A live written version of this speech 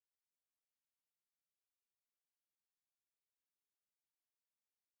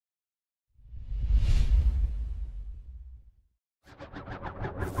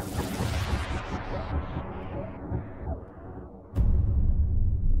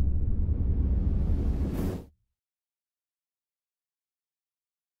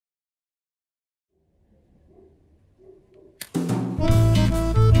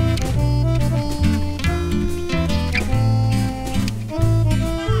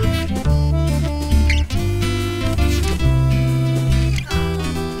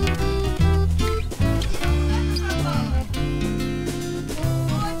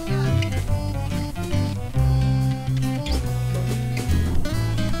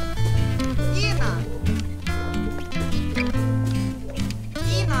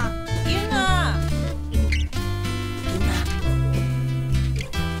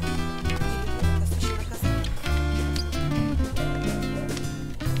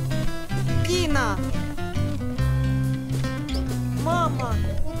Дина! Мама!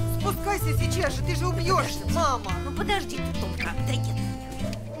 Спускайся сейчас же, ты же убьешься, мама! Ну подожди ты, Томка, отойди.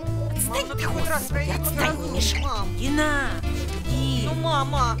 Отстань, ты хоть раз прояви благоразумие, мам! Дина! Иди! Ну,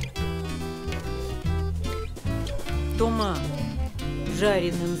 мама! Тома,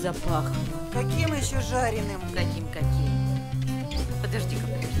 жареным запахло. Каким еще жареным? Каким? Подожди-ка,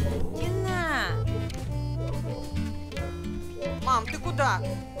 подожди. Дина! Мам, ты куда?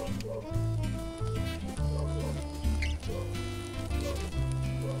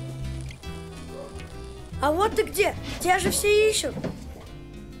 А вот ты где? Тебя же все ищут.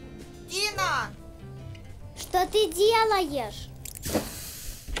 Дина! Что ты делаешь?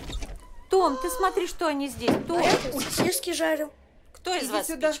 Том, ты смотри, что они здесь. Том, Сосиски жарю. кто из Иди вас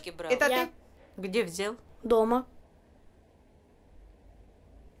сюда. спички брал? Это Я. ты? Где взял? Дома.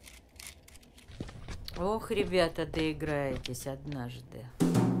 Ох, ребята, доиграетесь однажды.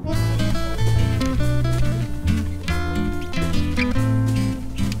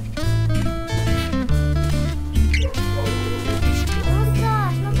 Ну,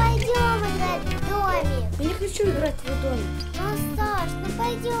 Саш, ну пойдем играть в домик. Я не хочу играть в твой домик. Ну, Саш, ну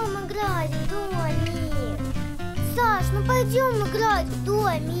пойдем играть в домик. Саш, ну пойдем играть в Ну,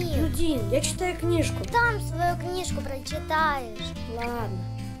 домик. Дин, я читаю книжку. Там свою книжку прочитаешь. Ладно.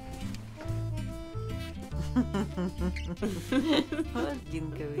 Вот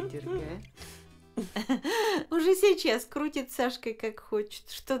Динка выдержка. Уже сейчас крутит Сашкой как хочет.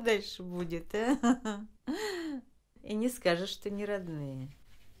 Что дальше будет, а? И не скажешь, что не родные.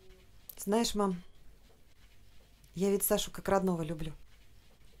 Знаешь, мам, я ведь Сашу как родного люблю.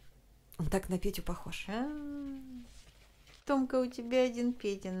 Он так на Петю похож. Томка, у тебя один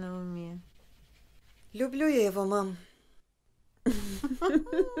Петя на уме. Люблю я его, мам.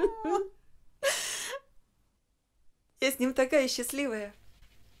 Я с ним такая счастливая.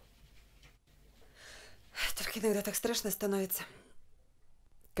 Только иногда так страшно становится.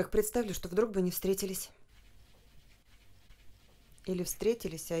 Как представлю, что вдруг бы не встретились. Или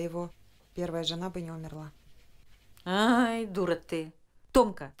встретились, а его первая жена бы не умерла. Ай, дура ты.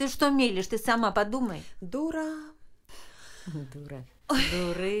 Томка, ты что мелешь? Ты сама подумай. Дура. Дура.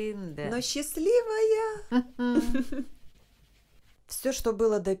 Дурында. Но счастливая. Все, что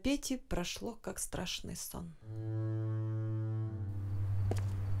было до Пети, прошло как страшный сон.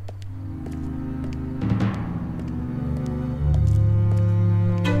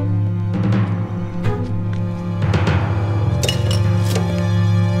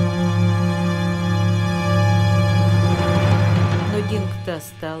 Но Динка-то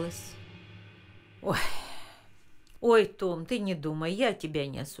осталась. Ой. Ой, Том, ты не думай, я тебя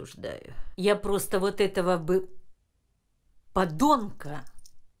не осуждаю. Я просто вот этого бы... подонка.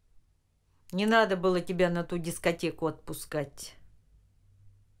 Не надо было тебя на ту дискотеку отпускать.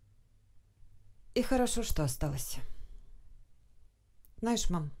 И хорошо, что осталось. Знаешь,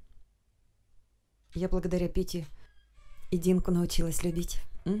 мам, я благодаря Пете и Динку научилась любить.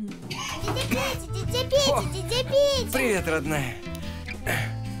 Дядя Петя! Привет, родная.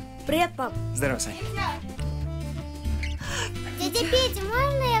 Привет, пап. Здорово, Сань. Дядя Петя,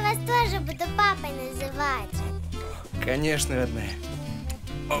 можно я вас тоже буду папой называть? Конечно, родная.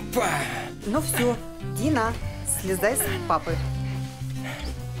 Опа! Ну все, Дина, слезай с папы.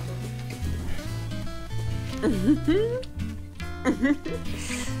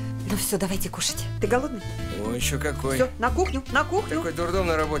 Ну все, давайте кушать. Ты голодный? Ой, еще какой. Все, на кухню, на кухню. Такой дурдом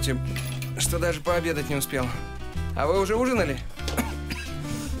на работе, что даже пообедать не успел. А вы уже ужинали?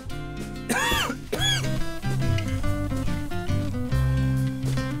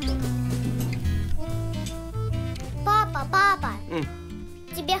 Папа,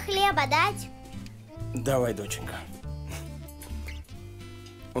 тебе хлеба дать? Давай, доченька.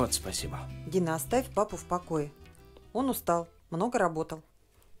 Вот, спасибо. Дина, оставь папу в покое. Он устал, много работал.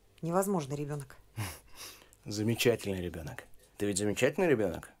 Невозможный ребенок. Замечательный ребенок. Ты ведь замечательный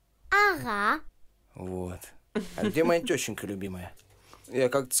ребенок? Ага. Вот. А где моя тещенька любимая? Я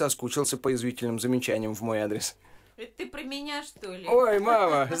как-то соскучился по язвительным замечаниям в мой адрес. Это ты про меня, что ли? Ой,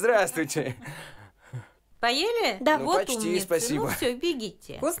 мама, здравствуйте. Поели? Да. Ну, Вот почти, умницы. спасибо. Ну все,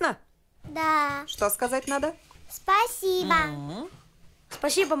 бегите. Вкусно? Да. Что сказать надо? Спасибо.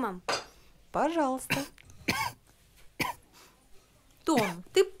 Спасибо, мам. Пожалуйста. Том,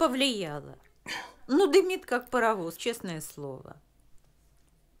 ты повлияла. Ну, дымит как паровоз, честное слово.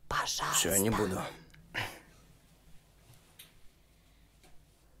 Пожалуйста. Все, не буду.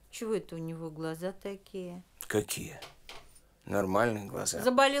 Чего это у него глаза такие? Какие? Нормальные глаза.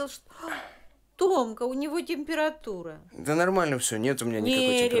 Заболел что? Томка, у него температура. Да нормально все, нет у меня никакой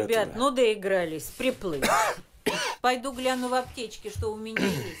Не, температуры. ребят, ну доигрались, приплыли. Пойду гляну в аптечке, что у меня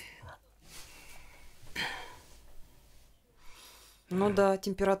есть. Ну да,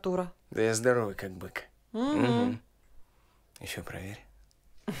 температура. Да я здоровый, как бык. Угу. Еще проверь.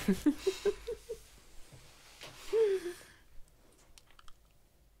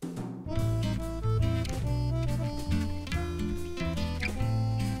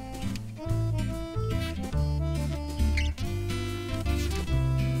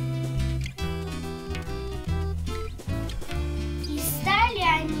 И стали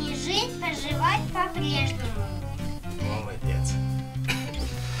они жить, поживать по-прежнему. Молодец.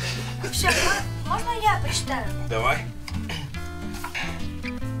 Все, можно я прочитаю? Давай.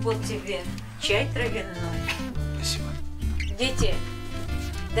 Вот тебе чай травяной. Спасибо. Дети,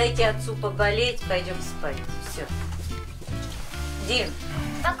 дайте отцу поболеть, пойдем спать. Все. Дим.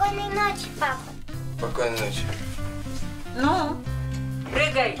 Спокойной ночи, папа. Спокойной ночи. Ну,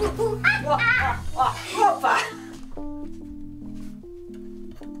 прыгай. Опа.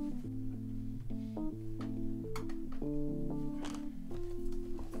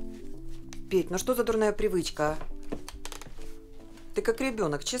 Петь, ну что за дурная привычка, а? Ты как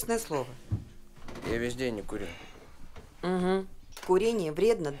ребенок, честное слово. Я весь день не курю. Угу. Курение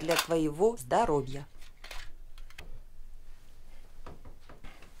вредно для твоего здоровья.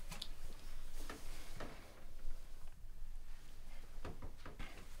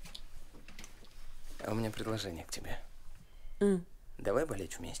 А у меня предложение к тебе. Давай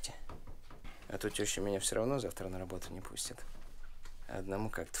болеть вместе. А то теща меня все равно завтра на работу не пустит. А одному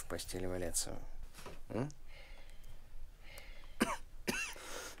как-то в постели валяться.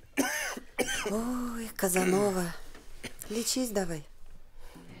 Ой, Казанова, лечись давай.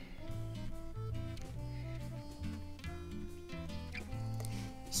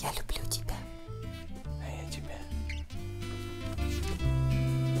 Я люблю тебя. А я тебя.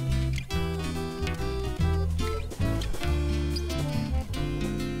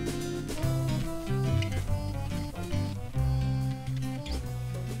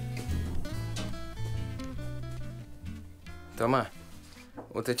 Тома,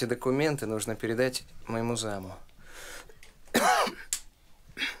 вот эти документы нужно передать моему заму.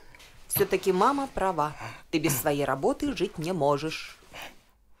 Все-таки мама права. Ты без своей работы жить не можешь.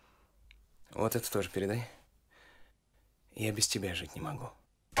 Вот это тоже передай. Я без тебя жить не могу.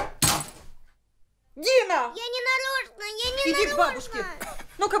 Дина! Я не нарочно, я не Иди к бабушке.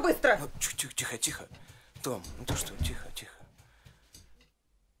 Ну-ка быстро. Ну, тихо, тихо, тихо. Том, ну ты что, тихо, тихо.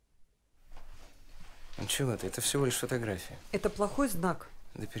 Ну чего ты? Это всего лишь фотография. Это плохой знак.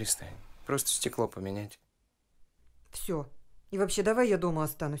 Да перестань. Просто стекло поменять. Все. И вообще, давай я дома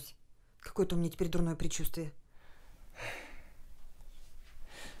останусь. Какое-то у меня теперь дурное предчувствие.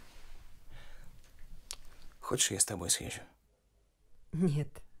 Хочешь, я с тобой съезжу? Нет.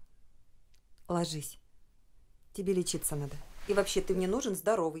 Ложись. Тебе лечиться надо. И вообще, ты мне нужен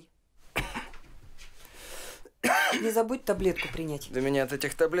здоровый. Не забудь таблетку принять. Да меня от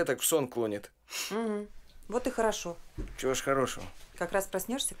этих таблеток в сон клонит. Угу. Вот и хорошо. Чего ж хорошего? Как раз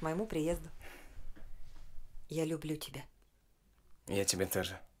проснешься к моему приезду. Я люблю тебя. Я тебя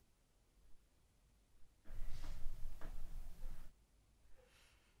тоже.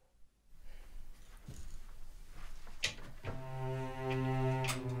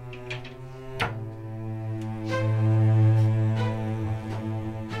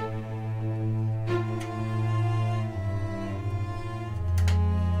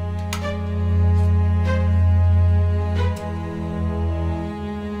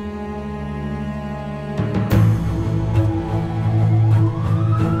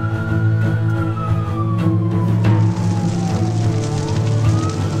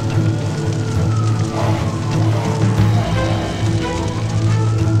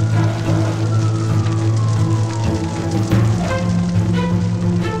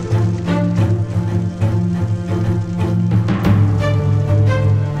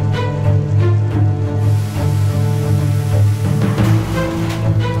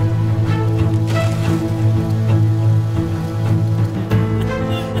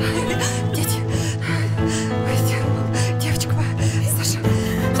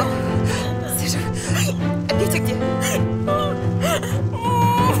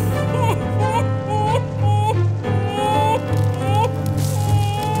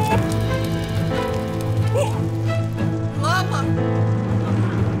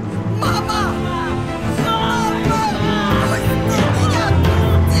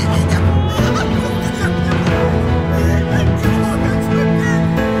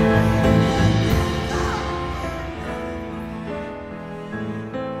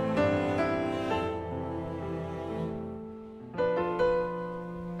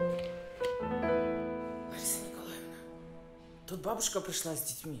 Тут бабушка пришла с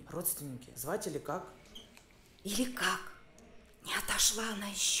детьми, родственники. Звать или как? Или как? Не отошла она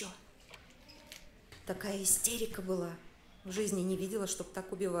еще. Такая истерика была. В жизни не видела, чтоб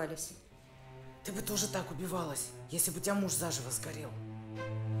так убивались. Ты бы тоже так убивалась, если бы у тебя муж заживо сгорел.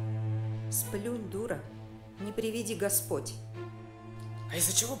 Сплюнь, дура. Не приведи Господь. А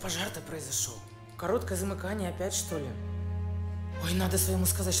из-за чего пожар-то произошел? Короткое замыкание опять, что ли? Ой, надо своему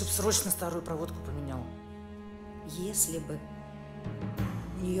сказать, чтоб срочно старую проводку поменял. Если бы.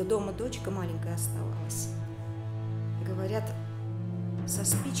 У нее дома дочка маленькая оставалась. Говорят, со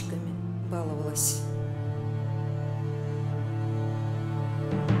спичками баловалась.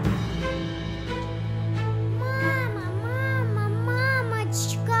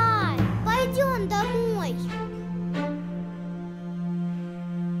 Мамочка, пойдем домой.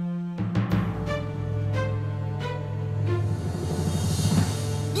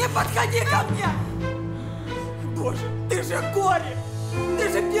 Не подходи ко мне! Боже, ты же горе! Ты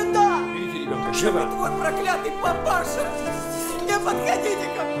же беда! Берите ребенка, Ты живо! твой проклятый папаша! Не подходите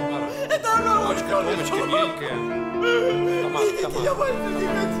ко мне! Это Томочка, миленькая. Видите, я больше не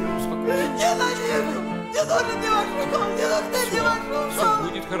хочу! Ненавижу! Не нужен ни ваш укол! Не нужен ни ваш укол! Все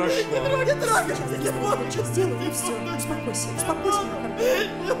будет хорошо. Не трогайте! Не Сейчас сделаю, и все. Успокойся, успокойся.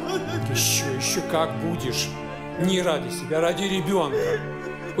 Еще как будешь. Не ради себя, ради ребенка.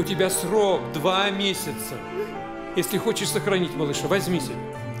 У тебя срок 2 месяца. Если хочешь сохранить малыша, возьми себя.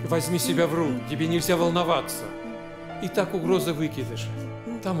 Возьми себя в руки, тебе нельзя волноваться. И так угроза выкидыша.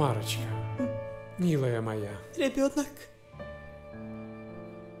 Тамарочка, милая моя. Ребенок.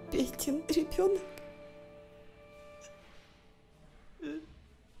 Петин ребенок.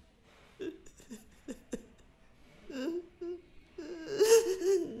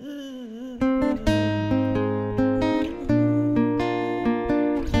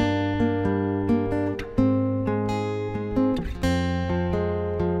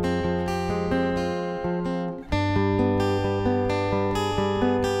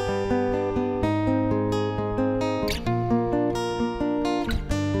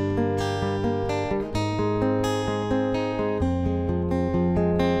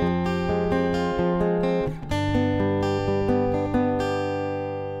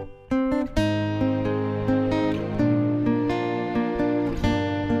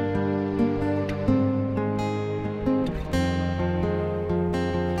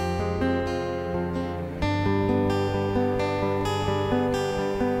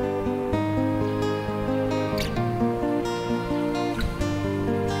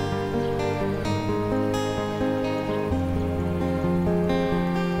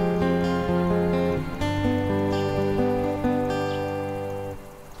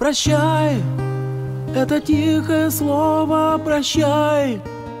 Прощай, это тихое слово «прощай».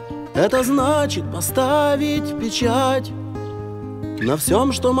 Это значит поставить печать на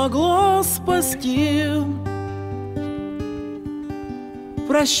всем, что могло спасти.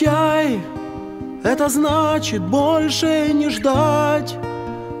 Прощай, это значит больше не ждать,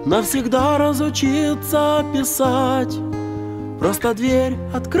 навсегда разучиться писать, просто дверь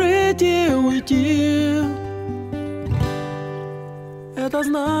открыть и уйти. Это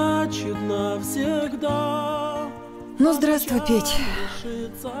значит навсегда. Ну, здравствуй, Петь.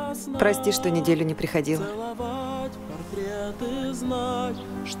 Прости, что неделю не приходила. Целовать портреты, знать,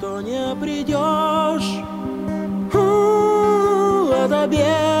 что не придешь. Это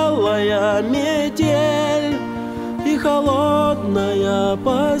белая метель и холодная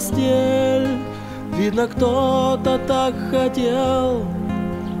постель. Видно, кто-то так хотел.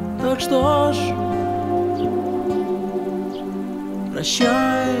 Так что ж,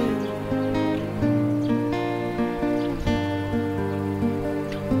 прощай.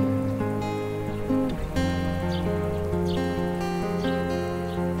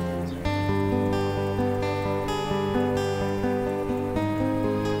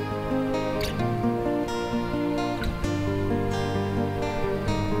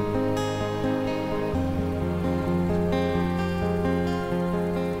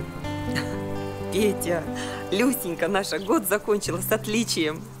 Петя, Люсенька наша год закончила с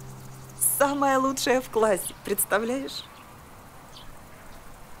отличием. Самая лучшая в классе, представляешь?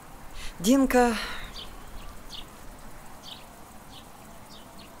 Динка...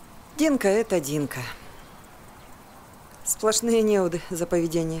 Динка – это Динка. Сплошные неуды за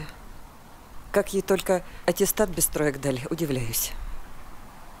поведение. Как ей только аттестат без троек дали, удивляюсь.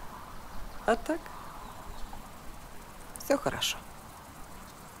 А так, все хорошо.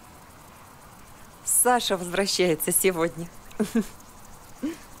 Саша возвращается сегодня.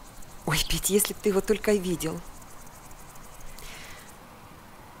 Ой, Петь, если б ты его только видел.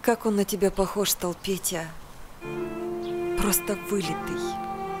 Как он на тебя похож стал, Петя. Просто вылитый.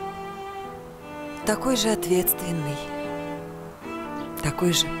 Такой же ответственный.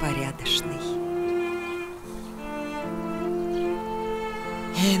 такой же порядочный.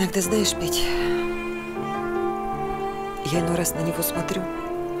 Я иногда, знаешь, Петь, я иной раз на него смотрю,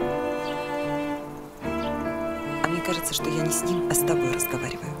 а мне кажется, что я не с ним, а с тобой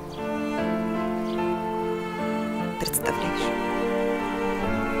разговариваю. Представляешь?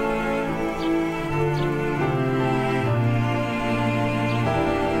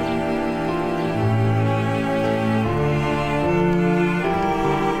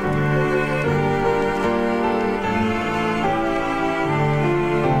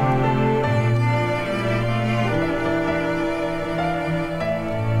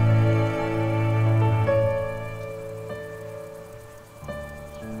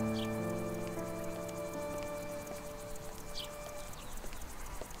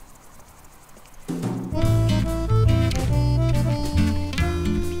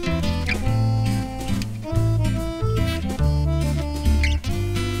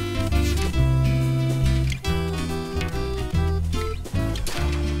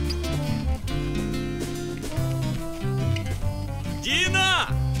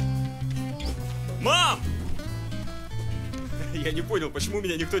 Я не понял, почему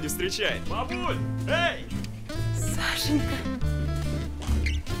меня никто не встречает. Бабуль! Эй! Сашенька!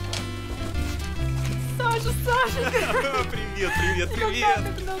 Сашенька! Привет, привет, привет!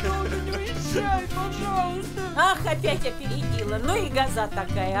 Так надолго не уезжай, пожалуйста! Ах, опять опередила. Ну и газа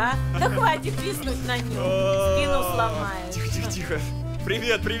такая, а? Да хватит виснуть на нем. Спину сломает. Тихо, тихо, тихо.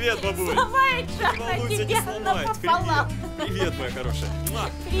 Привет, привет, бабуль! Сломает же Не она волнуйся, тебя не сломает. напополам. Привет, привет, моя хорошая.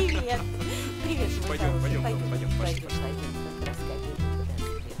 Привет. Привет, мой Пойдем, хороший. пойдем, пошли, пошли. Как раз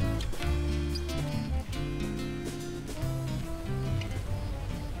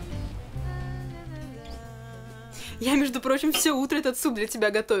Я, между прочим, все утро этот суп для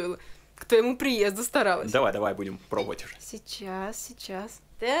тебя готовила. К твоему приезду старалась. Давай, давай, будем пробовать уже. Сейчас.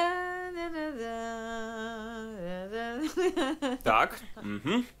 Так.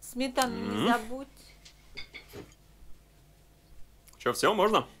 Угу. Сметану не забудь. Что, все,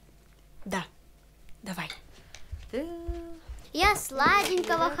 можно? Да. Давай. Я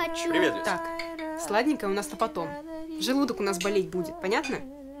сладенького хочу. Привет, Люся. Так, сладенькое у нас на потом. Желудок у нас болеть будет, понятно?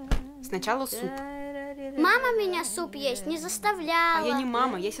 Сначала суп. Мама меня суп есть не заставляла. А я не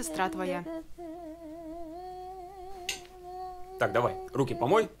мама, я сестра твоя. Так, давай, руки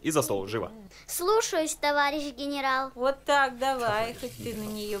помой и за стол, живо. Слушаюсь, товарищ генерал. Вот так, давай, хоть ты на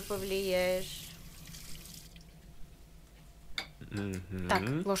нее повлияешь.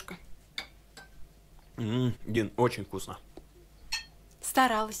 Так, ложка. Дин, очень вкусно.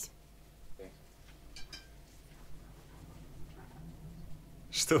 Старалась.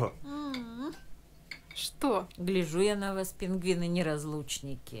 Что? Что? Гляжу я на вас,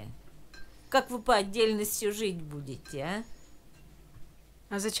 пингвины-неразлучники. Как вы по отдельности жить будете, а?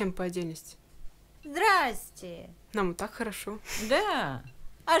 А зачем по отдельности? Здрасте. Нам и так хорошо. Да.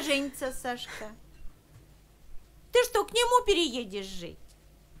 А женится Сашка? Ты что, к нему переедешь жить?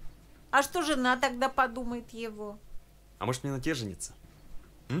 А что жена тогда подумает его? А может мне на те жениться?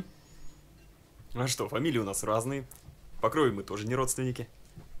 А что, фамилии у нас разные. По крови мы тоже не родственники.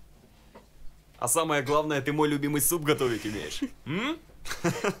 А самое главное, ты мой любимый суп готовить умеешь.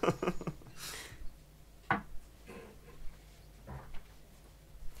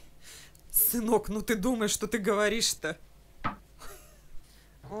 Сынок, ну ты думаешь, что ты говоришь-то?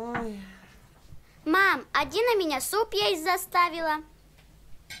 Ой. Мам, а Дина меня суп есть заставила.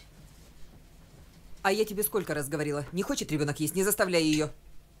 А я тебе сколько раз говорила? Не хочет ребенок есть, не заставляй ее.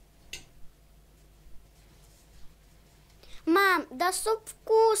 Мам, да суп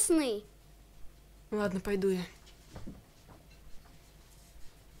вкусный. Ладно, пойду я.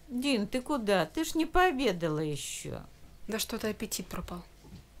 Дин, ты куда? Ты ж не пообедала еще. Да что-то аппетит пропал.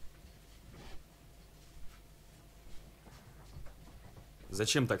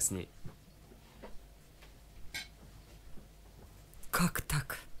 Зачем так с ней? Как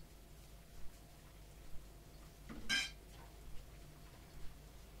так?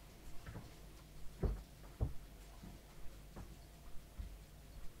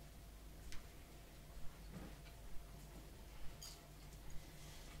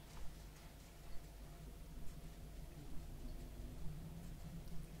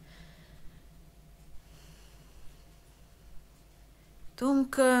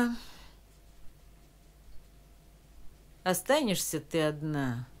 Томка, останешься ты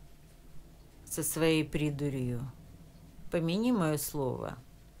одна со своей придурью. Помяни мое слово.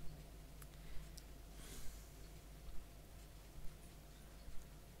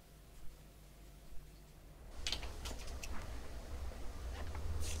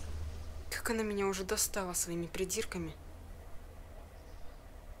 Как она меня уже достала своими придирками.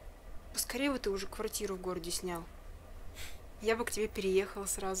 Скорее бы ты уже квартиру в городе снял. Я бы к тебе переехала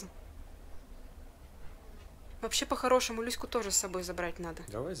сразу. Вообще, по-хорошему, Люську тоже с собой забрать надо.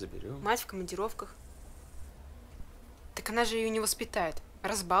 Давай заберем. Мать в командировках. Так она же ее не воспитает,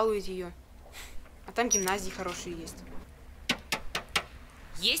 разбалует ее. А там гимназии хорошие есть.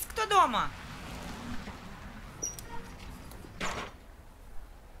 Есть кто дома?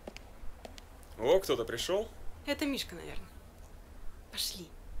 О, кто-то пришел? Это Мишка, наверное. Пошли.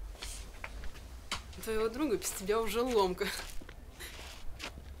 У твоего друга без тебя уже ломка.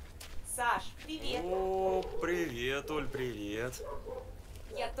 Саш, привет. О, привет, Оль, привет.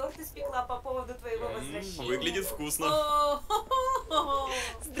 Я торт испекла по поводу твоего возвращения. Выглядит вкусно.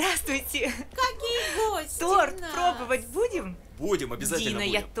 Здравствуйте. Какие гости? Торт пробовать будем? Будем, обязательно Дина,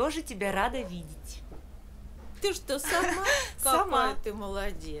 будем. я тоже тебя рада видеть. Ты что, сама? Сама. Какая ты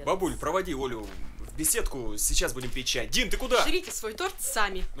молодец. Бабуль, проводи Олю в беседку, сейчас будем пить чай. Дин, ты куда? Жрите свой торт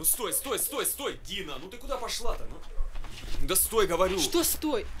сами. Ну стой, стой, стой, стой, Дина, ну ты куда пошла-то? Ну, да стой, говорю. Что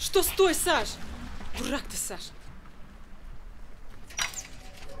стой? Что стой, Саш? Дурак ты, Саш.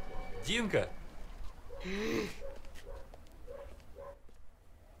 Динка!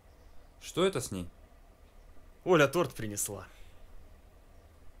 Что это с ней? Оля торт принесла.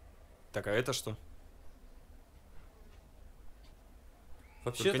 Так, а это что?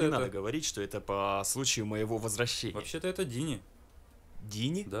 Вообще-то Только не надо говорить, что это по случаю моего возвращения. Вообще-то это Дине.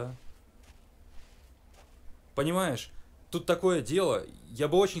 Дине? Да. Понимаешь, тут такое дело. Я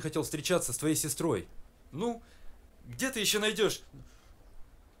бы очень хотел встречаться с твоей сестрой. Ну, где ты еще найдешь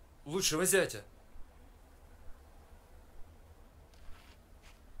лучшего зятя?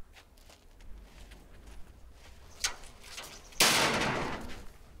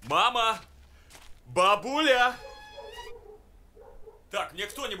 Мама! Бабуля! Так, мне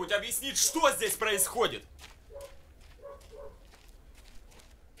кто-нибудь объяснит, что здесь происходит?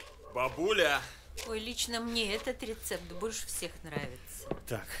 Бабуля! Ой, лично мне этот рецепт больше всех нравится.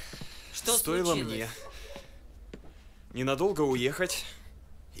 Так, Что стоило случилось? мне ненадолго уехать,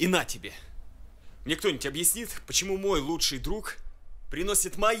 и на тебе. Мне кто-нибудь объяснит, почему мой лучший друг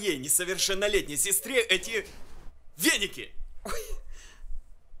приносит моей несовершеннолетней сестре эти веники?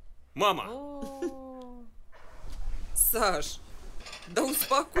 Мама! Саш, да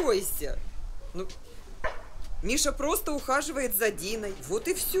успокойся. Ну, Миша просто ухаживает за Диной. Вот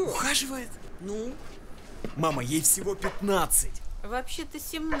и все. Ухаживает? Ну? Мама, ей всего 15. Вообще-то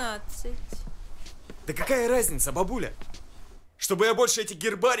 17. Да какая разница, бабуля? Чтобы я больше этих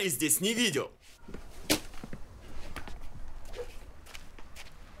гербарий здесь не видел.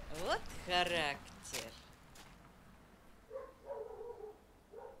 Вот характер.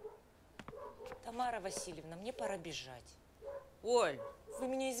 Тамара Васильевна, мне пора бежать. Оль, Вы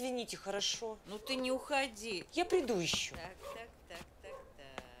меня извините, хорошо? ну ты не уходи. Я приду еще. Так.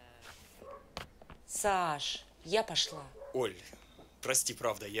 Саш, я пошла. Оль, прости,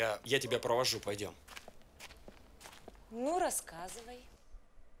 правда, я тебя провожу, пойдем. Ну, рассказывай.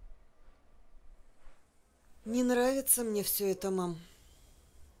 Не нравится мне все это, мам.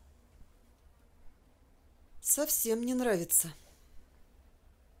 Совсем не нравится.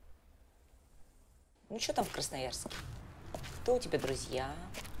 Ну, что там в Красноярске? Кто у тебя друзья?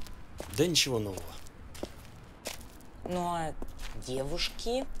 Да ничего нового. Ну, а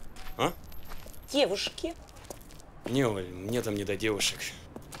девушки? А? Девушки? Не, Оль, мне там не до девушек.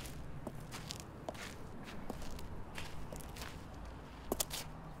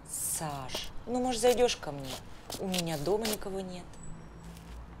 Саш, ну, может, зайдешь ко мне? У меня дома никого нет.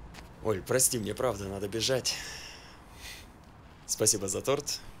 Оль, прости, мне правда надо бежать. Спасибо за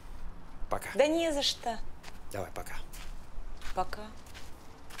торт. Пока. Да не за что. Давай, пока. Пока.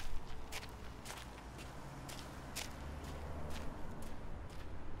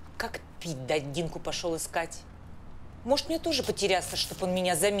 Как пить дать, Динку пошел искать? Может, мне тоже потеряться, чтобы он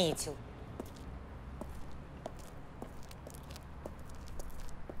меня заметил?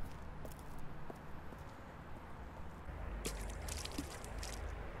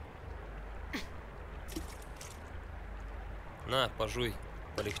 На, пожуй,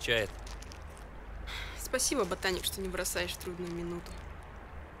 полегчает. Спасибо, ботаник, что не бросаешь в трудную минуту.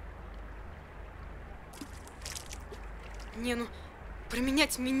 Не, ну,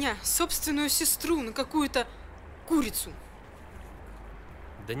 променять меня, собственную сестру, на какую-то курицу.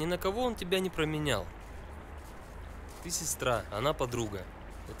 Да ни на кого он тебя не променял. Ты сестра, она подруга.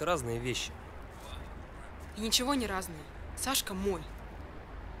 Это разные вещи. И ничего не разное. Сашка мой.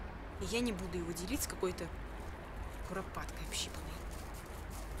 И я не буду его делить с какой-то куропаткой общипанной.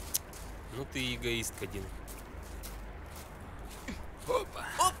 Ну ты эгоистка, Дин. Опа.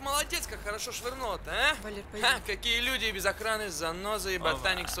 Оп, молодец. Молодец, как хорошо швырнул-то, а? Валер, пойдем. Какие люди без охраны, заноза и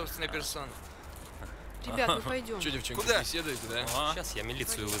ботаник собственной персоны. Ребят, мы пойдем. Что, девчонки, Куда? беседуете, да? Сейчас я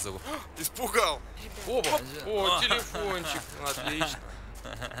милицию вызову. Испугал. Оба. О, телефончик. Ну, отлично.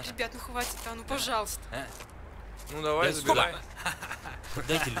 Ребят, ну хватит, а ну пожалуйста. Ну давай, забирай.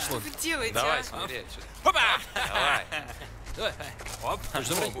 Дай телефон. Что вы делаете, Давай, а? смотри. Опа! Давай. Давай. Оп.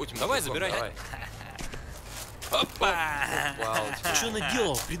 Давай, забирай. Давай. Опа! Ты что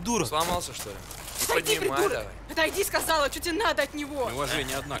наделал, придурок? Сломался, что ли? Отойди, Поднимай придурок! давай. Отойди, сказала, что тебе надо от него?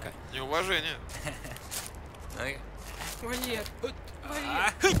 Неуважение, однако. Неуважение. Валер,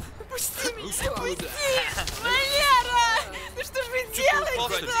 Валер, пусти меня, пусти! Валера! Ну что ж вы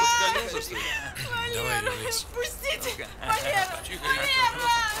делаете? Валера, пустите! Валера! Валера!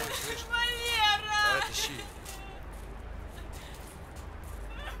 Валера! Давай, тащи.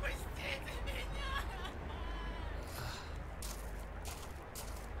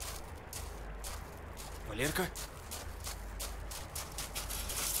 Валерка?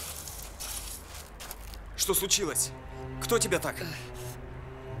 Что случилось? Кто тебя так?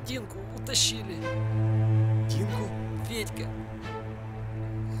 Динку утащили. Динку? Федька.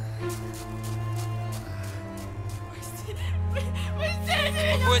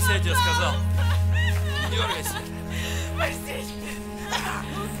 Успокойся, я тебе сказал. Не дергайся.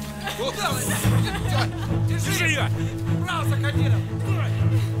 Держи ее! Право за кадиром!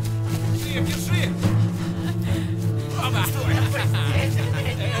 Держи, держи! Опа!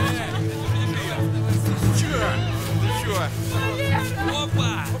 Чё?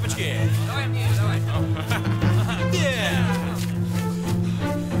 Опа! Опачки! Давай мне, давай!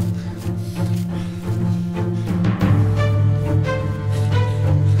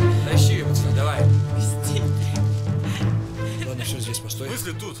 Тащи ее, пацаны, давай. Ладно, все, здесь постой. В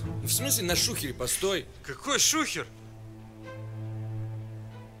смысле тут? Ну, в смысле на шухере постой? Какой шухер?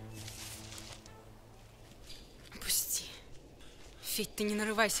 Пусти. Федь, ты не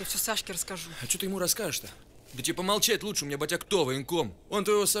нарывайся, я все Сашке расскажу. А что ты ему расскажешь-то? Да тебе помолчать лучше, у меня батя кто, военком. Он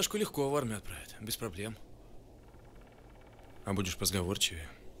твоего Сашку легко в армию отправит, без проблем. А будешь позговорчивее.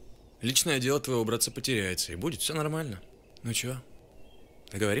 Личное дело твоего братца потеряется, и будет все нормально. Ну чё,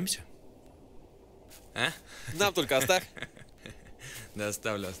 договоримся? А? Нам только оставь. Да,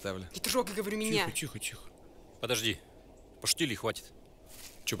 оставлю. Не трогай, говорю, меня. Тихо. Подожди, пошутили, хватит.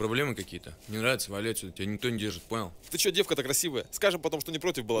 Че, проблемы какие-то? Не нравится, вали отсюда, тебя никто не держит, понял? Ты что, девка-то красивая? Скажем потом, что не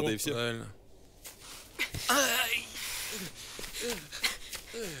против была, да и все. Правильно.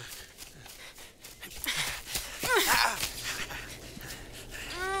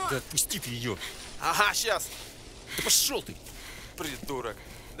 Да отпусти ты ее. Ага, сейчас. Да пошел ты. Придурок.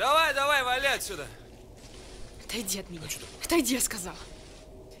 Давай, вали отсюда. Отойди от меня. Отойди, я сказала.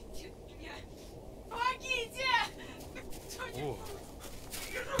 Помогите! О.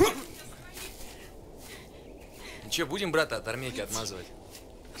 Че, будем брата от армейки отмазывать?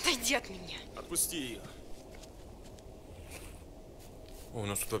 Отойди от меня. Отпусти ее. О, у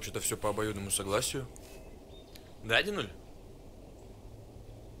нас тут вообще-то все по обоюдному согласию. Да, Динуль?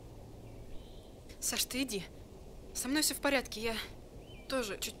 Саш, ты иди. Со мной все в порядке, я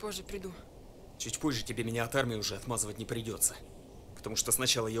тоже чуть позже приду. Чуть позже тебе меня от армии уже отмазывать не придется. Потому что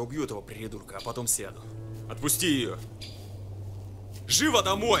сначала я убью этого придурка, а потом сяду. Отпусти ее. Живо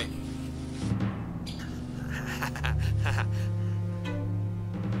домой!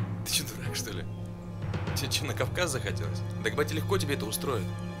 Ты че, дурак, что ли? Тебе что, на Кавказ захотелось? Так батя легко тебе это устроит.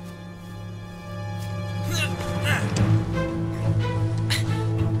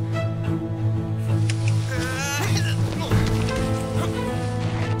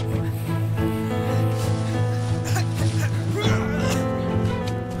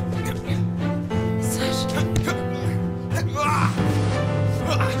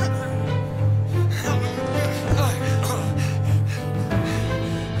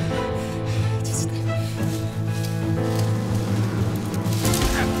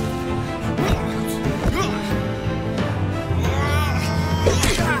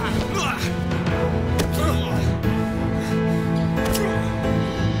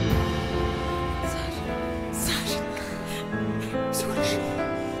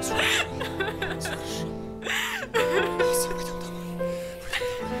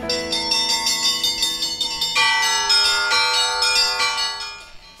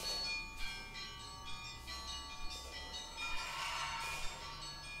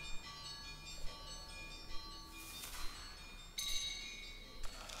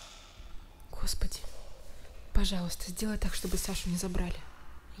 Господи, пожалуйста, сделай так, чтобы Сашу не забрали.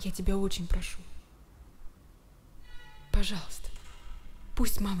 Я тебя очень прошу. Пожалуйста,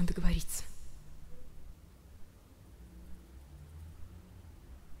 пусть мама договорится.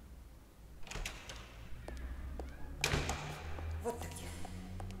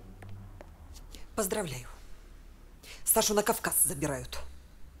 Поздравляю. Сашу на Кавказ забирают.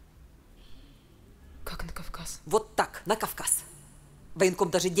 Как на Кавказ? Вот так, на Кавказ.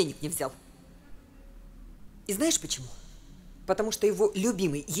 Военком даже денег не взял. И знаешь почему? Потому что его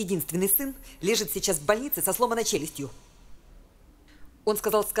любимый, единственный сын лежит сейчас в больнице со сломанной челюстью. Он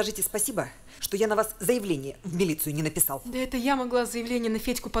сказал, скажите спасибо, что я на вас заявление в милицию не написал. Да это я могла заявление на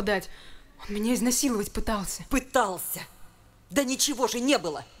Федьку подать. Он меня изнасиловать пытался. Пытался? Да ничего же не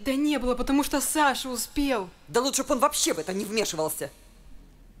было. Да не было, потому что Саша успел. Да лучше бы он вообще в это не вмешивался.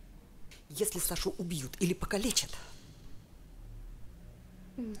 Если Сашу убьют или покалечат...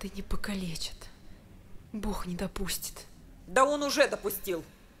 Да не покалечат. Бог не допустит. Да он уже допустил.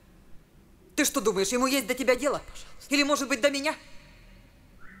 Ты что думаешь, ему есть до тебя дело? Пожалуйста. Или, может быть, до меня?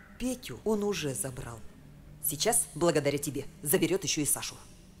 Петю он уже забрал. Сейчас, благодаря тебе, заберет еще и Сашу.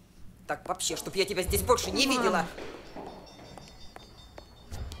 Так вообще, чтоб я тебя здесь больше не видела.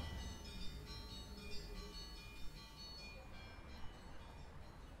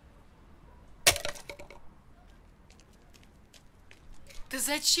 Ты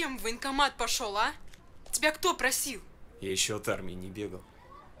зачем в военкомат пошел, а? Тебя кто просил? Я еще от армии не бегал.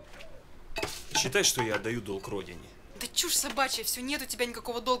 Считай, что я отдаю долг родине. Да чушь собачья, все, нет у тебя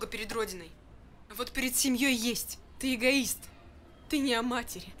никакого долга перед родиной. А вот перед семьей есть. Ты эгоист. Ты не о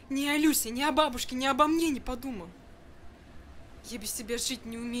матери, не о Люсе, не о бабушке, не обо мне не подумал. Я без тебя жить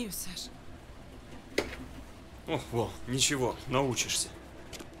не умею, Саша. О, во, ничего, научишься.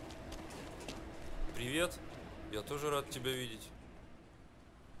 Привет. Я тоже рад тебя видеть.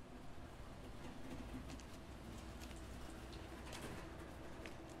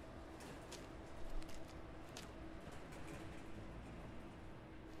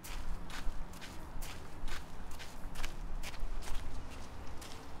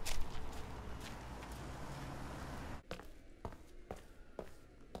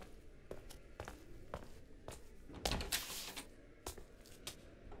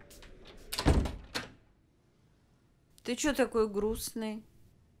 Ты чё такой грустный?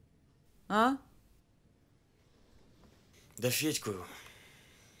 А? Да Федьку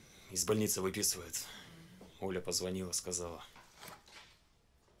из больницы выписывают. Оля позвонила, сказала.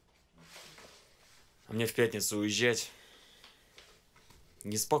 А мне в пятницу уезжать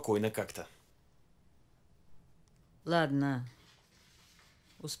неспокойно как-то. Ладно,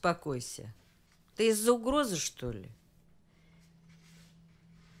 успокойся. Ты из-за угрозы, что ли?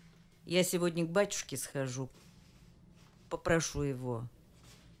 Я сегодня к батюшке схожу. Попрошу его,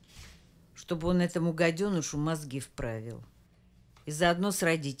 чтобы он этому гаденышу мозги вправил. И заодно с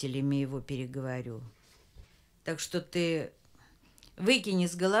родителями его переговорю. Так что ты выкини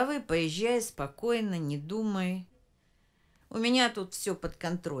с головы, поезжай спокойно, не думай. У меня тут все под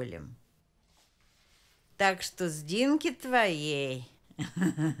контролем. Так что с Динки твоей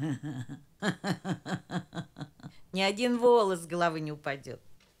ни один волос с головы не упадет.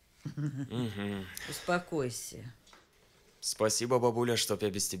 Успокойся. Спасибо, бабуля, чтоб я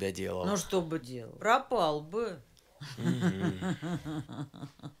без тебя делал. Ну, что бы делал? Пропал бы.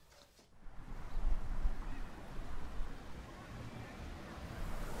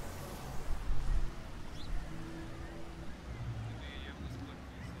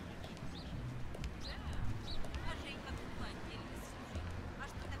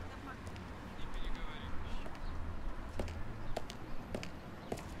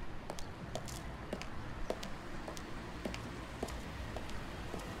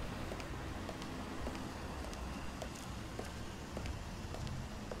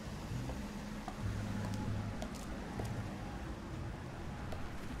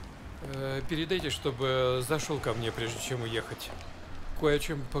 Передайте, чтобы зашел ко мне, прежде чем уехать. Кое о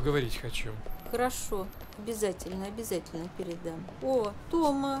чем поговорить хочу. Хорошо, обязательно передам. О,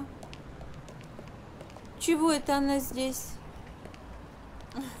 Тома! Чего это она здесь?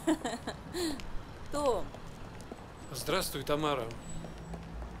 Том! Здравствуй, Тамара.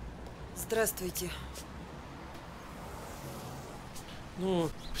 Здравствуйте. Ну,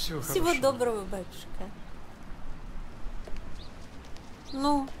 все хорошо. Всего доброго, батюшка.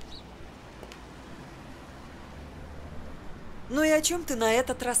 Ну? Ну и о чем ты на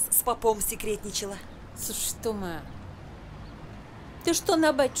этот раз с попом секретничала? Слушай, Тома, ты что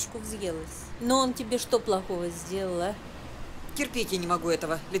на батюшку взъелась? Но он тебе что плохого сделал, а? Терпеть я не могу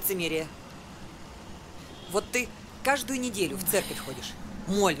этого лицемерия. Вот ты каждую неделю в церковь ходишь,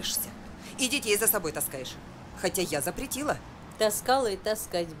 молишься, и детей за собой таскаешь. Хотя я запретила. Таскала и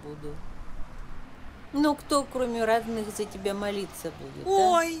таскать буду. Но кто, кроме родных, за тебя молиться будет?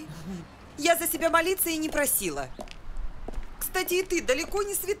 Ой, я за себя молиться и не просила. кстати, и ты далеко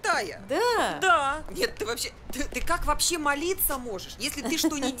не святая. Да? Да. Нет, ты вообще... Ты как вообще молиться можешь? Если ты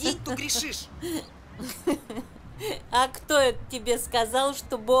что ни день, то грешишь. А кто это тебе сказал,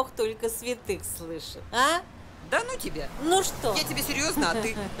 что Бог только святых слышит, а? Да ну тебя. Ну что? Я тебе серьезно, а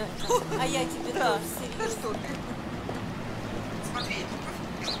ты? А я тебе Да. тоже серьезно. Да что ты? Смотри.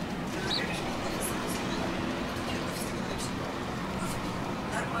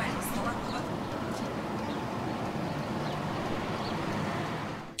 Нормально, слова.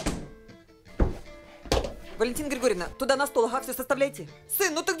 Валентина Григорьевна, туда на стол, ага, все составляйте.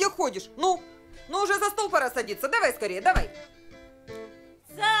 Сын, ну ты где ходишь? Ну уже за стол пора садиться. Давай скорее, давай.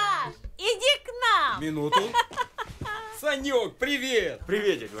 Саш, иди к нам. Минуту. Санек, привет!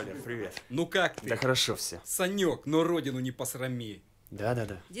 Привет, дядя Валер, привет. Ну как ты? Да хорошо все. Санек, но родину не посрами. Да.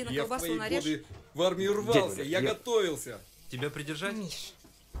 Дина, Я в колбасу твои нарежь. годы в армию рвался, Дядя, я я- готовился. Тебя придержать? Миш.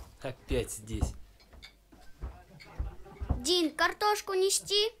 Опять здесь. Дин, картошку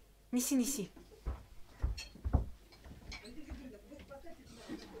нести? Неси.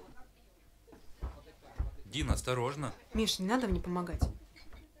 Дина, осторожно. Миш, не надо мне помогать.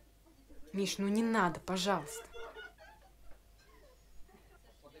 Миш, ну не надо, пожалуйста.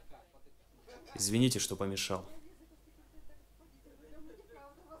 Извините, что помешал.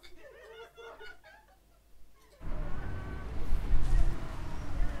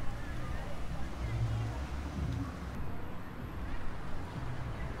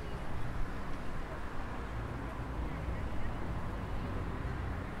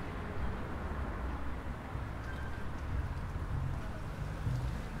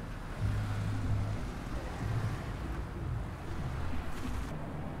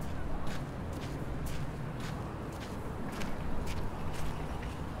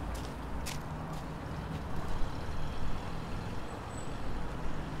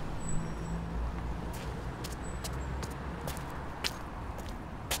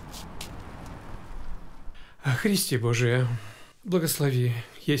 Христе Божие, благослови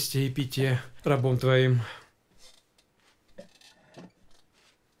есте и питье рабом Твоим.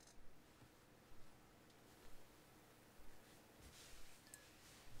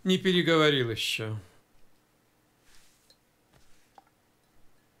 Не переговорил еще.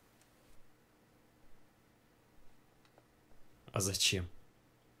 А зачем?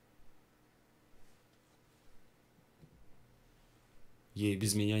 Ей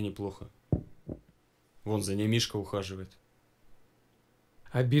без меня неплохо. Вон за ней Мишка ухаживает.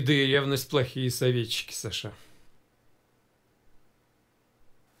 Обиды и ревность плохие советчики, Саша.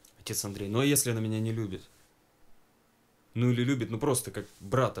 Отец Андрей, ну а если она меня не любит? Ну или любит, ну просто как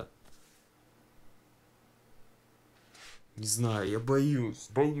брата. Не знаю, я боюсь.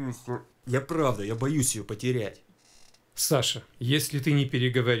 Я правда, я боюсь ее потерять. Саша, если ты не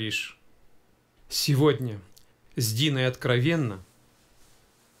переговоришь сегодня с Диной откровенно,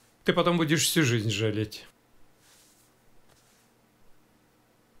 ты потом будешь всю жизнь жалеть.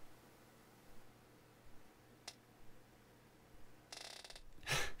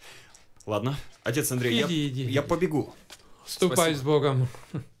 Ладно, отец Андрей, Иди. я побегу. Ступай Спасибо. с Богом.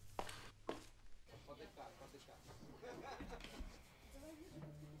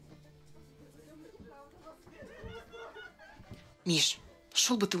 Миш,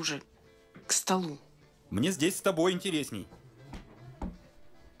 шел бы ты уже к столу. Мне здесь с тобой интересней.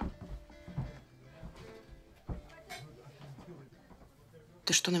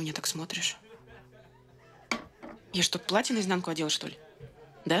 Ты что на меня так смотришь? Я что, платье наизнанку одела, что ли?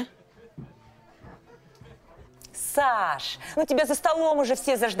 Да? Саш, ну тебя за столом уже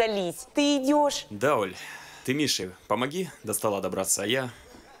все заждались. Ты идешь? Да, Оль, ты Мише помоги до стола добраться, а я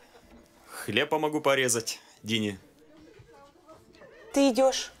хлеб помогу порезать Дине. Ты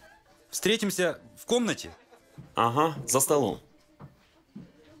идешь? Встретимся в комнате? Ага, за столом.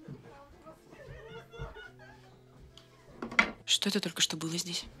 Что это только что было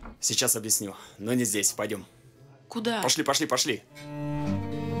здесь? Сейчас объясню, но не здесь, пойдем. Куда? Пошли.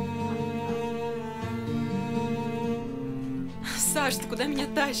 Саш, ты куда меня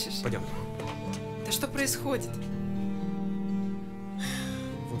тащишь? Пойдем. Да что происходит?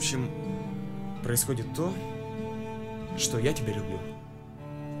 В общем, происходит то, что я тебя люблю.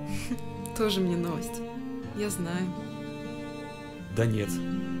 Тоже мне новость. Я знаю. Да нет.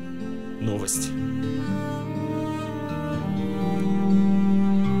 Новость.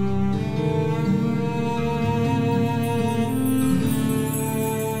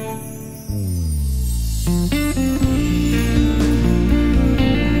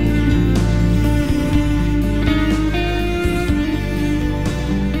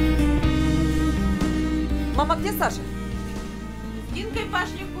 Мама, где Саша? С Динкой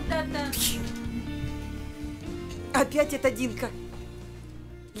пошли куда-то. Опять опять эта Динка.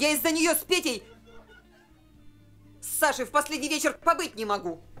 Я из-за нее с Петей, с Сашей в последний вечер побыть не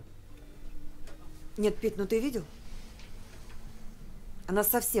могу. Нет, Петь, ну ты видел? Она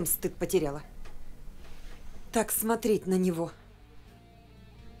совсем стыд потеряла. Так смотреть на него.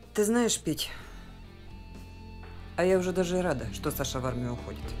 Ты знаешь, Петь, а я уже даже рада, что Саша в армию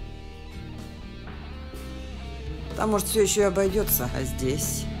уходит. Там, может, все еще и обойдется, а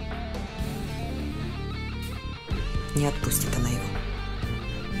здесь... Не отпустит она его.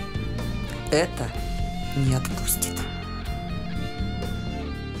 Это не отпустит.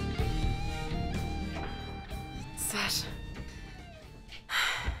 Саша.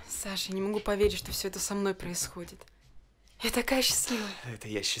 Саша, я не могу поверить, что все это со мной происходит. Я такая счастливая. Это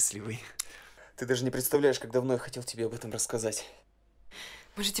я счастливый. Ты даже не представляешь, как давно я хотел тебе об этом рассказать.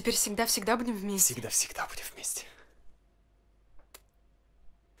 Мы же теперь всегда-всегда будем вместе. Всегда-всегда будем вместе.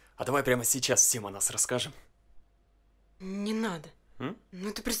 А давай прямо сейчас всем о нас расскажем. Не надо.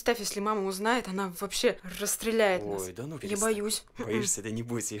 Ну ты представь, если мама узнает, она вообще расстреляет нас. Ой, да ну Я боюсь. Боишься? Да не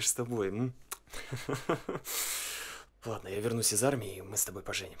бойся, я же с тобой. Ладно, я вернусь из армии, и мы с тобой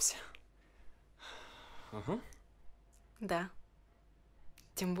поженимся. Да.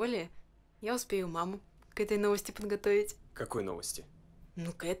 Тем более, я успею маму к этой новости подготовить. Какой новости?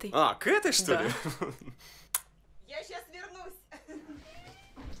 Ну, к этой. А, к этой, что ли? Я сейчас вернусь.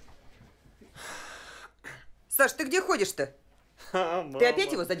 Саш, ты где ходишь-то? Ты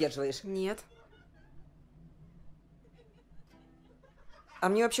опять его задерживаешь? Нет. А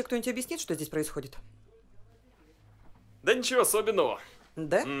мне вообще кто-нибудь объяснит, что здесь происходит? Да ничего особенного.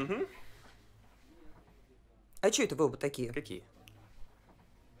 Да? Угу. А что это вы оба такие? Какие?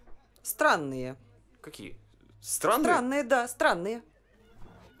 Странные. Какие? Странные? Странные, да, странные.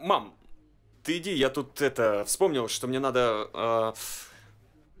 Мам, ты иди, я тут вспомнил, что мне надо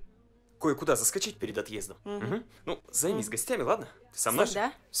кое-куда заскочить перед отъездом. Угу. Ну, займись гостями, ладно? Ты со мной? Саш,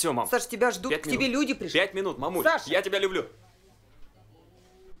 да? Все, мам. Саш, тебя ждут, 5 к тебе минут. люди пришли. 5 минут, мамуль. Саша! Я тебя люблю.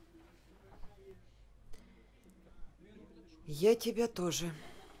 Я тебя тоже.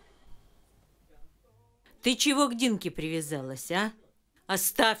 Ты чего к Динке привязалась, а?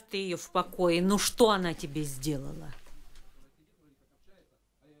 Оставь ты ее в покое. Ну что она тебе сделала?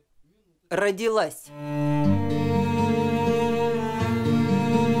 Родилась.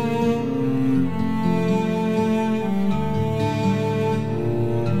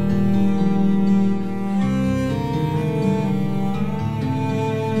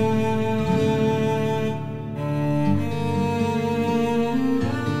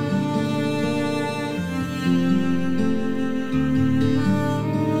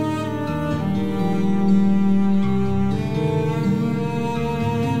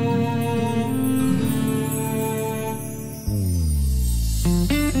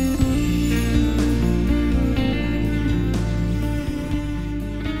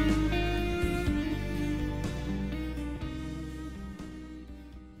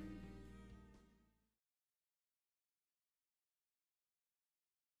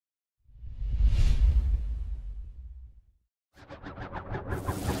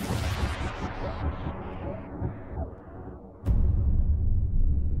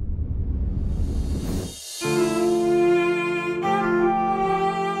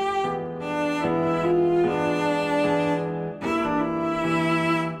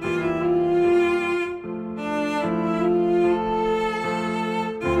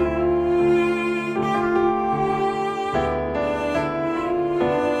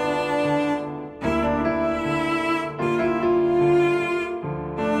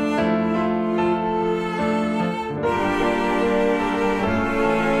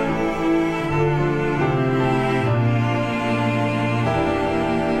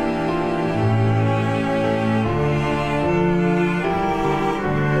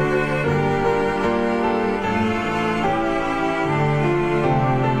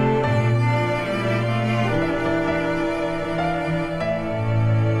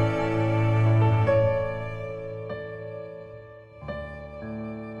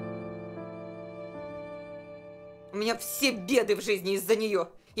 У меня все беды в жизни из-за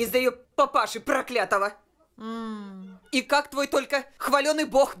нее. Из-за ее папаши проклятого. И как твой только хваленый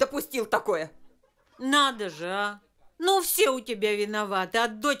бог допустил такое? Надо же, а. Ну, все у тебя виноваты,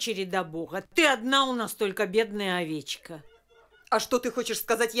 от дочери до бога. Ты одна у нас только бедная овечка. А что ты хочешь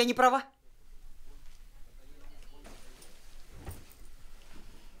сказать, я не права?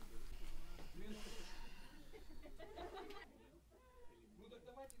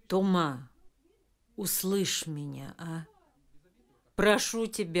 Тома, услышь меня, а? Прошу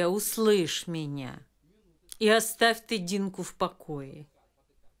тебя, услышь меня. И оставь ты Динку в покое.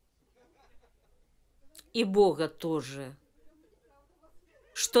 И Бога тоже.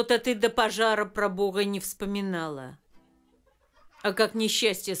 Что-то ты до пожара про Бога не вспоминала. А как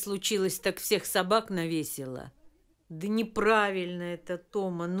несчастье случилось, так всех собак навесила. Да неправильно это,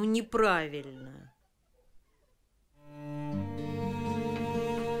 Тома, ну неправильно.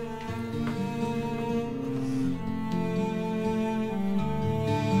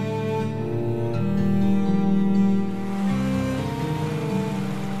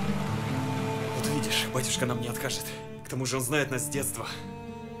 Вот видишь, батюшка нам не откажет. К тому же он знает нас с детства.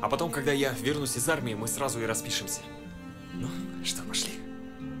 А потом, когда я вернусь из армии, мы сразу и распишемся. Ну, что, пошли?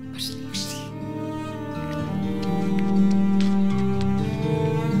 Пошли, пошли.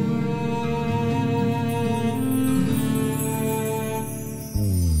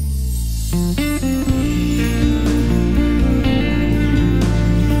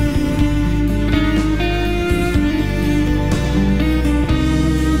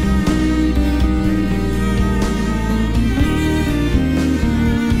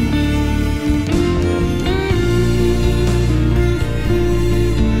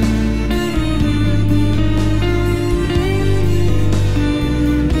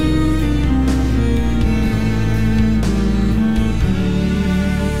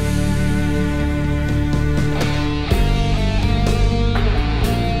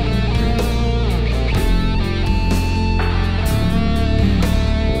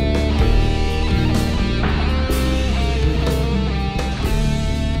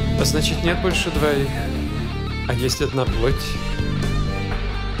 Значит, нет больше двоих, а есть одна плоть.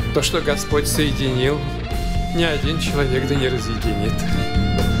 То, что Господь соединил, ни один человек да не разъединит.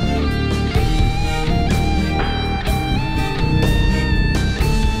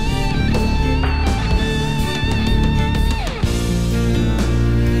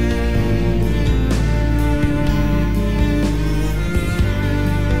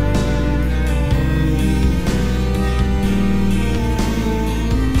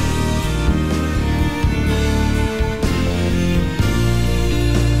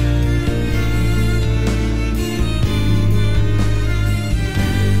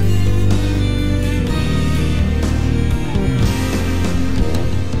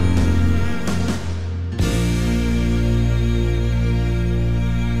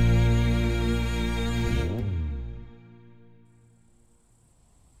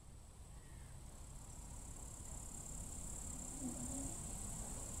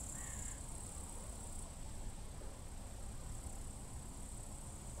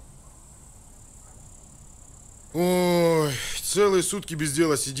 Ой, целые сутки без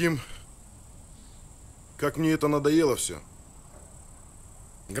дела сидим. Как мне это надоело все.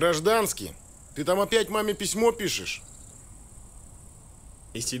 Гражданский, ты там опять маме письмо пишешь?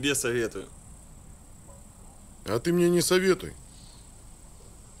 И тебе советую. А ты мне не советуй.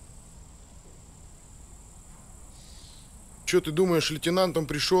 Че ты думаешь, лейтенантом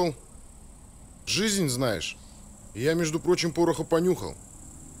пришел? Жизнь знаешь? Я, между прочим, пороха понюхал.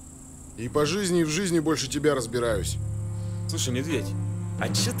 И по жизни, и в жизни больше тебя разбираюсь. Слушай, медведь, а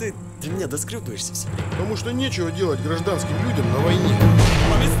че ты для меня доскребываешься все время? Потому что нечего делать гражданским людям на войне.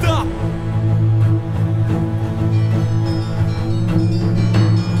 По местам!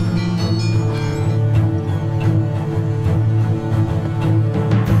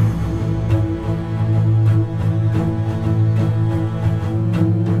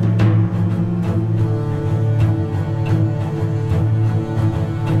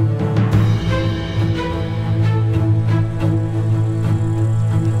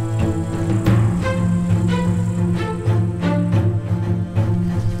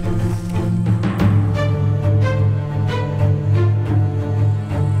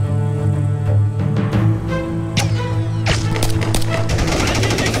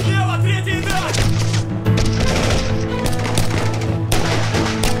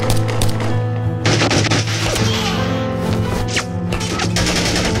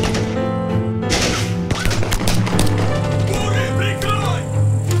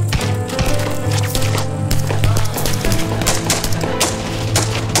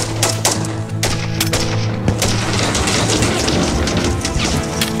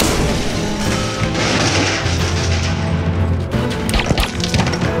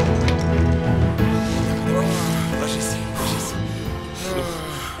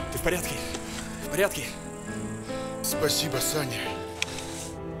 Спасибо, Саня.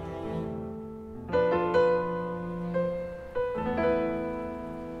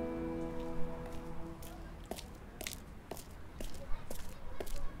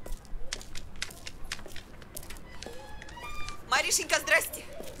 Маришенька, здрасте.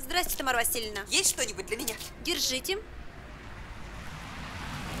 Здрасте, Тамара Васильевна. Есть что-нибудь для меня? Держите.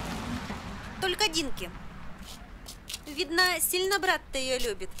 Только Динки. Видно, сильно брат-то ее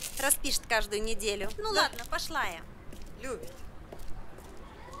любит. Распишет каждую неделю. Ну да. Ладно, пошла я. Любит.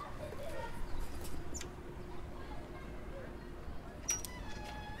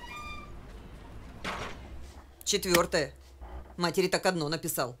 Четвертое. Матери так одно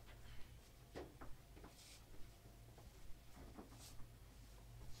написал.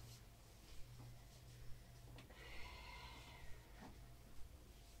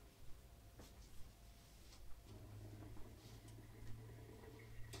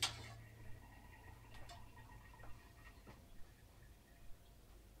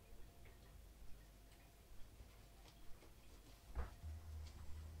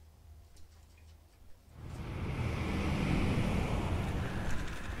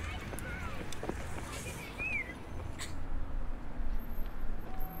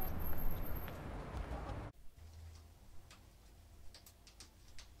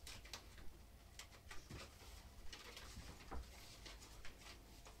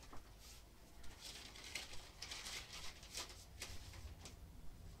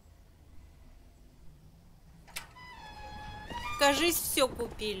 Кажись, все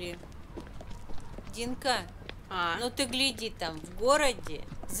купили. Динка, ну ты гляди там, в городе.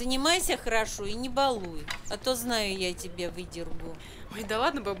 Занимайся хорошо и не балуй. А то знаю, я тебя выдергу. Ой, да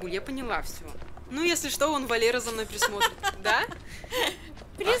ладно, бабуль, я поняла все. Ну, если что, он Валера за мной присмотрит, да?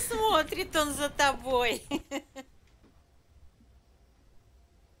 Присмотрит он за тобой.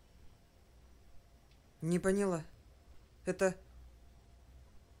 Не поняла. Это...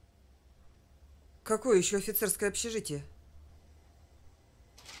 Какое еще офицерское общежитие?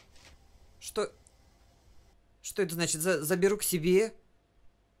 Что это значит? Заберу к себе?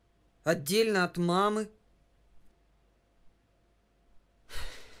 Отдельно от мамы?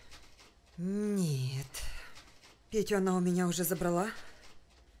 Нет. Петю она у меня уже забрала.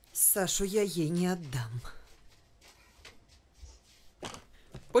 Сашу я ей не отдам.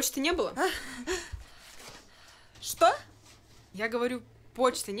 Почты не было? А? Что? Я говорю,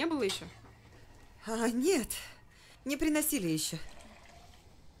 почты не было еще? Нет, не приносили еще.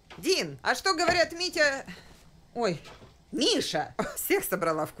 Дин, а что говорят Митя... Ой, Миша! Всех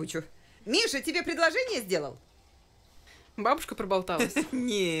собрала в кучу. Миша тебе предложение сделал? Бабушка проболталась?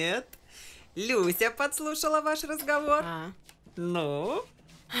 Нет. Люся подслушала ваш разговор. Ну?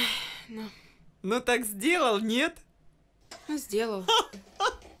 Ну так сделал, нет? Ну, сделал.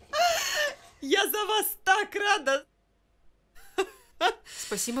 Я за вас так рада.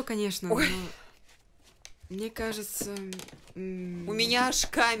 Спасибо, конечно, Ой. но... Мне кажется... У меня аж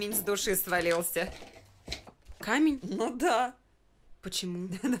камень с души свалился. Камень? Ну да. Почему?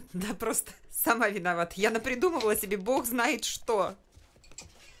 Да просто сама виновата. Я напридумывала себе бог знает что.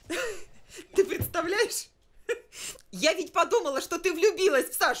 Ты представляешь? Я ведь подумала, что ты влюбилась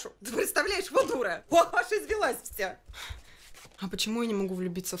в Сашу. Ты представляешь, вот дура. О, аж извелась вся. А почему я не могу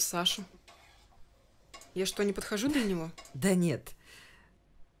влюбиться в Сашу? Я что, не подхожу для него? Да нет.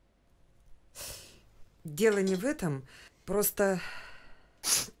 Дело не в этом. Просто...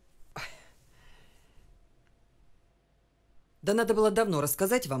 Да надо было давно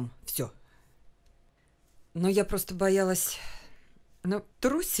рассказать вам все. Но я просто боялась... Ну,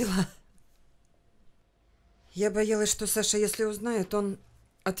 трусила. Я боялась, что Саша, если узнает, он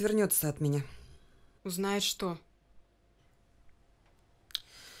отвернется от меня. Узнает что?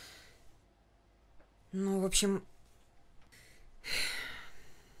 Ну, в общем...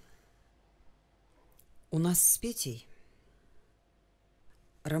 У нас с Петей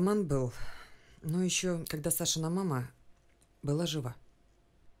роман был, но еще когда Сашина мама была жива.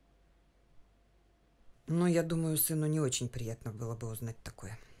 Но я думаю, сыну не очень приятно было бы узнать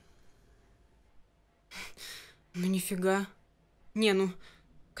такое. Ну нифига. Не, ну,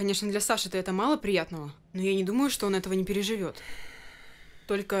 конечно, для Саши-то это мало приятного, но я не думаю, что он этого не переживет.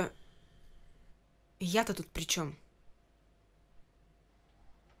 Только я-то тут при чем?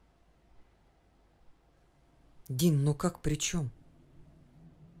 Дин, ну как при чем?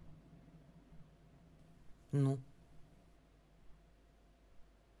 Ну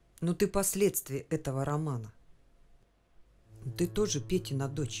ты последствия этого романа. Ты тоже Петина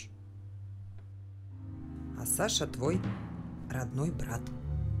дочь. А Саша твой родной брат.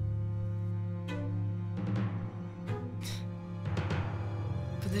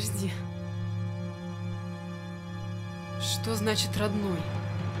 Подожди. Что значит родной?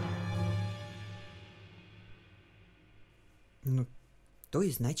 Ну, то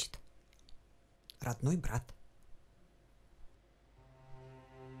и значит родной брат.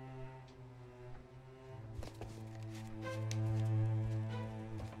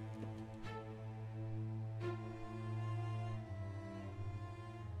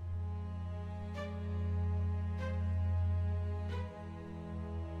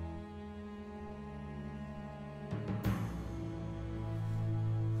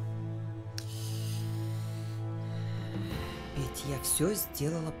 Я все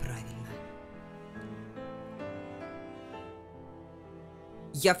сделала правильно.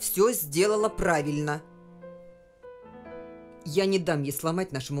 Я все сделала правильно. Я не дам ей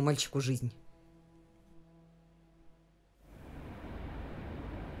сломать нашему мальчику жизнь.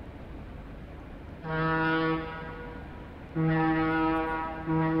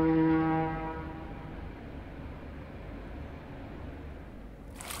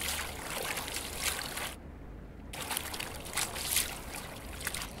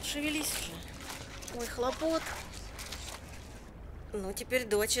 Шевелись уже. Ой, хлопот. Ну, теперь,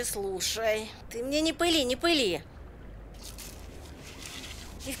 доча, слушай. Ты мне не пыли, не пыли.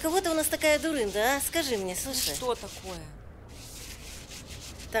 И в кого ты у нас такая дурында, а? Скажи мне, слушай. Ну, что такое?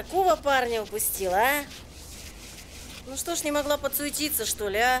 Такого парня упустила, а? Ну что ж, не могла подсуетиться, что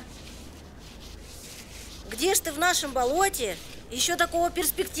ли, а? Где ж ты в нашем болоте еще такого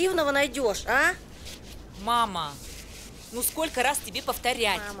перспективного найдешь, а? Мама, ну сколько раз тебе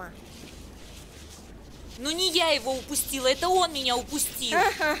повторять? Мама. Ну не я его упустила, это он меня упустил.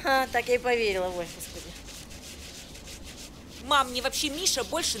 Ха-ха-ха, так я и поверила, ой, господи. Мам, мне вообще Миша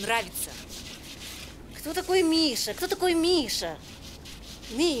больше нравится. Кто такой Миша? Кто такой Миша?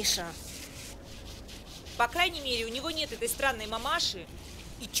 Миша. По крайней мере, у него нет этой странной мамаши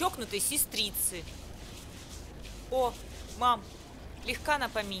и чокнутой сестрицы. О, мам, легка на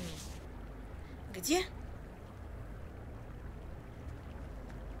помине. Где?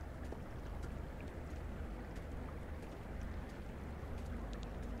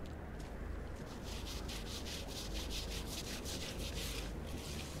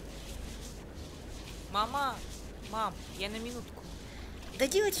 Мама, мам, я на минутку. Да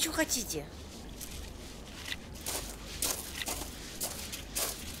делайте, что хотите.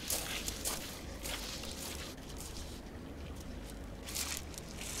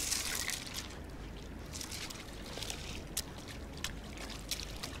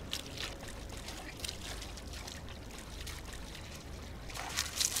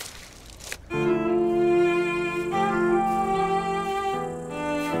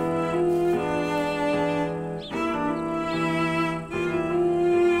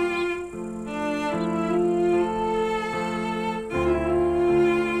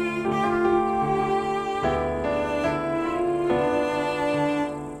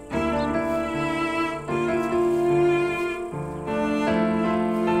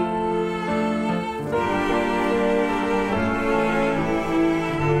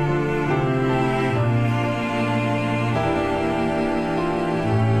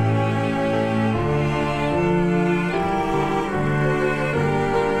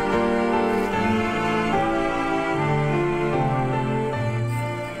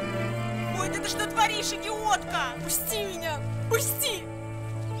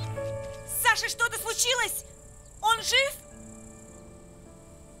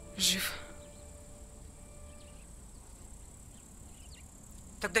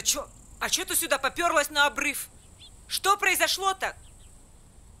 Тогда чё? А чё ты сюда попёрлась на обрыв? Что произошло-то?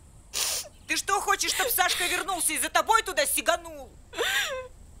 Ты что, хочешь, чтобы Сашка вернулся и за тобой туда сиганул?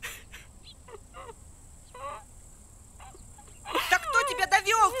 Так кто тебя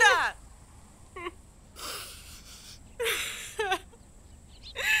довел-то?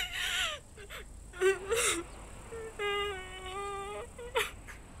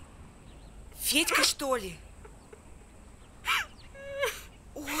 Федька, что ли?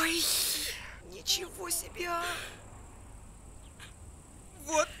 Ой, ничего себе!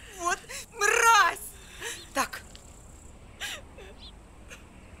 Вот, мразь! Так.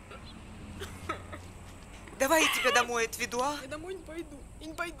 Давай я тебя домой отведу, а? Я домой не пойду. Я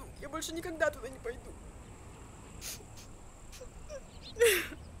не пойду. Я больше никогда туда не пойду.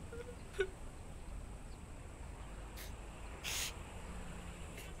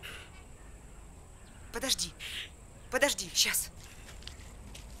 Подожди, сейчас.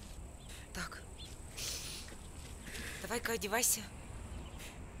 Так. Давай-ка одевайся.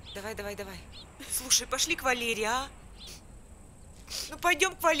 Давай. Слушай, пошли к Валерии, а? Ну,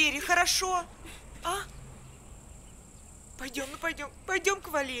 пойдем к Валерии, хорошо? А? Пойдем к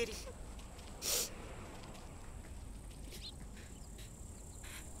Валерии.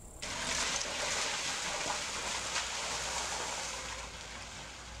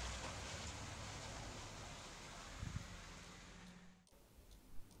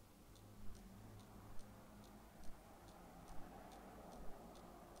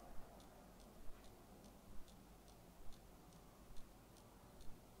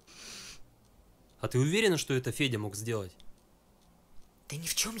 А ты уверена, что это Федя мог сделать? Да ни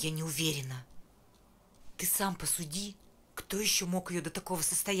в чем я не уверена. Ты сам посуди, кто еще мог ее до такого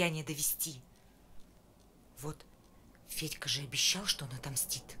состояния довести? Вот, Федька же обещал, что он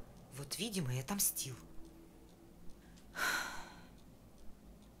отомстит. Вот, видимо, и отомстил.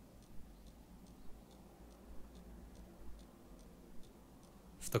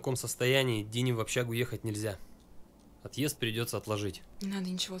 В таком состоянии Дине в общагу ехать нельзя. Отъезд придется отложить. Не надо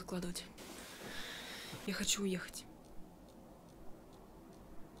ничего откладывать. Я хочу уехать.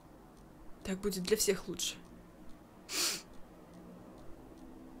 Так будет для всех лучше.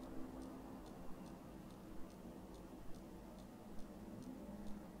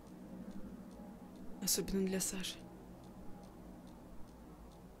 Особенно для Саши.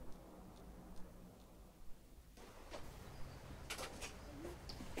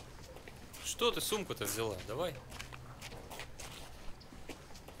 Что ты сумку-то взяла? Давай.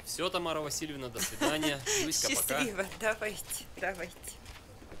 Все, Тамара Васильевна, до свидания. Люська, пока. Счастливо. Давайте, давайте.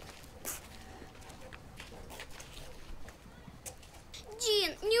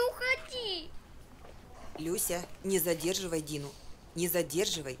 Дин, не уходи. Люся, не задерживай Дину. Не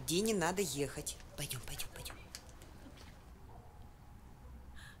задерживай. Дине надо ехать. Пойдем, пойдем, пойдем.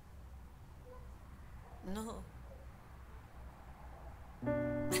 Ну...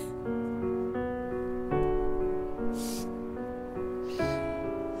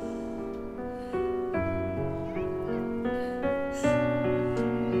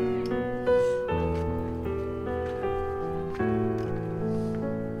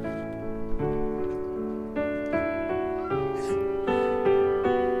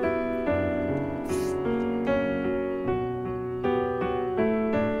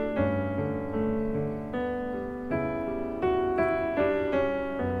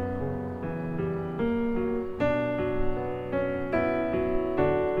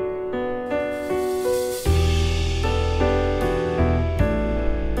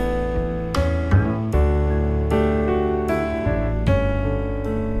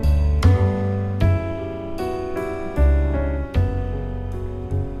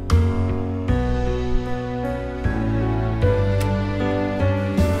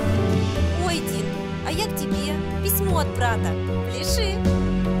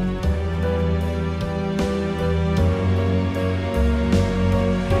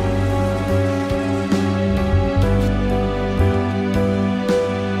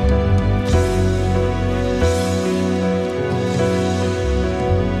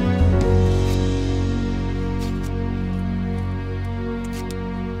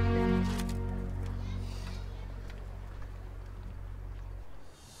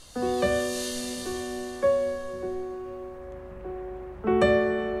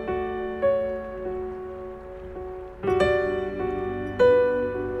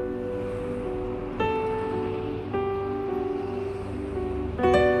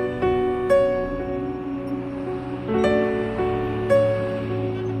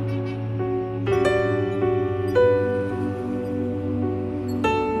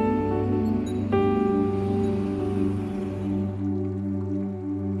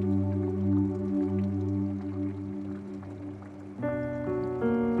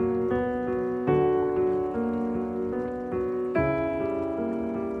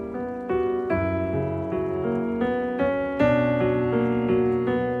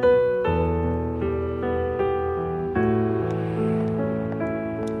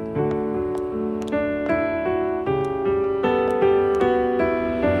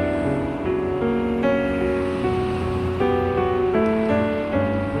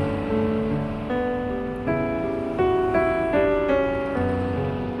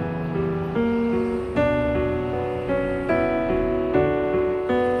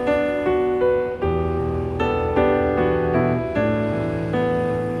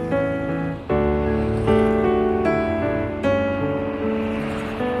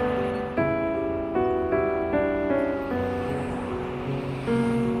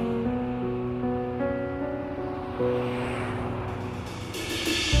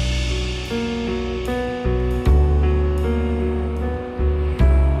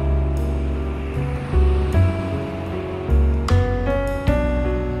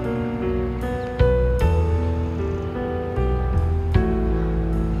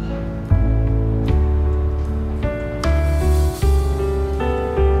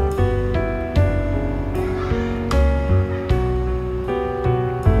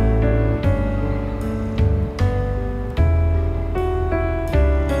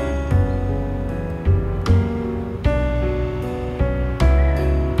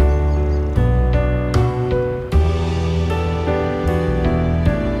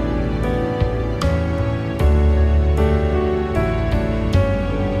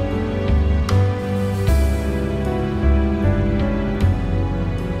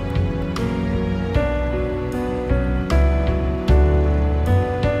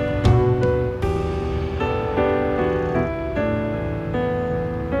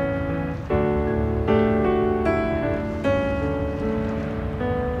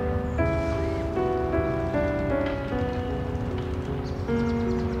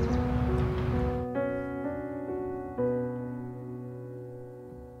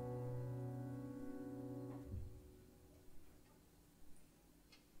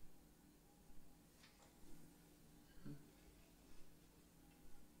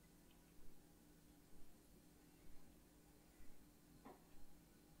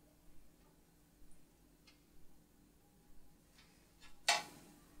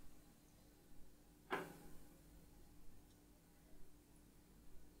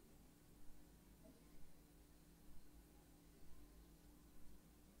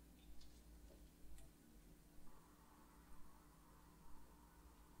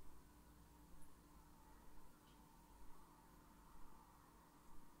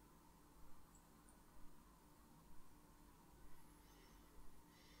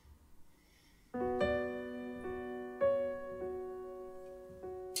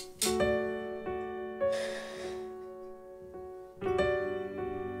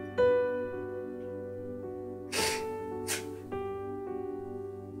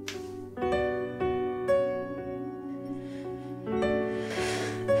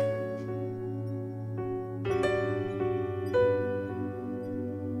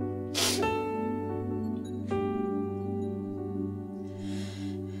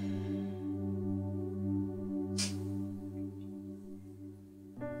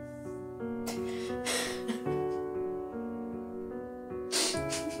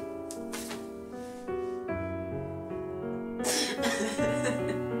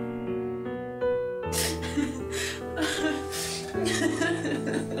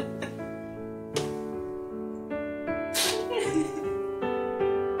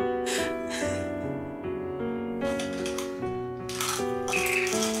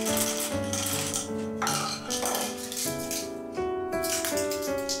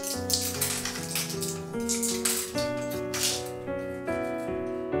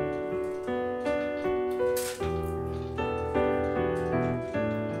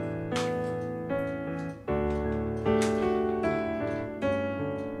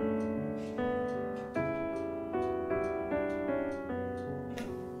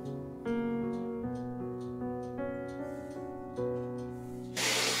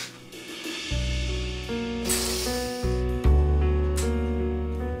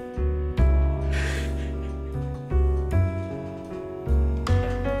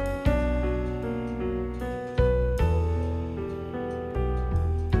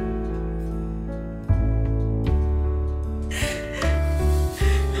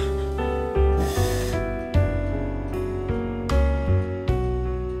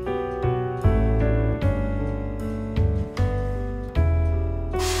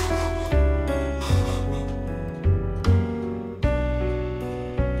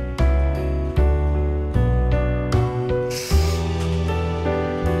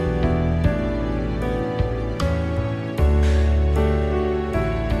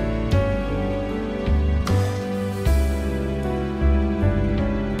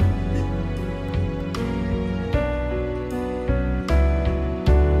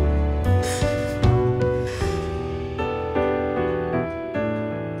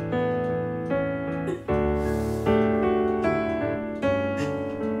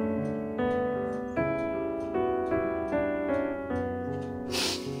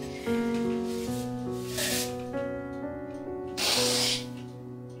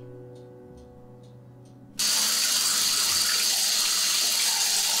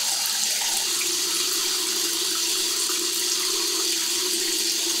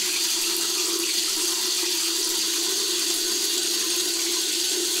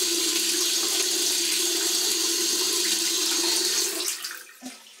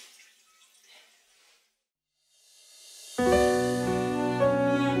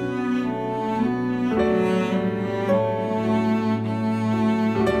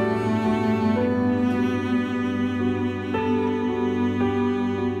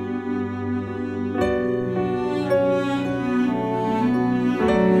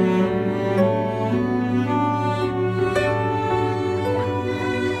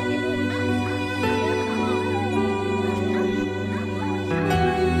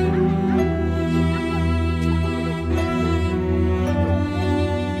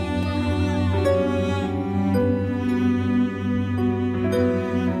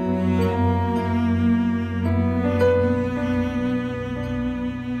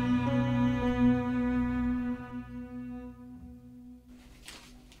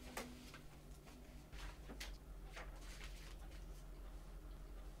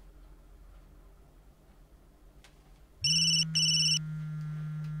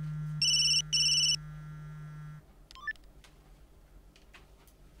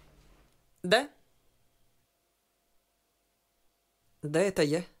 Да, это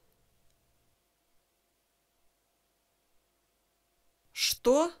я.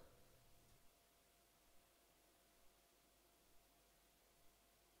 Что?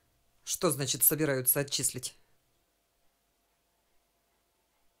 Что значит собираются отчислить?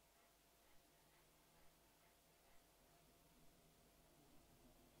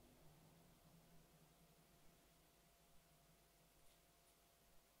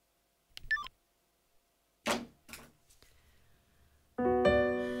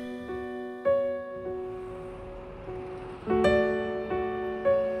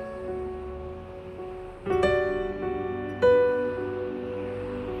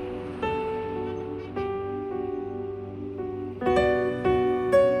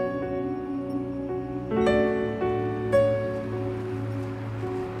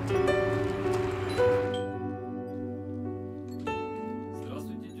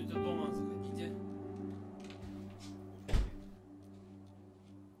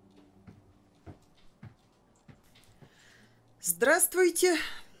 Здравствуйте.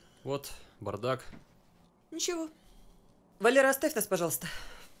 Вот, бардак. Ничего. Валера, оставь нас, пожалуйста.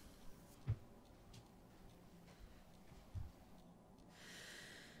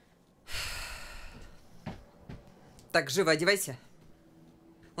 Так, живо одевайся.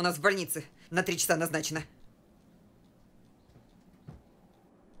 У нас в больнице на 3 часа назначено.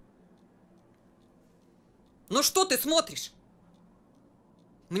 Ну что ты смотришь?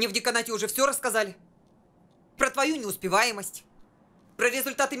 Мне в деканате уже все рассказали. Про твою неуспеваемость. Про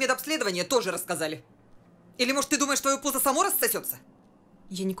результаты медобследования тоже рассказали. Или, может, ты думаешь, твое пузо само рассосется?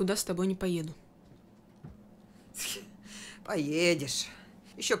 Я никуда с тобой не поеду. Поедешь.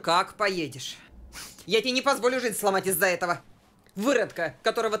 Еще как поедешь. Я тебе не позволю жизнь сломать из-за этого. Выродка,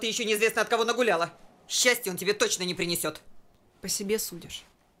 которого ты еще неизвестно от кого нагуляла. Счастья он тебе точно не принесет. По себе судишь.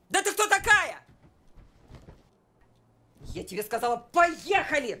 Да ты кто такая? Я тебе сказала,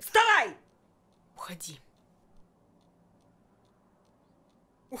 поехали! Вставай! Уходи.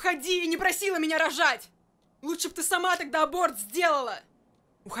 Уходи! Я не просила меня рожать! Лучше бы ты сама тогда аборт сделала!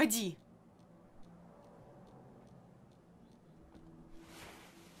 Уходи!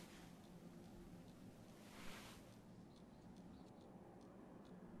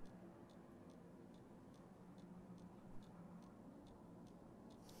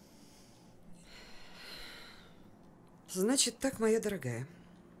 Значит так, моя дорогая.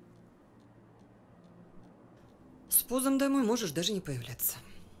 С пузом домой можешь даже не появляться.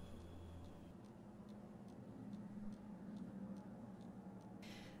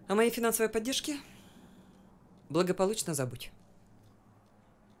 О моей финансовой поддержке благополучно забудь.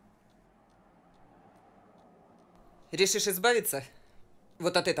 Решишь избавиться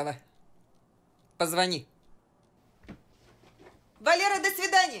вот от этого? Позвони. Валера, до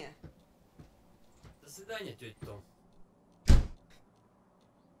свидания! До свидания, тетя Том.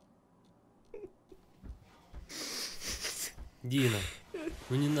 Дина,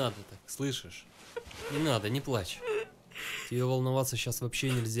 ну не надо так, слышишь? Не надо, не плачь. Тебе волноваться сейчас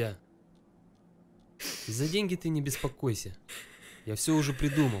вообще нельзя. И за деньги ты не беспокойся. Я все уже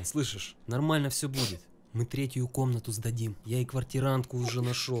придумал, слышишь? Нормально все будет. Мы 3-ю комнату сдадим. Я и квартирантку уже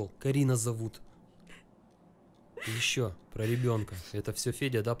нашел. Карина зовут. И еще про ребенка. Это все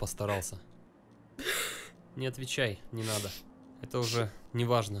Федя, да, постарался? Не отвечай, не надо. Это уже не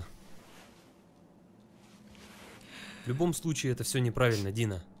важно. В любом случае это все неправильно,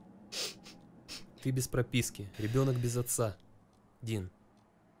 Дина. Ты без прописки, ребенок без отца. Дин,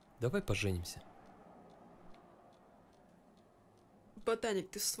 давай поженимся. Ботаник,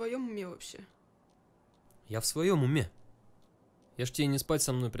 ты в своем уме вообще? Я в своем уме. Я ж тебе не спать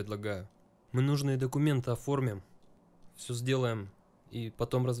со мной предлагаю. Мы нужные документы оформим, все сделаем и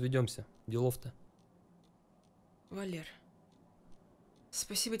потом разведемся. Делов-то. Валер,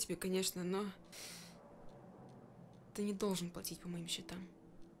 спасибо тебе, конечно, но ты не должен платить по моим счетам.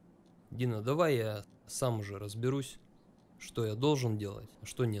 Дина, давай я сам уже разберусь, что я должен делать, а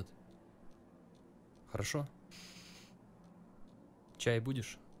что нет. Хорошо? Чай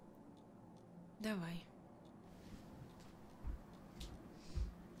будешь? Давай.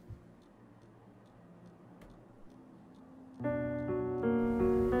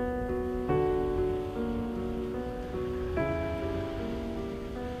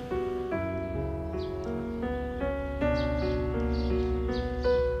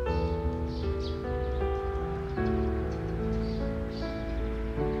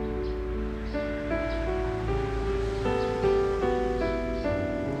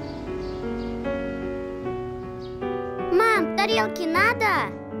 Тарелки надо?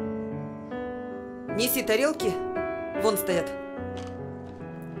 Неси тарелки. Вон стоят.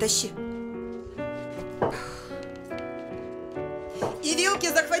 Тащи. И Вилки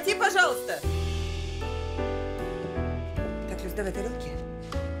захвати, пожалуйста. Так, Люсь, давай тарелки.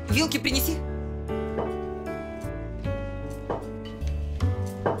 Вилки принеси.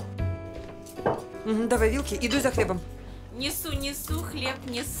 Давай вилки, иду за хлебом. Несу, хлеб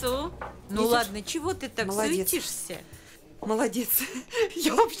несу. Ну ладно, чего ты так суетишься? Молодец.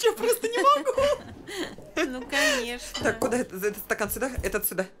 Я вообще просто не могу. Ну, конечно. Так, куда этот стакан сюда? Этот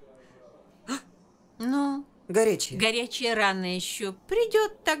сюда. Ну? Горячие. Горячая рано еще.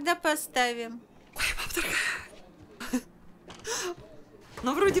 Придет, тогда поставим. Ой, мама дорогая.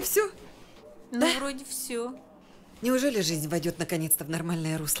 Ну, вроде все. Ну, да? Вроде все. Неужели жизнь войдет наконец-то в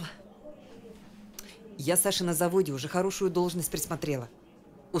нормальное русло? Я Саше на заводе уже хорошую должность присмотрела.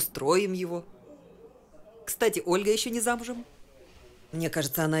 Устроим его. Кстати, Ольга еще не замужем. Мне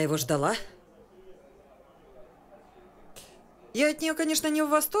кажется, она его ждала. Я от нее, конечно, не в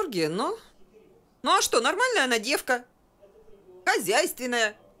восторге, но... Ну а что, нормальная она девка.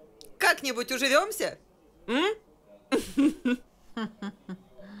 Хозяйственная. Как-нибудь уживемся?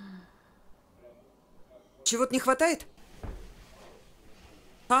 Чего-то не хватает?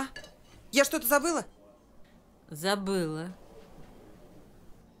 А? Я что-то забыла? Забыла.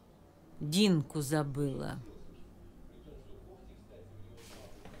 Динку забыла.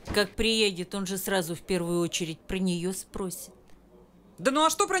 Как приедет, он же сразу в первую очередь про нее спросит. Да ну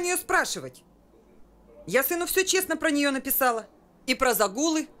а что про нее спрашивать? Я сыну все честно про нее написала. И про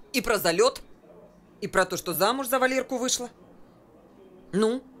загулы, и про залет, и про то, что замуж за Валерку вышла.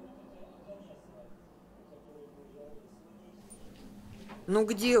 Ну? Ну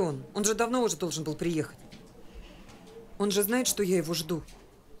где он? Он же давно уже должен был приехать. Он же знает, что я его жду.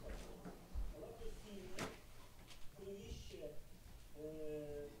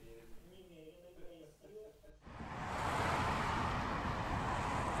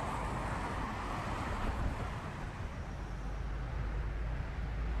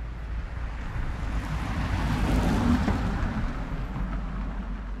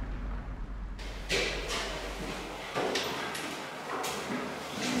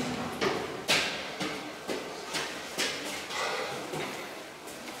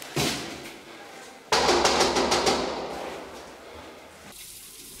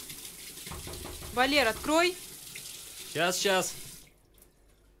 Валер, открой. Сейчас.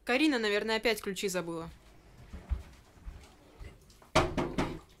 Карина, наверное, опять ключи забыла.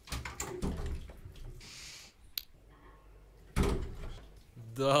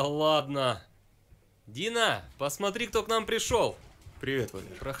 Да ладно. Дина, посмотри, кто к нам пришел. Привет,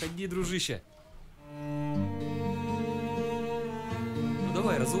 Валер. Проходи, дружище. Ну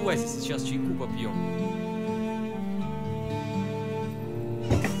давай, разувайся, сейчас чайку попьем.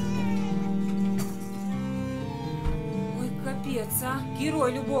 Капец, а?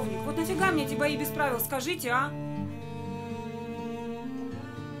 Герой-любовник. Вот нафига мне эти бои без правил, скажите, а?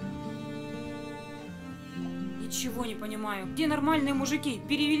 Ничего не понимаю. Где нормальные мужики?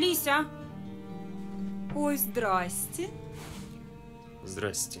 Перевелись, а? Ой, здрасте.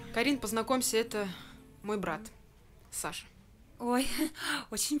 Здрасте. Карин, познакомься, это мой брат, Саша. Ой,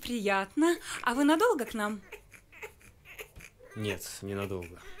 очень приятно. А вы надолго к нам? Нет,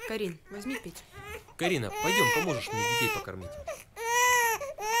 ненадолго. Карин, возьми Петю. Карина, пойдем, поможешь мне детей покормить.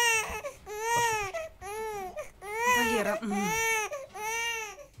 Валера.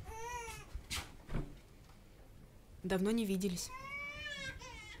 Давно не виделись.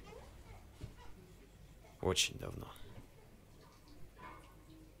 Очень давно.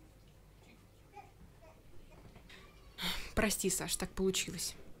 Прости, Саш, так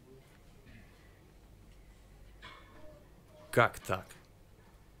получилось. Как так?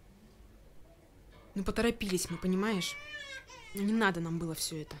 Ну, поторопились мы, понимаешь? Ну, не надо нам было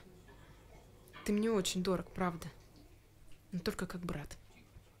все это. Ты мне очень дорог, правда. Но только как брат.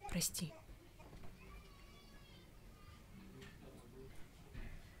 Прости.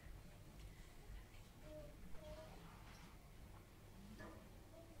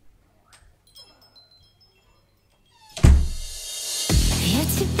 Я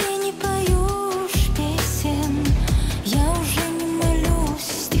тебе не пою уж песен, я уже не молюсь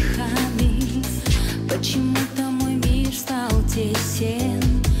стихами. Почему-то мой мир стал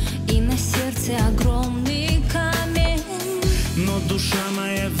тесен, и на сердце огромный камень. Но душа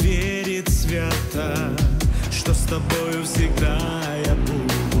моя верит свято, что с тобою всегда я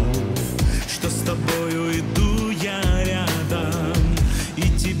буду, что с тобою иду я рядом, и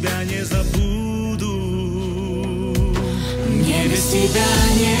тебя не забуду. Мне без тебя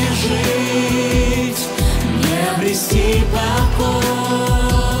не жить, не обрести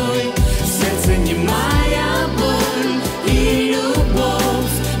покой, сердце немая боль и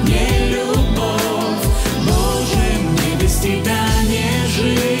любовь, не любовь. Боже, мне без тебя не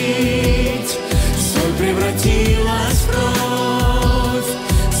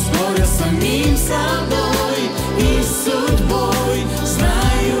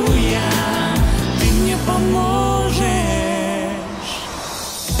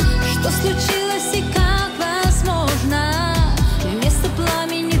случилось и как возможно? Вместо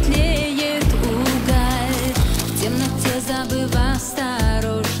пламени тлеет уголь. В темноте забыв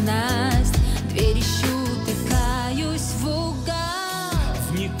осторожность, дверь ищу, тыкаюсь в угол.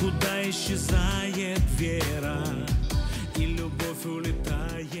 В никуда исчезает вера, и любовь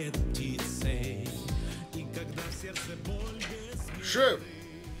улетает птицей. И когда в сердце боль без... Шеф,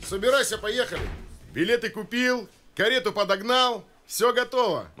 собирайся, поехали. Билеты купил, карету подогнал, все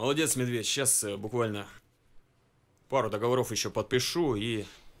готово. Молодец, медведь. Сейчас буквально пару договоров еще подпишу и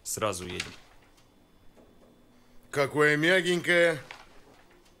сразу едем. Какое мягенькое.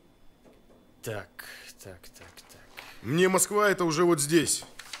 Так. Мне Москва это уже вот здесь.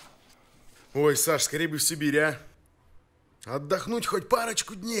 Ой, Саш, скорее бы в Сибирь, а? Отдохнуть хоть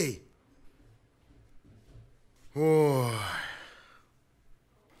парочку дней. Ой.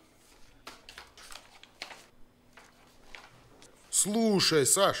 Слушай,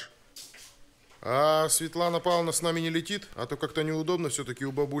 Саш, а Светлана Павловна с нами не летит? А то как-то неудобно, все-таки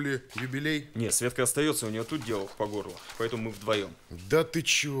у бабули юбилей. Не, Светка остается, у нее тут дело по горло, поэтому мы вдвоем. Да ты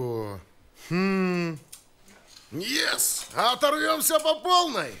чё? Yes! Оторвемся по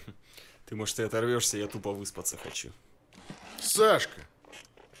полной! Ты, может, и оторвешься, я тупо выспаться хочу. Сашка,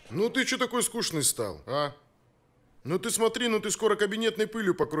 ну ты чё такой скучный стал, а? Ну ты смотри, ну ты скоро кабинетной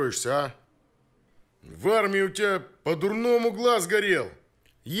пылью покроешься, а? В армии у тебя по-дурному глаз горел.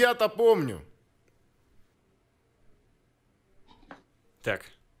 Я-то помню. Так,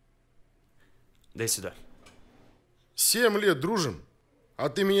 дай сюда. 7 лет дружим, а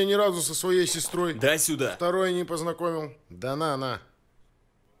ты меня ни разу со своей сестрой... Дай сюда. Второй не познакомил. Да на.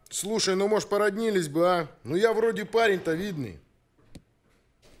 Слушай, ну может породнились бы, а? Ну я вроде парень-то видный.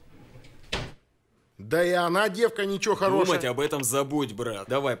 Да и она, девка, ничего хорошая. Думать об этом забудь, брат.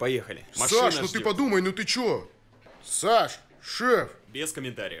 Давай, поехали. Машина Саш, ну ждет. ты подумай, ну ты чё? Саш, шеф. Без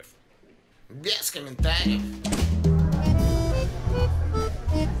комментариев. Без комментариев.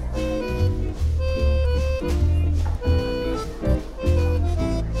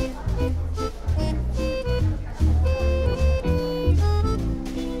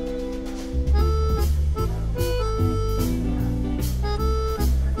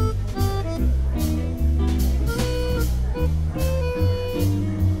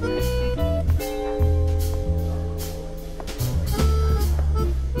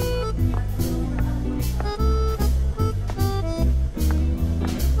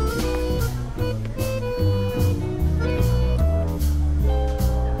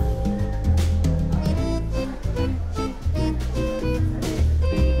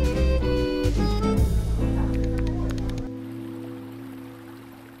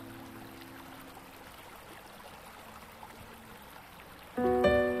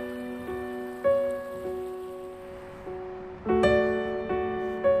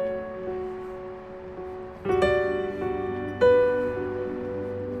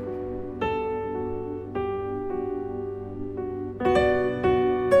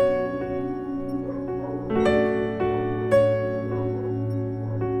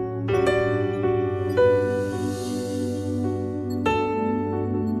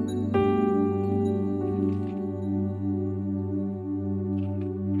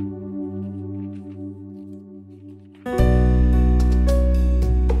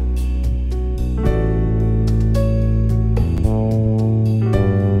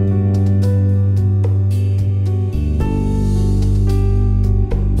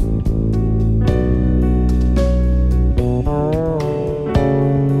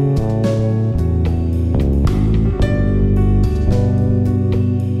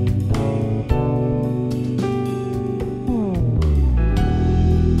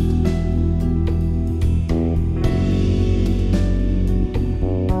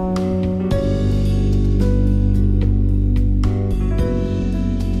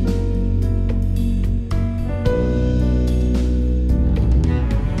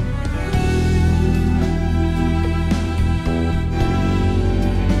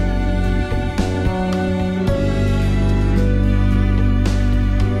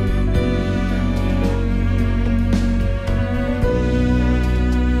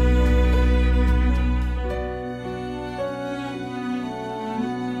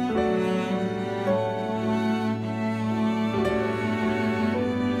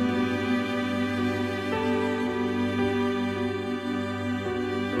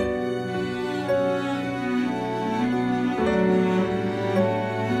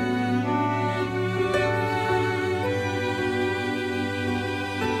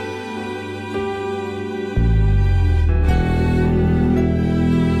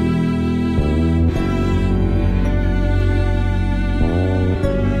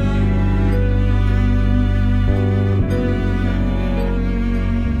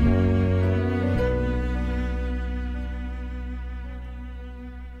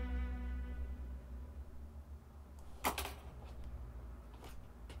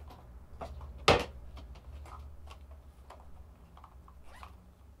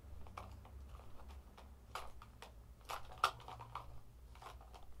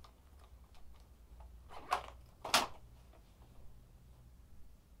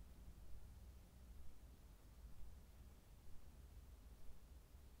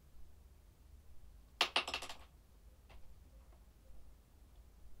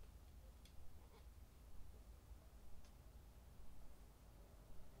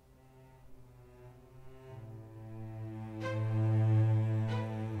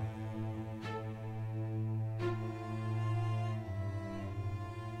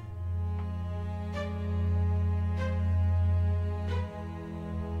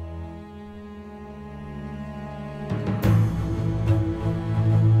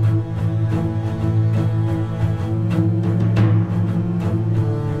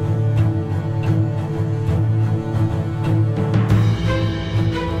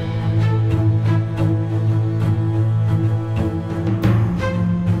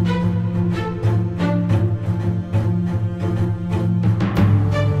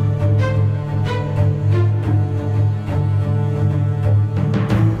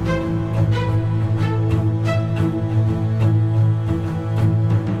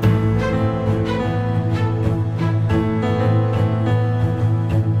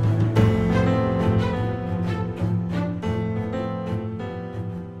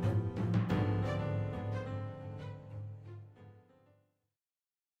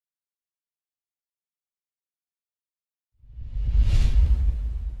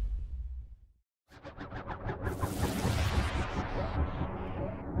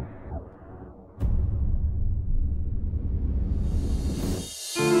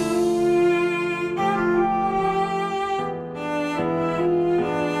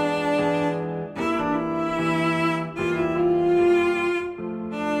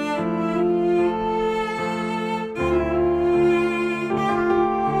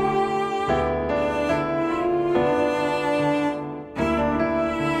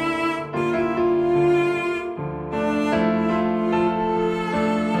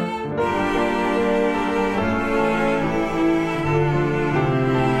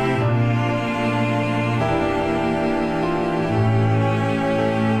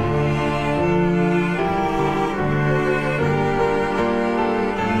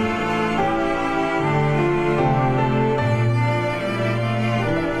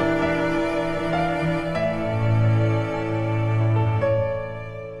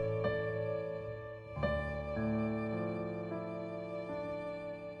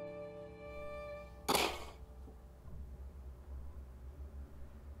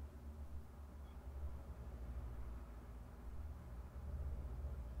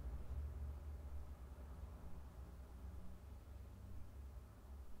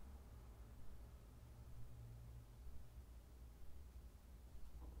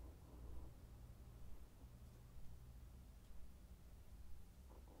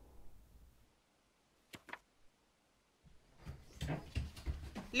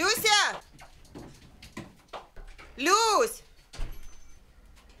 Люся! Люсь!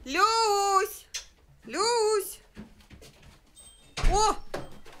 Люсь! Люсь! О!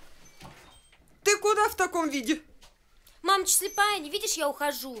 Ты куда в таком виде? Мамочка слепая, не видишь, я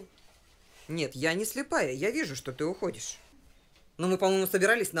ухожу. Нет, я не слепая, я вижу, что ты уходишь. Но мы, по-моему,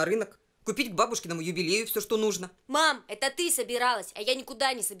 собирались на рынок. Купить к бабушкиному юбилею все, что нужно. Мам, это ты собиралась, а я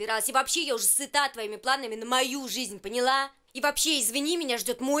никуда не собиралась. И вообще я уже сыта твоими планами на мою жизнь, поняла? И вообще, извини, меня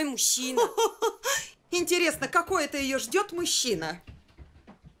ждет мой мужчина. Интересно, какой это ее ждет мужчина?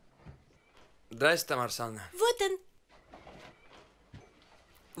 Здрасте, Тамара Александровна. Вот он.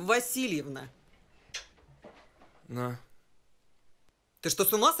 Васильевна. Ну? Ты что,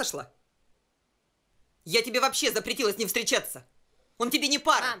 с ума сошла? Я тебе вообще запретила с ним встречаться. Он тебе не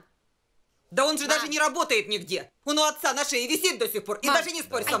пара. Мам. Да он же даже не работает нигде. Он у отца на шее висит до сих пор. И даже не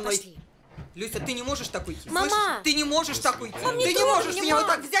спорь со мной. Пошли. Люся, ты не можешь так уйти. Мама! Слышишь? Ты не можешь так уйти. Мам, Ты не можешь меня вот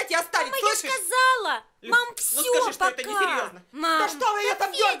так взять и оставить, Мама, слышишь? я сказала! Люсь, Мам, ну все, скажи, что пока! это несерьезно. Мам, да что вы ее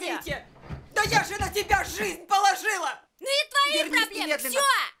там Федя! дергаете? Да я же на тебя жизнь положила! Ну и твои Вернись проблемы, немедленно. все!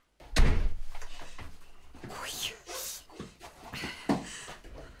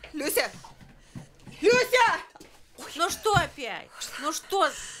 Люся! Люся! Ну что опять? Ну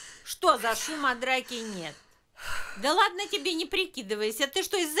что за шум, а драки нет? Да ладно тебе, не прикидывайся. Ты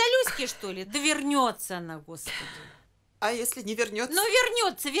что, из-за Люськи, что ли? Да вернется она, господи. А если не вернется? Ну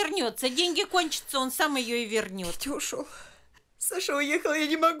вернется. Деньги кончатся, он сам ее и вернет. Петя ушел. Саша уехал, я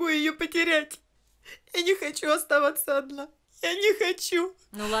не могу ее потерять. Я не хочу оставаться одна. Я не хочу.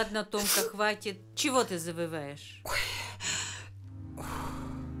 Ну ладно, Томка, хватит. Чего ты завываешь? Ой.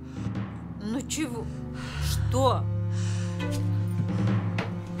 Ну чего? Что?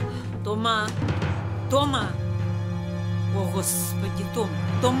 Тома! О, Господи,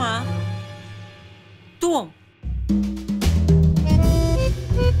 Тома! Том!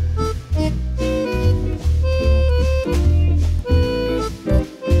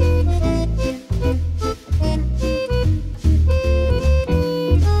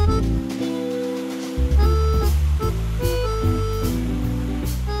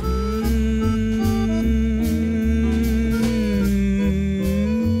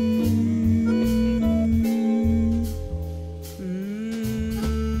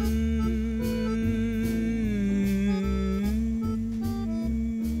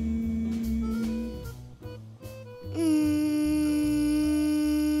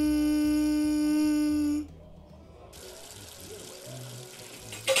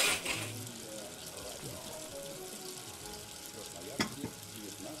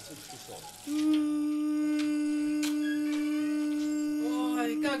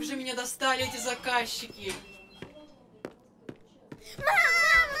 Ой, как же меня достали эти заказчики.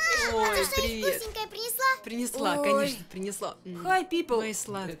 Ой, привет. Вкусненькое принесла? Принесла, Ой. конечно, принесла. Hi, people. Мои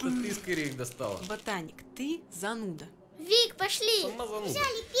сладкие. Это ты скорее их достала. Ботаник, ты зануда. Вик, пошли. Сама зануда.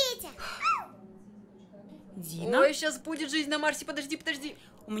 Взяли Петя. Дина, Ой, сейчас будет жизнь на Марсе, подожди.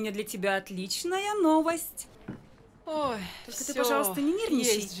 у меня для тебя отличная новость. Ой, Только всё. ты, пожалуйста, не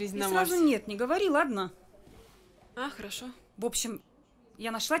нервничай. Есть жизнь И на сразу Марсе. нет, не говори, ладно? А, хорошо. В общем,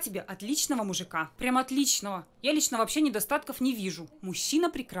 я нашла тебе отличного мужика. Прям отличного. Я лично вообще недостатков не вижу. Мужчина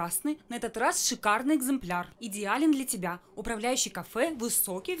прекрасный, на этот раз шикарный экземпляр. Идеален для тебя. Управляющий кафе,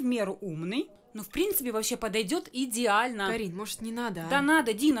 высокий, в меру умный. Ну, в принципе, вообще подойдет идеально. Карин, может, не надо, а? Да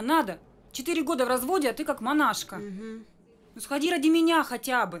надо, Дина, надо. 4 года в разводе, а ты как монашка. Угу. Ну, сходи ради меня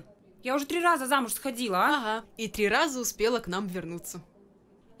хотя бы. Я уже 3 раза замуж сходила, а? Ага, и 3 раза успела к нам вернуться.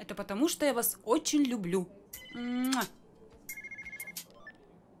 Это потому, что я вас очень люблю. Муа.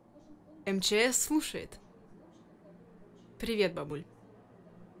 МЧС слушает. Привет, бабуль.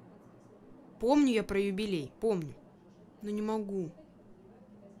 Помню я про юбилей, помню. Но не могу.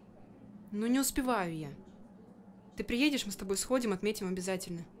 Ну не успеваю я. Ты приедешь, мы с тобой сходим, отметим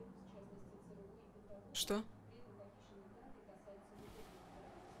обязательно. Что?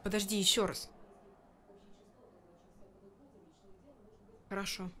 Подожди, еще раз.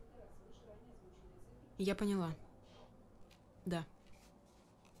 Хорошо. Я поняла. Да.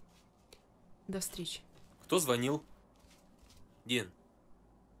 До встречи. Кто звонил? Дин,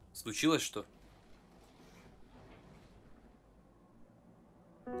 случилось что?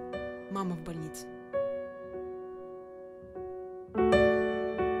 Мама в больнице.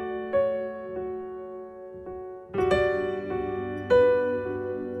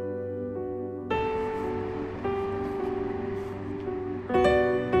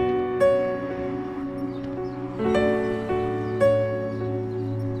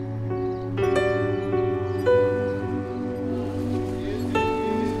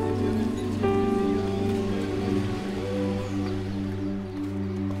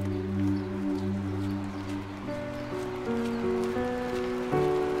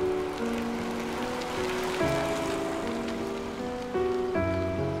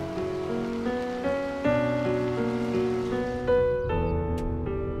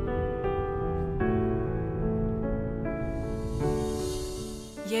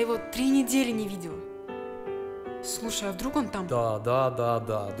 Я его 3 недели не видела. Слушай, а вдруг он там?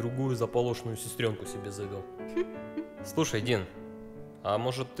 Да. Другую заполошенную сестренку себе завел. Слушай, Дин, а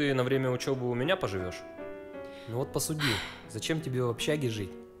может ты на время учебы у меня поживешь? Ну вот посуди, зачем тебе в общаге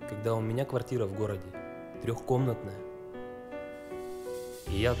жить, когда у меня квартира в городе, 3-комнатная?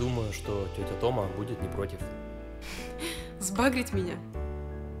 И я думаю, что тетя Тома будет не против. Сбагрить меня?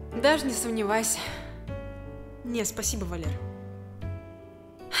 Даже не сомневайся. Не, спасибо, Валер.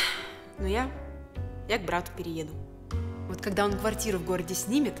 Но я к брату перееду. Вот когда он квартиру в городе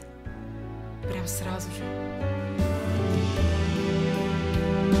снимет, прям сразу же.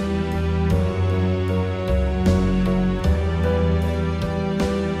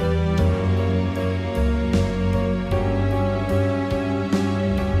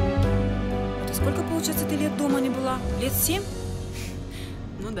 Это сколько, получается, ты лет дома не была? Лет 7?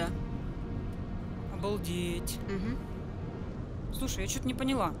 Ну да. Обалдеть. Слушай, я что-то не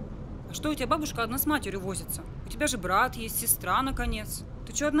поняла. А что у тебя бабушка одна с матерью возится? У тебя же брат есть, сестра, наконец.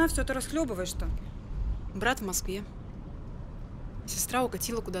 Ты что, одна все это расхлебываешь-то? Брат в Москве. Сестра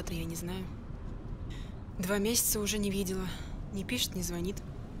укатила куда-то, я не знаю. 2 месяца уже не видела. Не пишет, не звонит.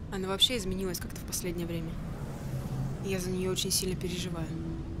 Она вообще изменилась как-то в последнее время. Я за нее очень сильно переживаю.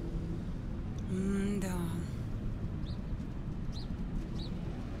 Да.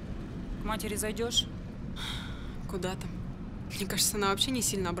 К матери зайдешь? Куда там? Мне кажется, она вообще не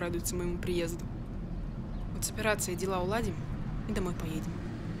сильно обрадуется моему приезду. Вот с операцией дела уладим и домой поедем.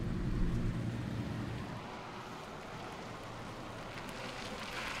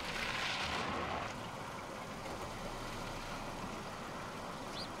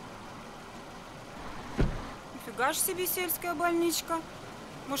 Нифига ж себе сельская больничка.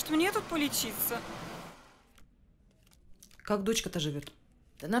 Может, мне тут полечиться? Как дочка-то живет?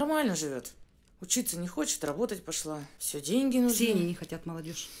 Да нормально живет. Учиться не хочет, работать пошла. Все деньги нужны. Все они не хотят,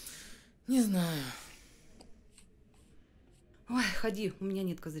 молодежь. Не знаю. Ой, ходи, у меня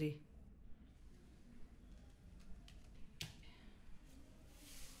нет козырей.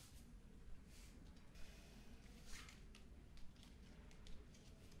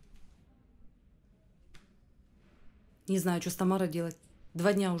 Не знаю, что с Тамарой делать.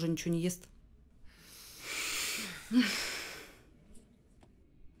 2 дня уже ничего не ест.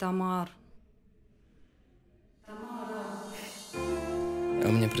 Тамар. А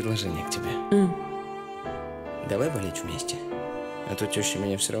у меня предложение к тебе. Давай болеть вместе. А то теща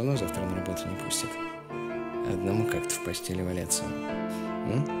меня все равно завтра на работу не пустит. Одному как-то в постели валяться.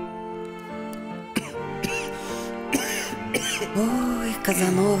 Ой,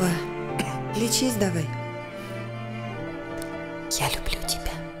 Казанова, лечись давай. Я люблю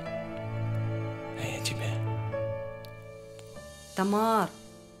тебя. А я тебя. Тамар!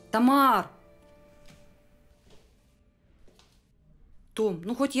 Тамар! Том,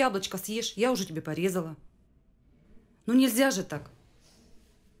 ну хоть яблочко съешь, я уже тебе порезала. Ну нельзя же так.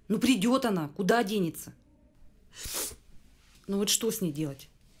 Ну придет она, куда денется? Ну вот что с ней делать?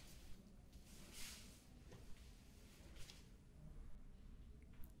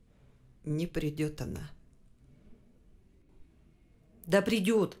 Не придет она. Да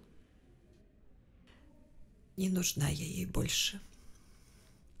придет. Не нужна я ей больше.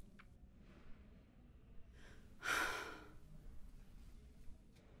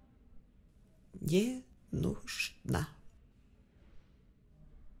 Не нужна.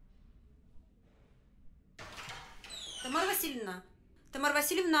 Тамара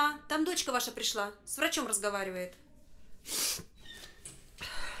Васильевна, там дочка ваша пришла, с врачом разговаривает.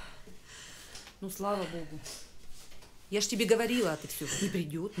 Ну, слава богу. Я ж тебе говорила, а ты все, не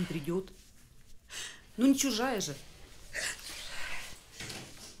придет, не придет. Ну, не чужая же.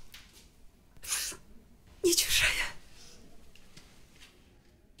 Не чужая.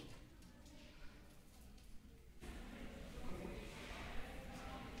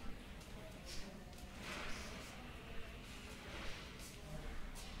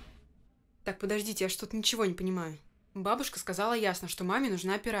 Так, подождите, я что-то ничего не понимаю. Бабушка сказала ясно, что маме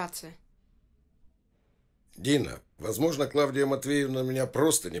нужна операция. Дина, возможно, Клавдия Матвеевна меня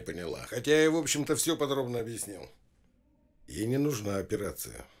просто не поняла, хотя я, в общем-то, все подробно объяснил. Ей не нужна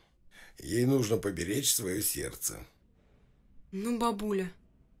операция. Ей нужно поберечь свое сердце. Ну, бабуля.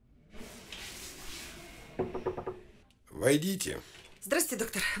 Войдите. Здравствуйте,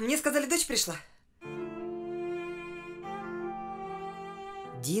 доктор. Мне сказали, дочь пришла.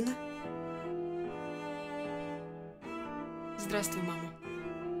 Дина? Здравствуй, мама.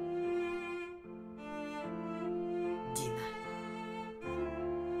 Дина.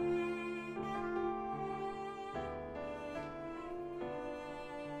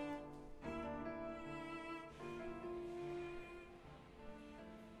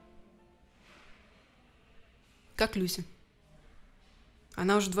 Как Люся?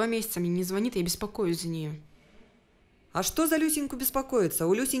 Она уже 2 месяца мне не звонит, я беспокоюсь за нее. А что за Люсеньку беспокоиться?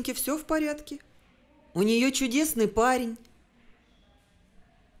 У Люсеньки все в порядке. У нее чудесный парень.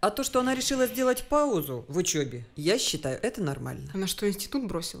 А то, что она решила сделать паузу в учебе, я считаю, это нормально. Она что, институт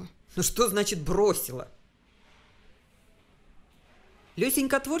бросила? Ну что значит бросила?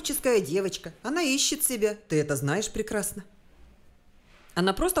 Люсенька творческая девочка. Она ищет себя. Ты это знаешь прекрасно.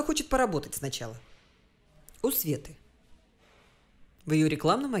 Она просто хочет поработать сначала. У Светы. В ее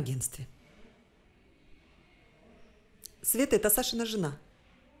рекламном агентстве. Света – это Сашина жена.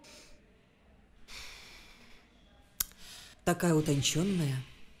 Такая утонченная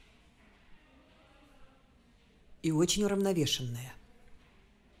и очень уравновешенная.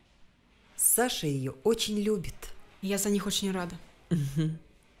 Саша ее очень любит. Я за них очень рада. Угу.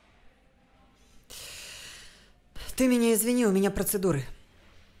 Ты меня извини, у меня процедуры.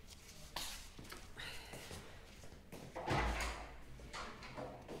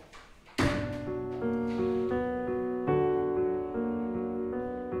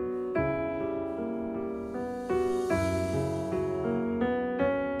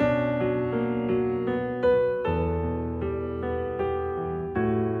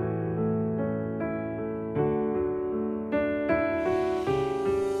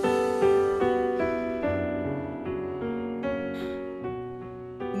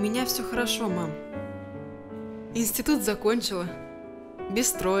 У меня все хорошо, мам. Институт закончила.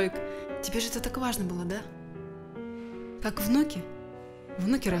 Без троек. Тебе же это так важно было, да? Как внуки?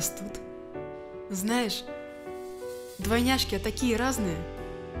 Внуки растут. Знаешь, двойняшки такие разные.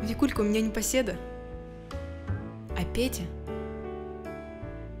 Викулька у меня непоседа. А Петя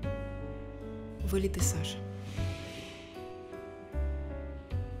вылитый Саша.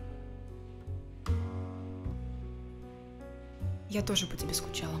 Я тоже по тебе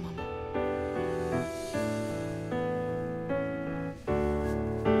скучала, мама.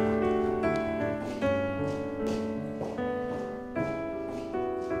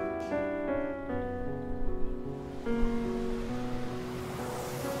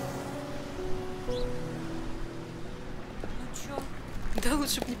 Ну чё? Да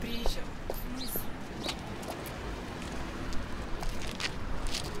лучше б не приезжал.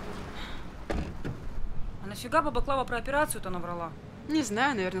 Нафига баба Клава про операцию-то набрала? Не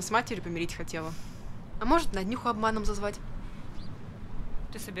знаю, наверное, с матерью помирить хотела. А может, на днюху обманом зазвать?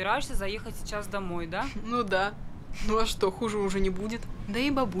 Ты собираешься заехать сейчас домой, да? Ну да. Ну а что, хуже уже не будет. Да и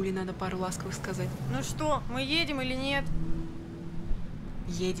бабуле надо пару ласковых сказать. Ну что, мы едем или нет?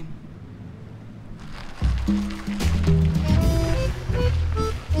 Едем.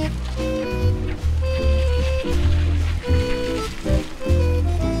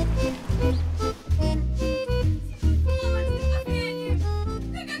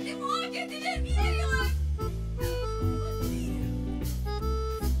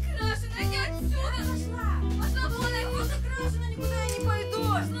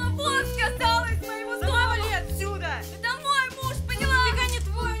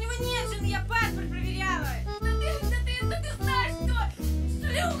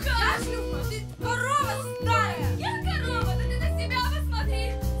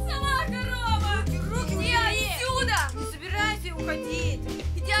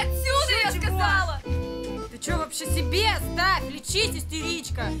 Себе ставь, лечись,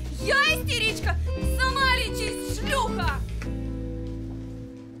 истеричка. Я истеричка? Сама лечись, шлюха.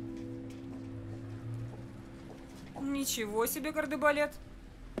 Ничего себе, кардебалет.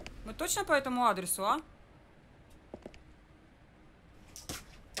 Мы точно по этому адресу, а?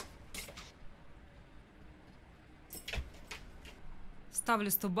 Ставлю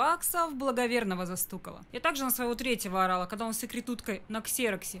 100 баксов, благоверного застукала. Я также на своего третьего орала, когда он с секретуткой на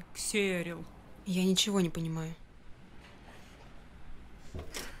ксероксе ксерил. Я ничего не понимаю.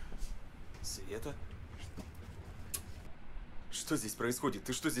 Света? Что здесь происходит?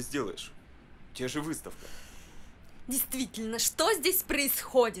 Ты что здесь делаешь? У тебя же выставка. Действительно, что здесь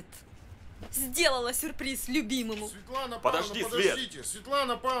происходит? Сделала сюрприз любимому. Светлана Подожди, Павловна, подождите.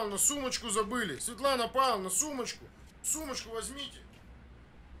 Светлана Павловна, сумочку забыли. Светлана Павловна, сумочку. Сумочку возьмите.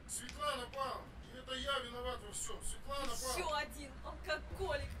 Светлана Павловна, это я виноват во всем. Светлана Павловна. Еще один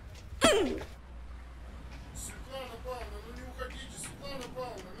алкоголик. Светлана Павловна, ну не уходите. Светлана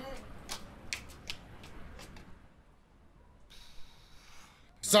Павловна, ну.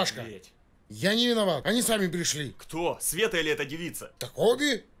 Сашка, я не виноват. Они сами пришли. Кто? Света или эта девица? Так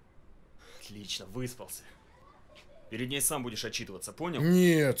обе? Отлично, выспался. Перед ней сам будешь отчитываться, понял?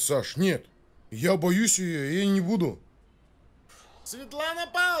 Нет, Саш, нет. Я боюсь ее, я не буду. Светлана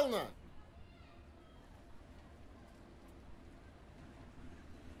Павловна!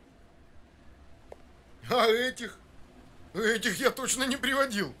 А этих? Этих я точно не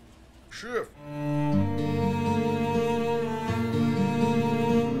приводил. Шеф.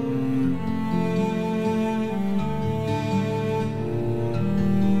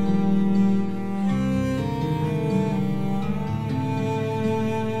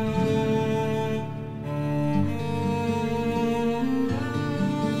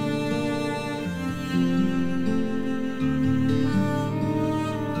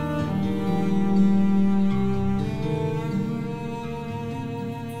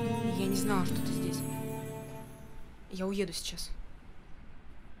 Я уеду сейчас.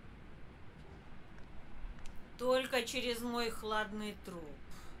 Только через мой хладный труп.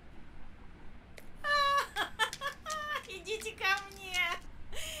 Идите ко мне.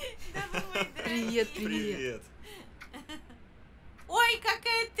 Привет, привет. Ой,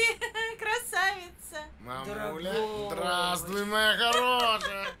 какая ты красавица. Мамуля, здравствуй, моя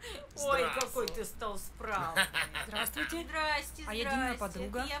хорошая. Ой, какой ты стал справа. Здравствуйте. Здрасте, А я Дина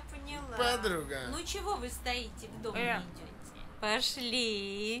подруга. Я поняла. Подруга. Ну чего вы стоите, к дому не идете?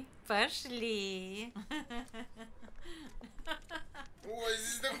 Пошли, пошли. Ой,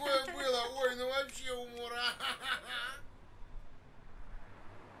 здесь такое было. Ой, ну вообще умора.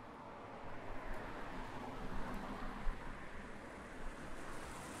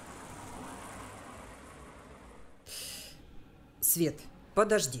 Свет,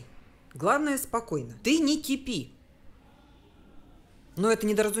 подожди. Главное, спокойно. Ты не кипи. Но это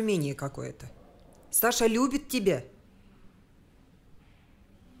недоразумение какое-то. Саша любит тебя.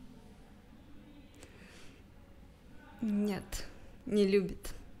 Нет, не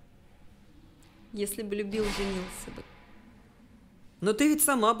любит. Если бы любил, женился бы. Но ты ведь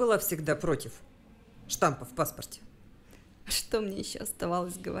сама была всегда против штампа в паспорте. Что мне еще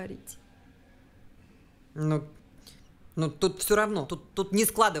оставалось говорить? Ну тут все равно, тут не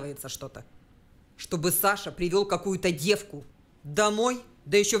складывается что-то. Чтобы Саша привел какую-то девку домой,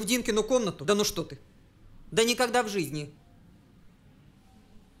 да еще в Динкину комнату. Да ну что ты? Да никогда в жизни.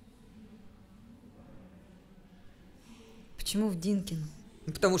 Почему в Динкину?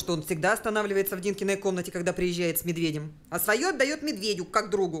 Потому что он всегда останавливается в Динкиной комнате, когда приезжает с медведем. А свое отдает медведю, как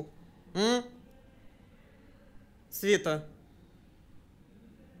другу. Света.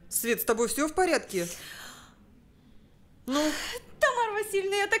 Свет, с тобой все в порядке? Ну? Тамара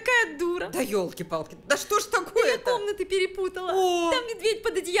Васильевна, я такая дура. Да елки-палки, да что ж такое-то? Я комнаты перепутала. О! Там медведь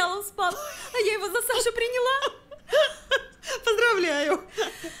под одеялом спал, а я его за Сашу приняла. Поздравляю.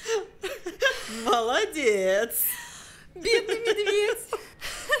 Молодец. Бедный медведь.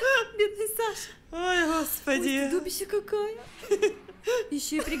 Бедный Саша. Ой, господи. Ой, ты дубище какая.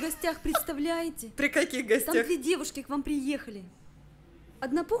 Еще и при гостях, представляете? При каких гостях? Там две девушки к вам приехали.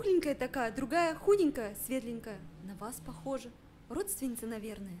 Одна пухленькая такая, другая худенькая, светленькая. На вас похожа. Родственница,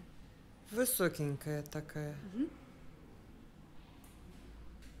 наверное. Высокенькая такая. Угу.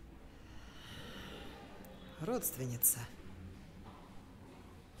 Родственница.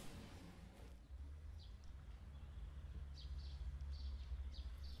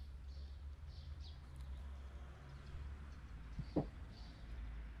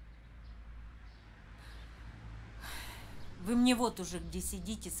 Вы мне вот уже где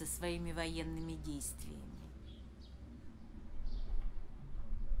сидите со своими военными действиями.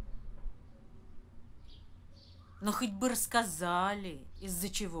 Но хоть бы рассказали, из-за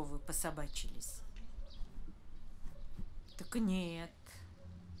чего вы пособачились. Так нет.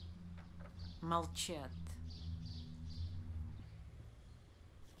 Молчат.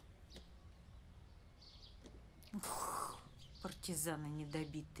 Ух, партизаны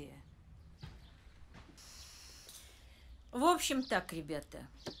недобитые. В общем так, ребята.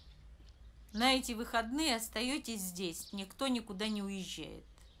 На эти выходные остаетесь здесь. Никто никуда не уезжает.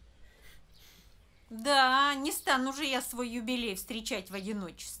 Да, не стану же я свой юбилей встречать в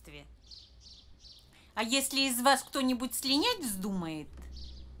одиночестве. А если из вас кто-нибудь слинять вздумает,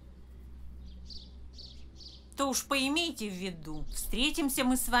 то уж поимейте в виду, встретимся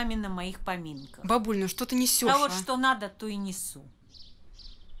мы с вами на моих поминках. Бабуль, ну что ты несешь? А вот что надо, то и несу.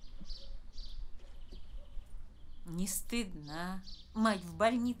 Не стыдно, а? Мать в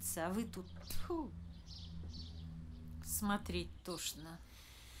больнице, а вы тут... Фу. Смотреть тошно.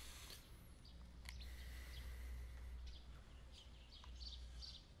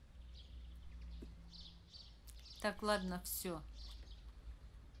 Так, ладно, все.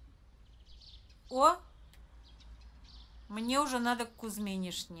 О! Мне уже надо к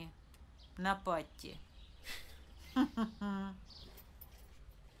Кузьминишне. На патти.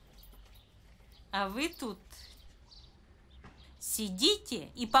 А вы тут сидите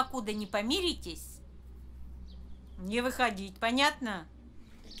и покуда не помиритесь, не выходить, понятно?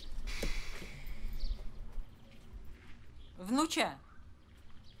 Внуча.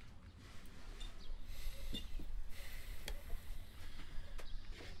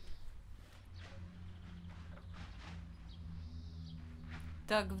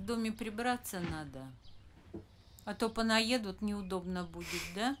 Так, в доме прибраться надо. А то понаедут, неудобно будет,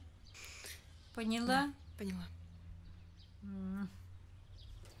 да? Поняла? Да, поняла.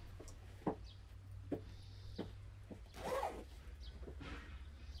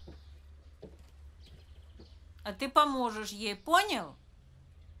 А ты поможешь ей, понял?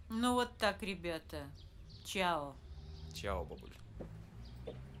 Ну вот так, ребята. Чао. Чао, бабуль.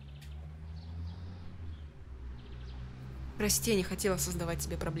 Прости, я не хотела создавать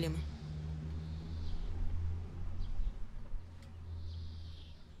тебе проблемы.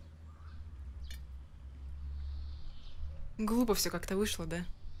 Глупо все как-то вышло, да?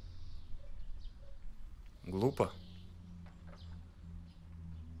 Глупо?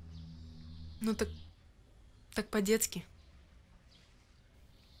 Ну так по-детски.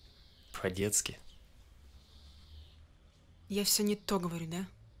 По-детски? Я все не то говорю, да?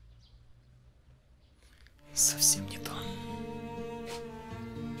 Совсем не то.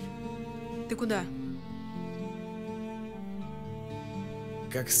 Ты куда?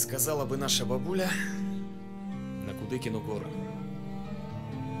 Как сказала бы наша бабуля, на Кудыкину гору.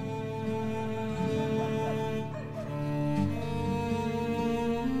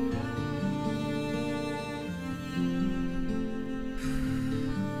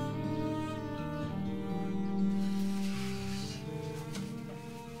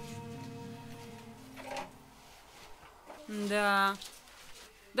 Да.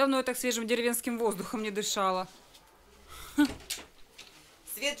 Давно я так свежим деревенским воздухом не дышала.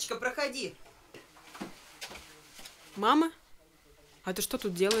 Светочка, проходи. Мама? А ты что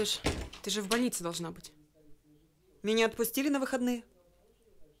тут делаешь? Ты же в больнице должна быть. Меня отпустили на выходные.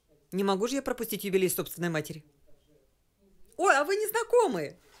 Не могу же я пропустить юбилей собственной матери. Ой, а вы не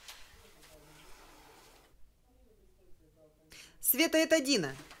знакомы? Света, это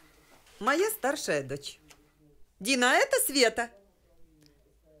Дина. Моя старшая дочь. Дина, а это Света.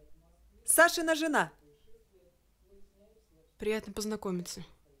 Сашина жена. Приятно познакомиться.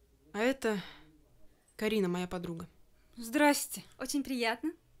 А это Карина, моя подруга. Здрасте. Очень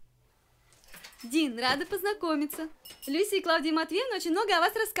приятно. Дин, рада познакомиться. Люся и Клавдия Матвеевна очень много о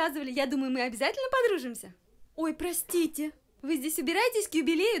вас рассказывали. Я думаю, мы обязательно подружимся. Ой, простите. Вы здесь убираетесь к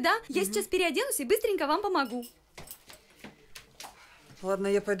юбилею, да? Я сейчас переоденусь и быстренько вам помогу. Ладно,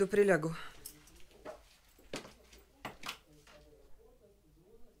 я пойду прилягу.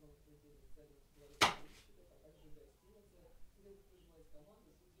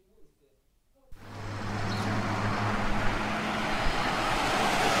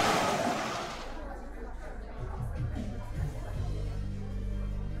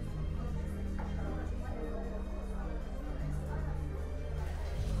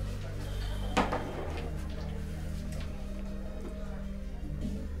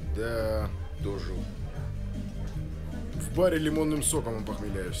 Да, дожил. В баре лимонным соком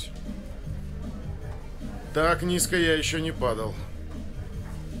похмеляюсь. Так низко я еще не падал.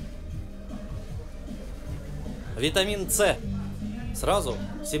 Витамин С. Сразу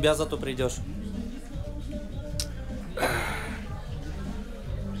в себя зато придешь.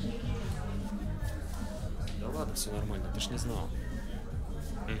 Да ладно, все нормально, ты ж не знал.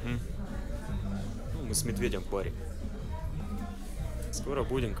 Угу. Ну, мы с медведем в баре. Скоро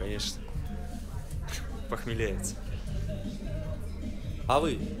будем, конечно. Похмеляется. А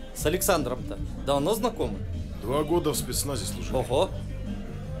вы с Александром-то давно знакомы? 2 года в спецназе служил. Ого!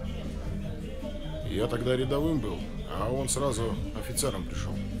 Я тогда рядовым был, а он сразу офицером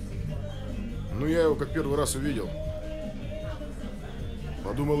пришел. Ну, я его как первый раз увидел.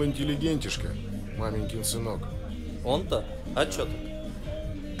 Подумал, интеллигентишка, маменькин сынок. Он-то? А чё так?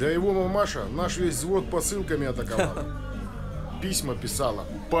 Да его мамаша наш весь взвод посылками атаковала. Письма писала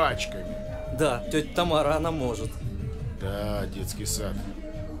пачками. Да, тетя Тамара, она может. Да, детский сад.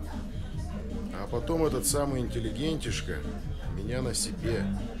 А потом этот самый интеллигентишка меня на себе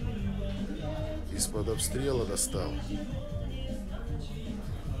из-под обстрела достал.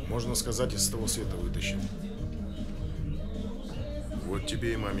 Можно сказать, из того света вытащил. Вот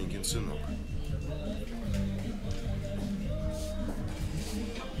тебе и маменькин сынок.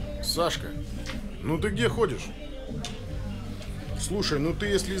 Сашка, ну ты где ходишь? Слушай, ну ты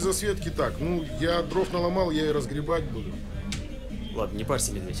если из-за Светки так, ну я дров наломал, я и разгребать буду. Ладно, не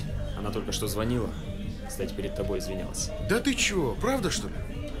парься, медведь. Она только что звонила. Кстати, перед тобой извинялась. Да ты чего, правда что ли?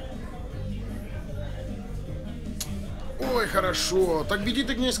 Ой, хорошо. Так беги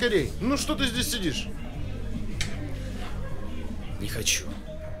ты к ней скорей. Ну что ты здесь сидишь? Не хочу.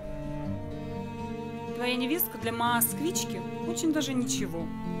 Твоя невестка для москвички очень даже ничего.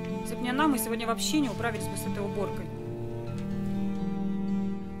 Если бы не она, мы сегодня вообще не управились бы с этой уборкой.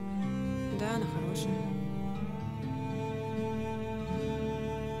 Да, она хорошая.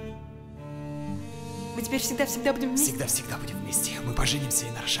 Мы теперь всегда-всегда будем вместе? Всегда-всегда будем вместе. Мы поженимся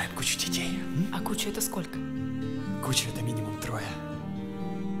и нарожаем кучу детей. А куча это сколько? Куча это минимум 3.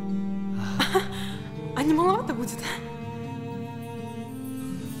 А не маловато будет?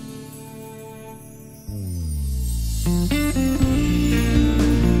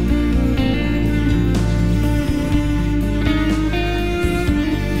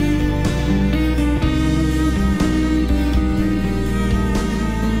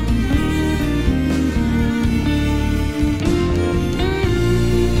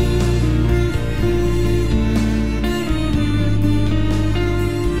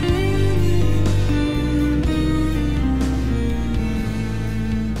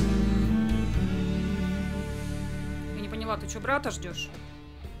 Ты что, брата ждешь?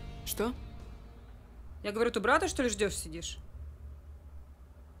 Что? Я говорю, ты брата, что ли, ждешь, сидишь?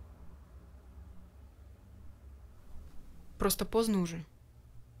 Просто поздно уже.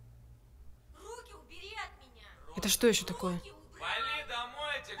 Руки убери от меня! Это что еще такое? Вали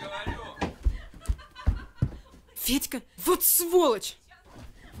домой, я тебе говорю! Федька, вот сволочь!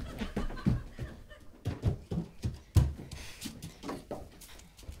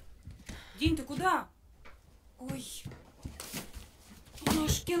 Дин, ты куда? Ой.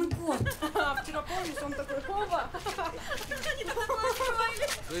 Ёшкин кот. Вчера помнишь, он такой, оба.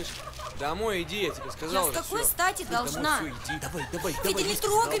 Слышь, домой иди, я тебе сказал. Я с какой стати должна? Давай. Федя, не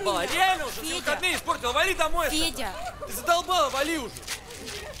трогай меня. Реально уже, ты Федя. выходные испортил, вали домой. Федя. Ты задолбала, вали уже.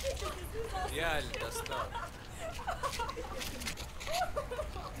 Реально достал.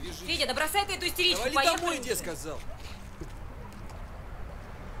 Федя, да бросай ты эту истеричку, Вали поехали. домой, иди, сказал.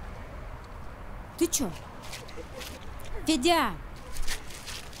 Ты чё? Федя!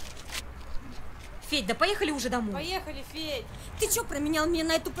 Федь, да поехали уже домой. Поехали, Федь. Ты чё, променял меня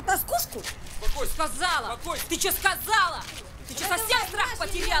на эту потаскушку? Спокойно. Сказала! Спокойно. Ты чё сказала? Ты чё, совсем страх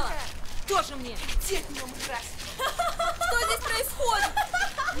потеряла? Тоже мне. Где от него мразь? Что здесь происходит?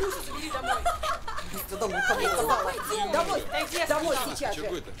 Люсю забери домой. Домой, домой, домой сейчас Чё же.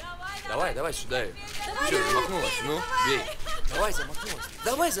 будет-то? Давай сюда. Чё, замахнулась? Ну, бей.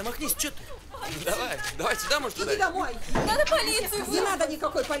 Давай, замахнись, чё ты? Давай сюда, может, Иди туда? домой. Надо полицию Не надо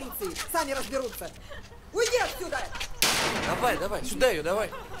никакой полиции. Сами разберутся. Уйди отсюда. Давай, сюда ее,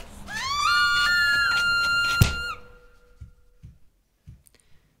 давай.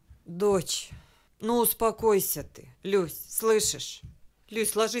 Дочь, ну успокойся ты. Люсь, слышишь?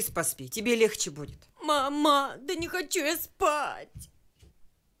 Люсь, ложись, поспи. Тебе легче будет. Мама, да не хочу я спать.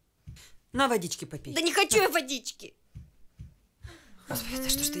 На водички попей. Да не хочу я водички. Господи, да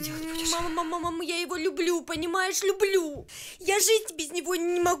что ж ты делать будешь? Мама, я его люблю, понимаешь, люблю. Я жить без него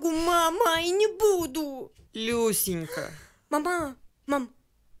не могу, мама, и не буду. Люсенька. Мамочка.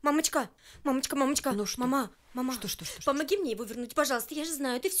 Ну что? Мама. Что? Помоги мне его вернуть, пожалуйста. Я же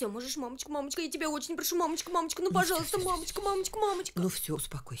знаю, ты все можешь, мамочка. Я тебя очень прошу, мамочка, ну, пожалуйста, мамочка. Ну все,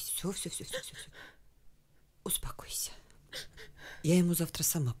 успокойся. Все. Успокойся. Я ему завтра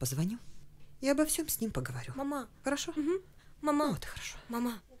сама позвоню и обо всем с ним поговорю. Мама. Хорошо? Угу. Мама. Вот и хорошо.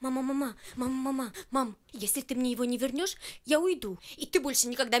 Мам, если ты мне его не вернешь, я уйду. И ты больше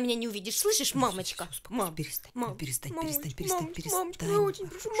никогда меня не увидишь. Слышишь, мамочка? Мам, перестань. Мамочка, я очень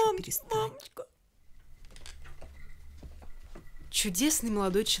прошу, мамочка. Чудесный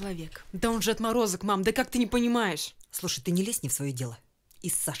молодой человек. Да он же отморозок, мам, да как ты не понимаешь? Слушай, ты не лезь не в свое дело. И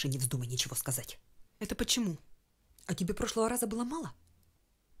с Сашей не вздумай ничего сказать. Это почему? А тебе прошлого раза было мало?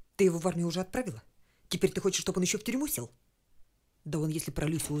 Ты его в армию уже отправила? Теперь ты хочешь, чтобы он еще в тюрьму сел? Да он, если про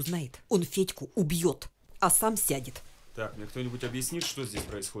Люсю узнает, он Федьку убьет, а сам сядет. Так, мне кто-нибудь объяснит, что здесь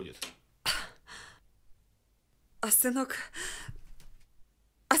происходит? А сынок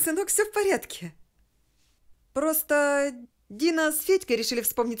все в порядке. Просто Дина с Федькой решили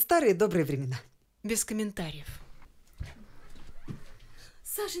вспомнить старые добрые времена. Без комментариев.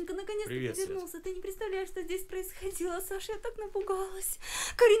 Сашенька, наконец-то Привет, ты вернулся. Ты не представляешь, что здесь происходило. Саша, я так напугалась.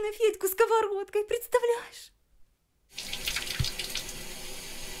 Карина Федьку сковородкой, представляешь?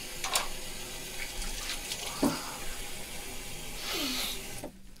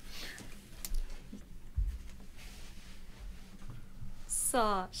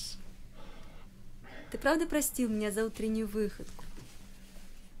 Саш, ты правда простил меня за утреннюю выходку?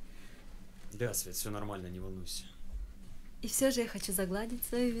 Да, Свет, все нормально, не волнуйся. И все же я хочу загладить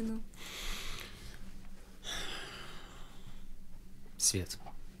свою вину. Свет.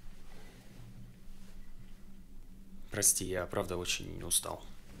 Прости, я правда очень устал.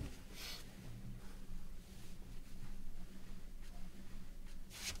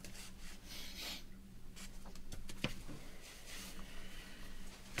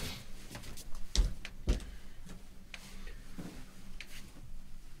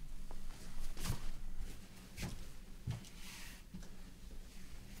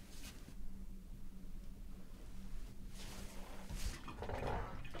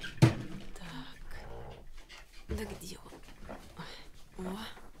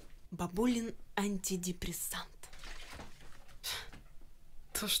 Бабулин антидепрессант.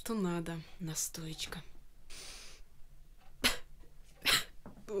 То, что надо, настоечка.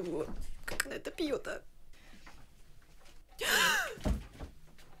 Как она это пьет, а?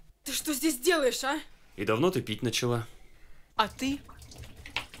 Ты что здесь делаешь, а? И давно ты пить начала? А ты?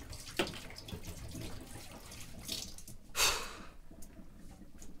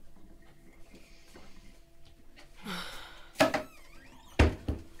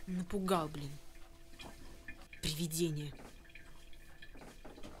 Напугал, блин. Привидение.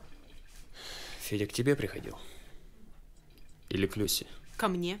 Федя к тебе приходил? Или к Люсе? Ко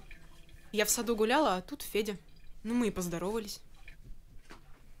мне. Я в саду гуляла, а тут Федя. Ну, мы и поздоровались.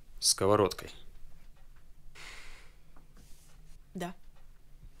 С сковородкой. Да.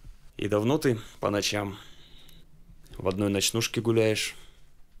 И давно ты по ночам в одной ночнушке гуляешь?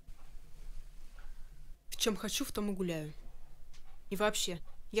 В чем хочу, в том и гуляю. И вообще,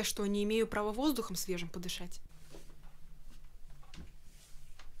 я что, не имею права воздухом свежим подышать?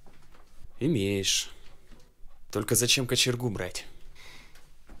 Имеешь. Только зачем кочергу брать?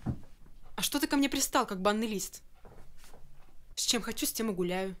 А что ты ко мне пристал, как банный лист? С чем хочу, с тем и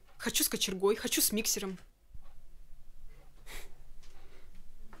гуляю. Хочу с кочергой, хочу с миксером.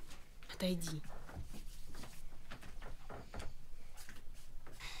 Отойди.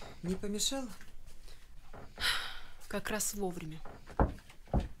 Не помешало? Как раз вовремя.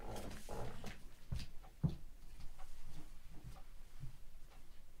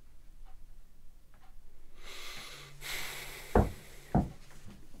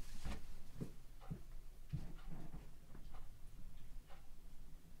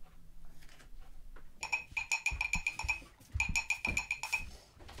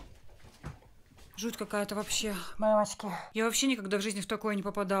 Жуть какая-то вообще. Мамочки. Я вообще никогда в жизни в такое не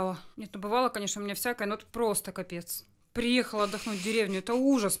попадала. Нет, ну бывало, конечно, у меня всякое, но это просто капец. Приехала отдохнуть в деревню, это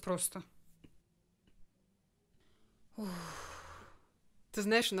ужас просто. Ух. Ты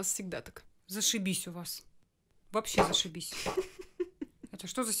знаешь, у нас всегда так. Зашибись у вас. Вообще зашибись. Это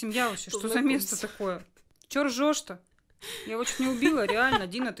что за семья вообще? Что за место такое? Чё ржёшь-то? Я его чуть не убила, реально.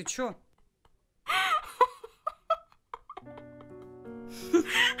 Дина, ты чё?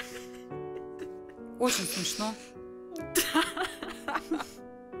 Очень смешно.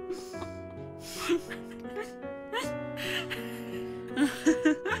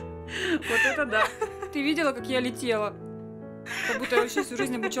 Вот это да. Ты видела, как я летела? Как будто я вообще всю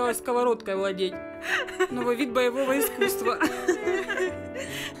жизнь обучалась сковородкой владеть. Новый вид боевого искусства.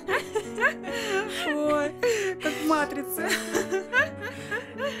 Ой, как в «Матрице».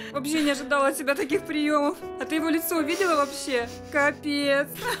 Вообще не ожидала от себя таких приемов. А ты его лицо видела вообще? Капец.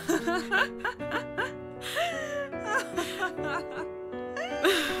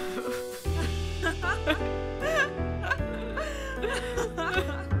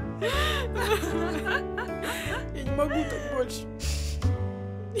 Я не могу так больше.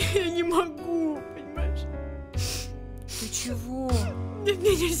 Я не могу, понимаешь? Ты чего?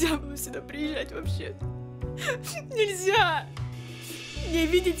 Мне нельзя было сюда приезжать вообще. Нельзя. Мне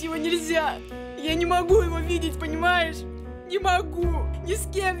видеть его нельзя. Я не могу его видеть, понимаешь? Не могу. Ни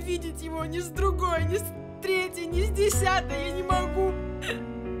с кем видеть его, ни с другой, ни с третьей, ни с десятой. Я не могу.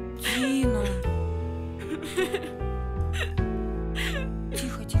 Дина.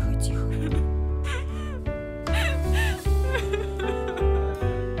 Тихо, тихо, тихо.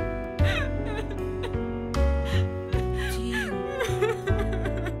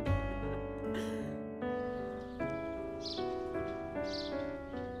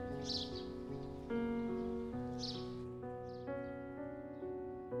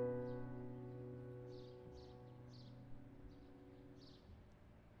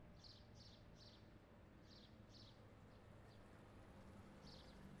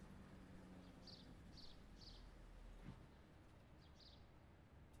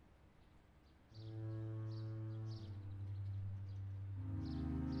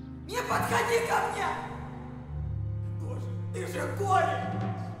 Не подходи ко мне! Боже, ты же горе!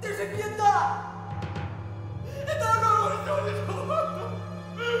 Ты же беда! Это огромное лишь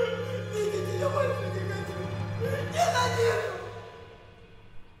видите, я больше не хочу! Ненавижу!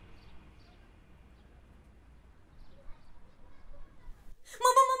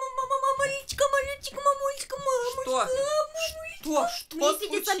 Мне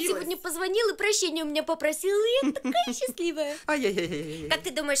Федя сам сегодня позвонил и прощения у меня попросил, и я такая счастливая. Ай-яй-яй-яй. Как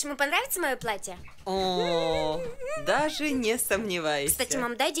ты думаешь, ему понравится мое платье? О, даже не сомневайся. Кстати,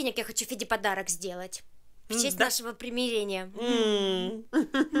 мам, дай денег, я хочу Феде подарок сделать. В честь нашего примирения.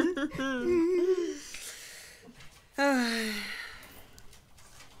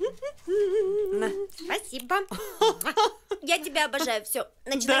 На. Спасибо. Я тебя обожаю. Все,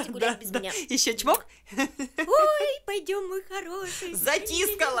 начинайте гулять без меня. Еще чмок? Ой, пойдем, мой хороший.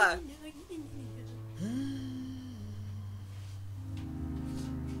 Затискала.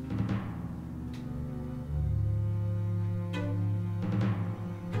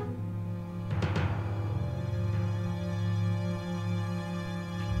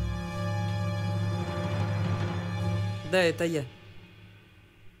 Да, это я.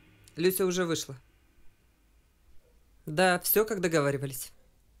 Люся уже вышла. Да, все как договаривались.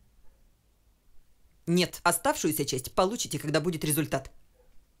 Нет, оставшуюся часть получите, когда будет результат.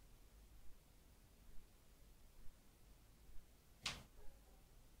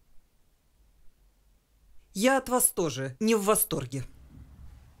 Я от вас тоже не в восторге.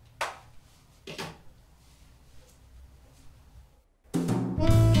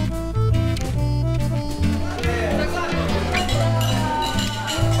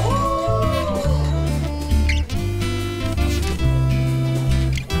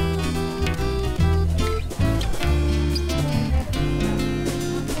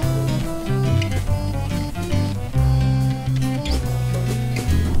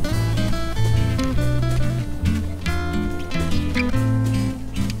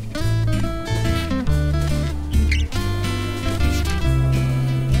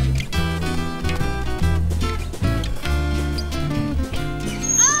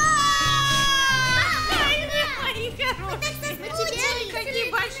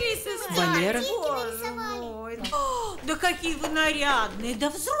 Да какие вы нарядные, да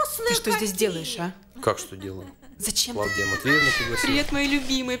взрослые. Ты что здесь делаешь, а? Как что делаю? Зачем? Клавдия Матвеевна пригласила. Привет, мои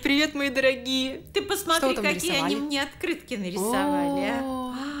любимые, привет, мои дорогие. Ты посмотри, Что какие нарисовали? они мне открытки нарисовали.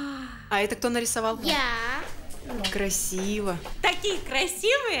 А это кто нарисовал? Я. Красиво. Такие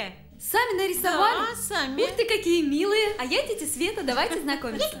красивые. Сами нарисовали? Да, сами. Ух ты, какие милые. А я тетя Света, давайте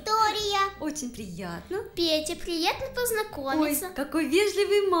знакомиться. Виктория. Очень приятно. Петя, приятно познакомиться. Ой, какой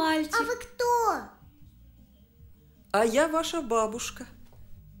вежливый мальчик. А вы кто? А я ваша бабушка.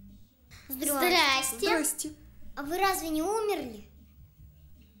 Здрасте. Здрасте. А вы разве не умерли?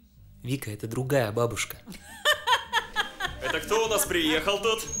 Вика, это другая бабушка. Это кто у нас приехал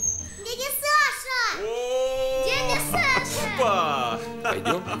тут? Дядя Саша! Дядя Саша! Опа!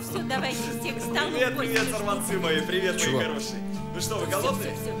 Пойдем? Все, давайте все к столу. Привет, привет, сорванцы мои, привет, Чего? мои хорошие. Ну что, вы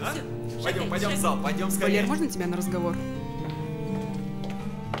голодные? А? Пойдем, пойдем в зал, пойдем Валер, скорее. можно тебя на разговор?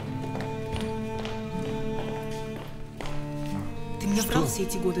 Ты мне врал все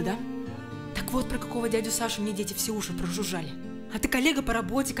эти годы, да? Так вот, про какого дядю Сашу мне дети все уши прожужжали. А ты коллега по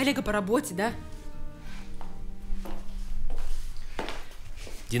работе, да?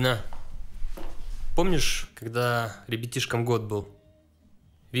 Дина, помнишь, когда ребятишкам год был,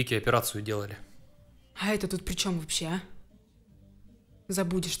 Вике операцию делали? А это тут при чем вообще, а?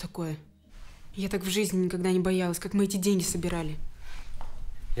 Забудешь такое. Я так в жизни никогда не боялась, как мы эти деньги собирали.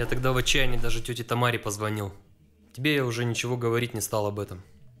 Я тогда в отчаянии даже тете Тамаре позвонил. Тебе я уже ничего говорить не стал об этом.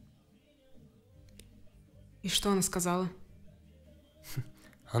 И что она сказала?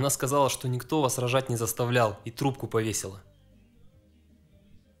 Она сказала, что никто вас рожать не заставлял, и трубку повесила.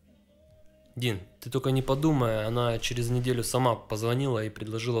 Дин, ты только не подумай, она через неделю сама позвонила и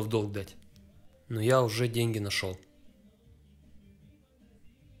предложила в долг дать. Но я уже деньги нашел.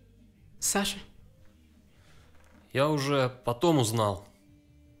 Саша? Я уже потом узнал.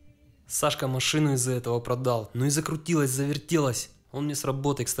 Сашка машину из-за этого продал. Ну и закрутилась, завертелась. Он мне с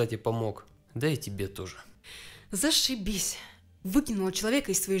работой, кстати, помог. Да и тебе тоже. Зашибись. Выкинула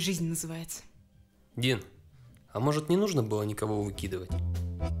человека из своей жизни, называется. Дин, а может не нужно было никого выкидывать?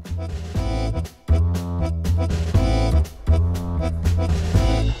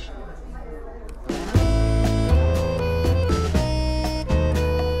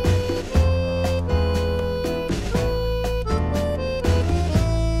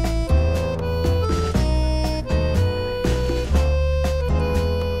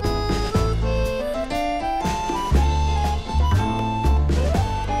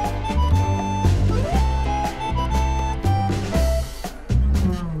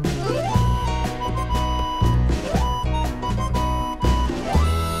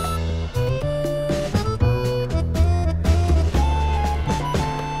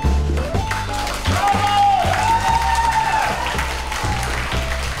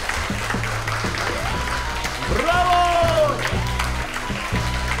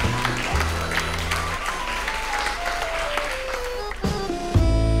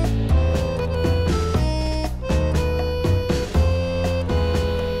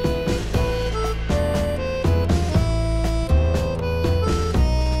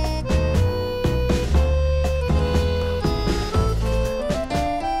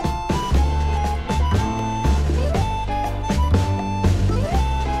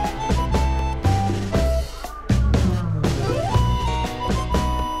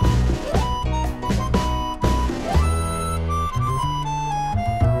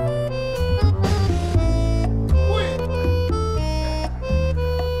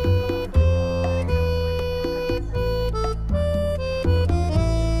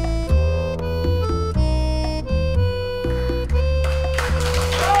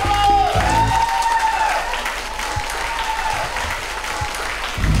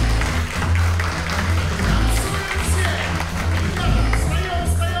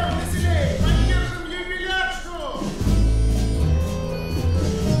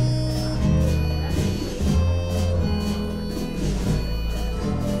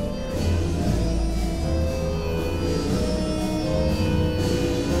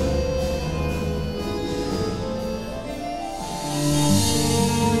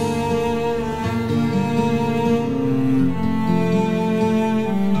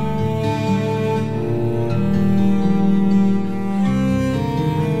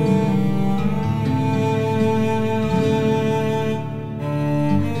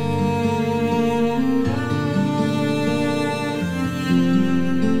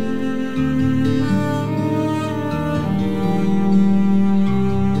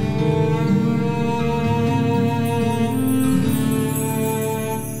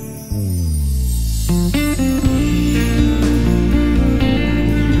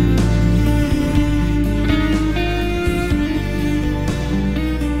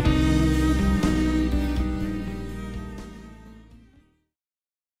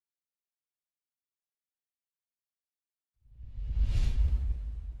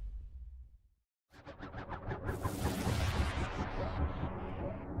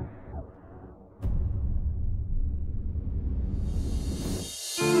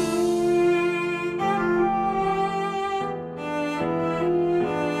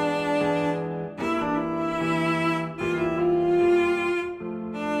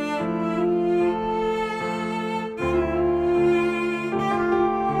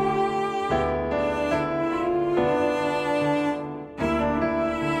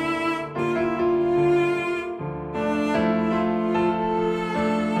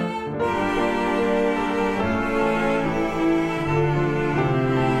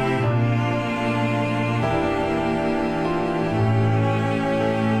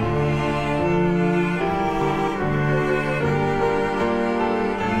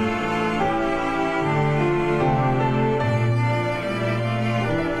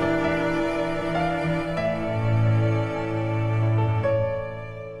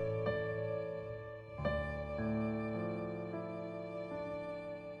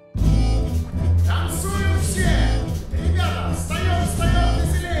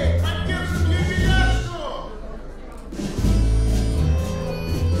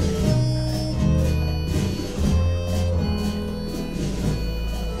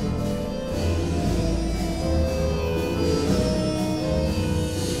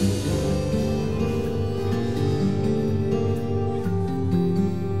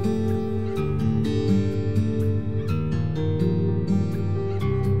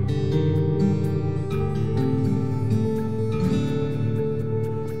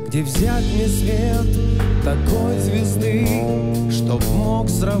 Где взять мне свет такой звезды, чтоб мог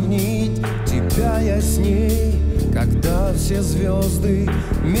сравнить тебя я с ней, когда все звезды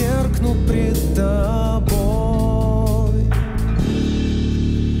меркнут пред тобой.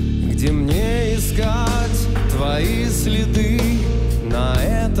 Где мне искать твои следы на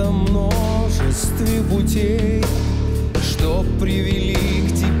этом множестве путей, что привели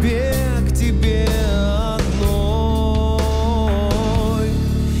к тебе одной.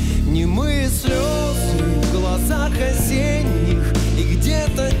 Немые слезы в глазах осенних, и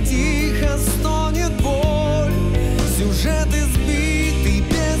где-то тихо стонет боль. Сюжет избитый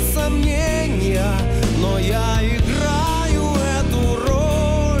без сомнения, но я играю эту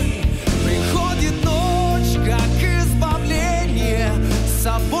роль. Приходит ночь, как избавление, с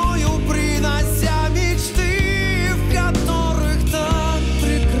собою принося мечты, в которых так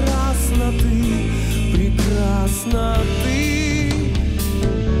прекрасна ты.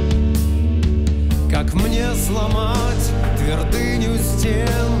 Как мне сломать твердыню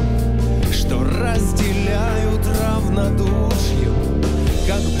стен, что разделяют равнодушием,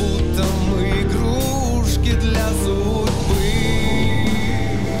 как будто мы игрушки для судьбы.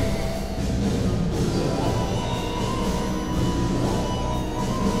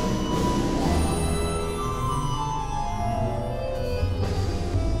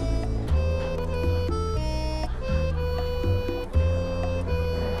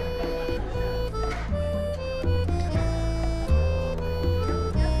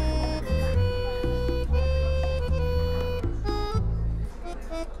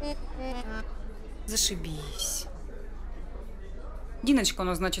 Зашибись. Диночка у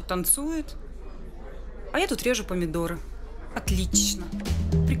нас, значит, танцует, а я тут режу помидоры. Отлично.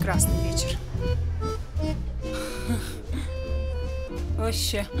 Прекрасный вечер.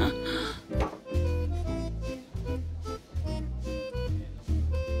 Вообще.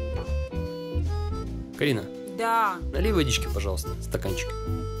 Карина, Да. налей водички, пожалуйста, стаканчик.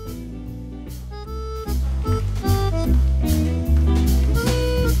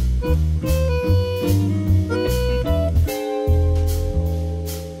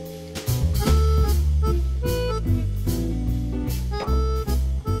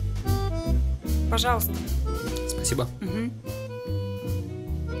 Пожалуйста. Спасибо. Угу.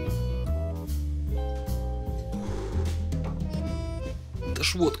 Это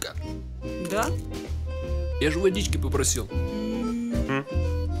ж водка. Да? Я же водички попросил.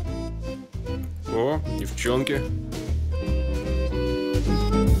 О, девчонки.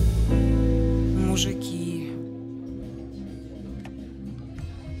 Мужики.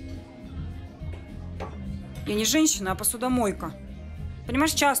 Я не женщина, а посудомойка.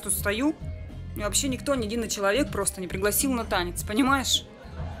 Понимаешь, час тут стою, и вообще никто, ни один человек просто не пригласил на танец, понимаешь?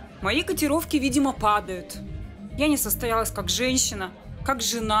 Мои котировки, видимо, падают. Я не состоялась как женщина, как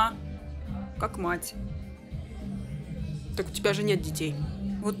жена, как мать. Так у тебя же нет детей.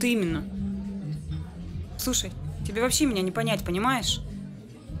 Вот именно. Слушай, тебе вообще меня не понять, понимаешь?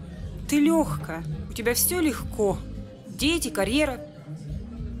 Ты легкая, у тебя все легко. Дети, карьера.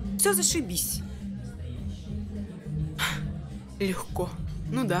 Все зашибись. Легко.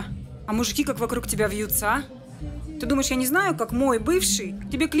 Ну да. А мужики как вокруг тебя вьются, а? Ты думаешь, я не знаю, как мой бывший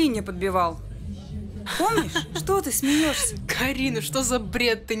тебе клинья подбивал? Помнишь? Что ты смеешься? Карина, что за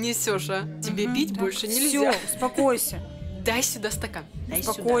бред ты несешь, а? Тебе пить больше нельзя. Все, успокойся. Дай сюда стакан. Дай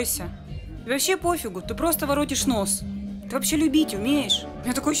Успокойся. И вообще пофигу, ты просто воротишь нос. Ты вообще любить умеешь? У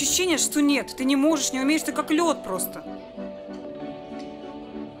меня такое ощущение, что нет. Ты не можешь, не умеешь, ты как лед просто.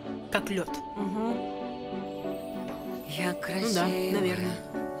 Как лед. Угу. Я красивая, ну да, наверное.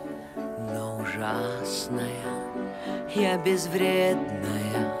 Но ужасная. Я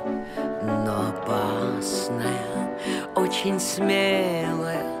безвредная, но опасная. Очень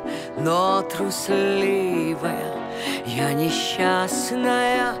смелая, но трусливая. Я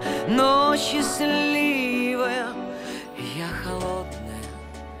несчастная, но счастливая. Я холодная.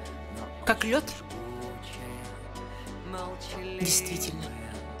 Как лед? Действительно.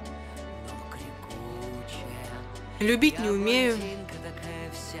 Любить не умею.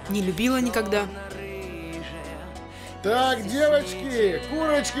 Не любила никогда. Так, девочки,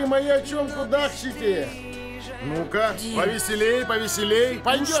 курочки мои, о чем кудахчите? Ну-ка, повеселей, повеселей.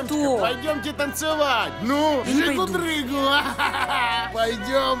 Пойдемте, пойдемте танцевать. Ну, жигу-дрыгу.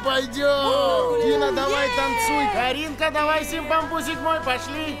 Пойдем, пойдем. Дина, давай танцуй. Каринка, давай симпампусик мой,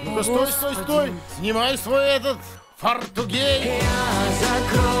 пошли. Ну-ка, стой, стой, стой. Снимай свой этот фартугей. Я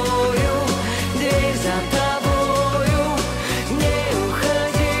закрою дверь за тобою. Не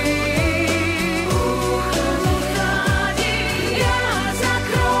уходи. Уходи. Я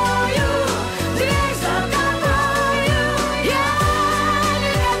закрою дверь за тобою. Я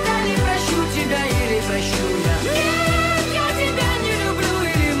не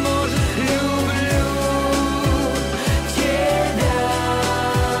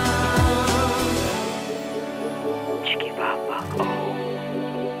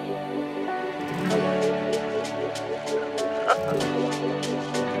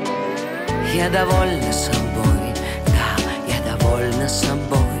Я довольна собой, да, я довольна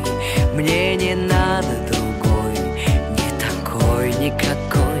собой. Мне не надо другой, не такой,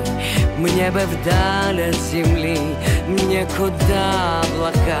 никакой. Мне бы вдаль от земли, мне куда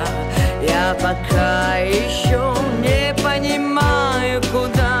облака. Я пока еще не понимаю,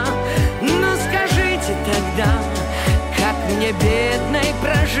 куда. Но скажите тогда, как мне бедной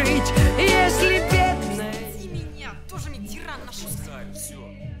прожить, если бедной... Ты меня, тоже мне тиран нашел.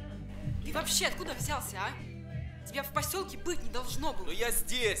 Ты вообще откуда взялся, а? Тебя в поселке быть не должно было. Но я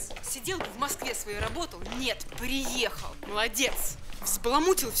здесь. Сидел бы в Москве своей работал. Нет, приехал. Молодец.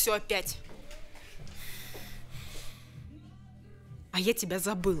 Взбаламутил все опять. А я тебя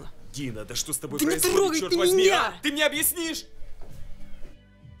забыла. Дина, да что с тобой Да не происходит, трогай черт ты возьми, меня! а? Ты мне объяснишь?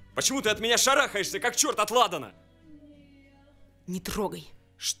 Почему ты от меня шарахаешься, как черт от ладана? Не трогай.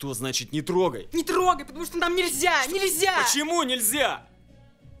 Что значит не трогай? Не трогай, потому что нам нельзя, нельзя! Почему нельзя?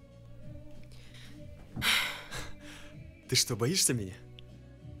 Ты что, боишься меня?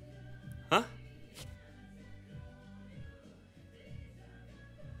 А?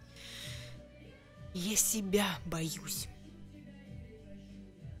 Я себя боюсь.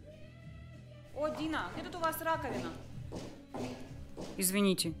 О, Дина, где тут у вас раковина?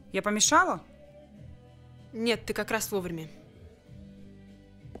 Извините, я помешала? Нет, ты как раз вовремя.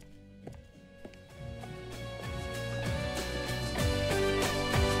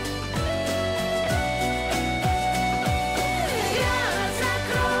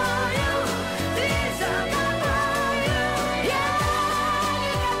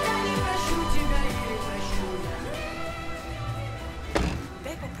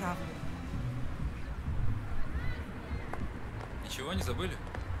 Дай поправлю. Ничего, не забыли?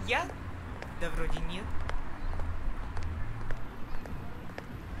 Я? Да вроде нет.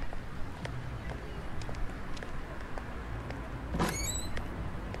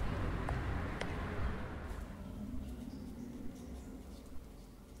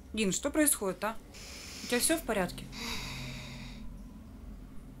 Дин, что происходит, а? У тебя все в порядке?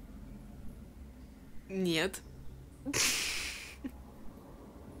 Нет.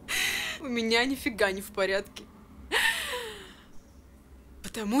 У меня нифига не в порядке.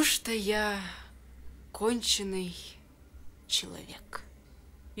 Потому что я конченый человек.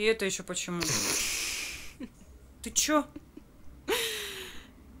 И это еще почему? Ты чё?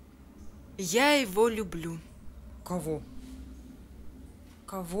 Я его люблю. Кого?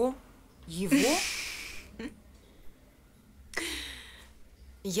 Кого? Его?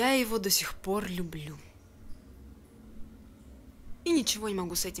 Я его до сих пор люблю. И ничего не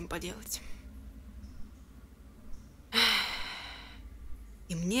могу с этим поделать.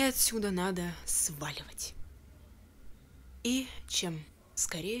 И мне отсюда надо сваливать. И чем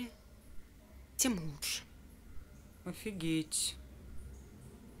скорее, тем лучше. Офигеть.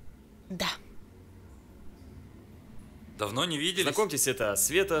 Да. Давно не виделись? Знакомьтесь, это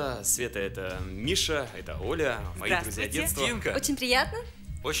Света, Света это Миша, это Оля, мои друзья детства. Динка. Очень приятно.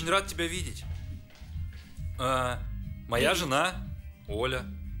 Очень рад тебя видеть. Моя жена Оля.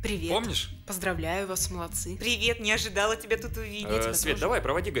 Привет. Помнишь? Поздравляю вас, молодцы. Привет, не ожидала тебя тут увидеть. Свет, давай,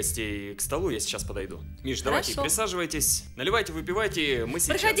 проводи гостей к столу, я сейчас подойду. Миш, давайте, Хорошо. присаживайтесь, наливайте, выпивайте, мы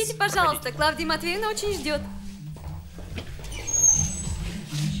сейчас... Проходите, пожалуйста, Клавдия Матвеевна очень ждет.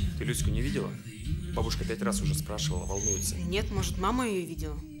 Ты Люську не видела? Бабушка 5 раз уже спрашивала, волнуется. Нет, может, мама ее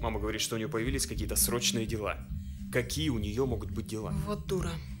видела? Мама говорит, что у нее появились какие-то срочные дела. Какие у нее могут быть дела? Вот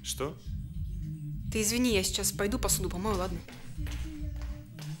дура. Что? Ты извини, я сейчас пойду посуду помою, ладно?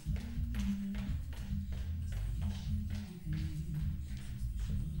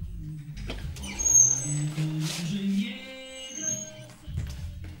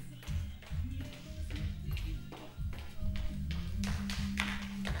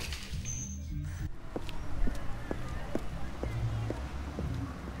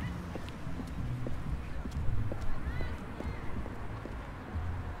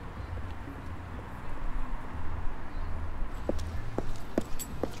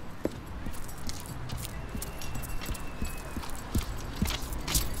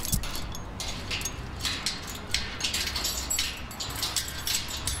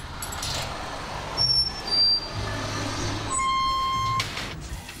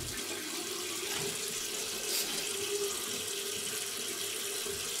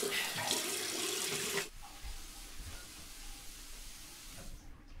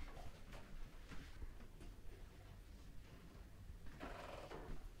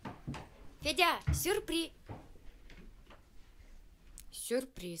 Федя, сюрприз.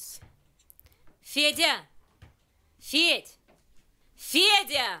 Сюрприз. Федя! Федь!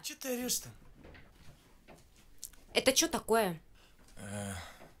 Федя! Че ты орешь-то? Это что такое?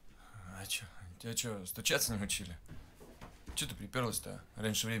 А чё? Тебя чё, стучаться не учили? Чё ты приперлась-то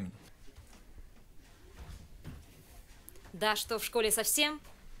раньше времени? Да что, в школе совсем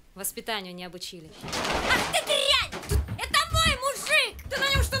воспитанию не обучили? Ах ты дрянь! Это мой мужик! Ты на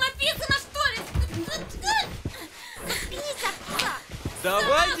нем что, написано, что ли? Заткнись, отца!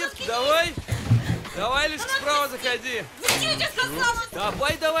 Давай, детки, давай! Давай, лишь справа заходи! Я тебе сказала!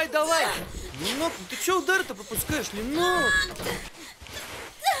 Давай, давай, давай! Немного, ты чё удары-то пропускаешь? Немного!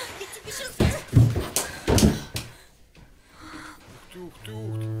 Я тебе сейчас... Ух ты,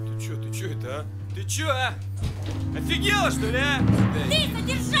 ты чё это, а? Ты чё, а? Офигела, что ли, а? Ты,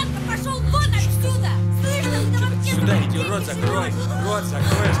 содержанка, пошел вон отсюда! Слышно, ты вообще... Сюда иди, рот закрой! Рот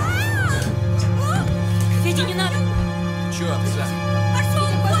закрой! Федя, не надо! Ты чё, овца? Пошел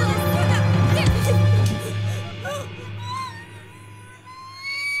вон отсюда!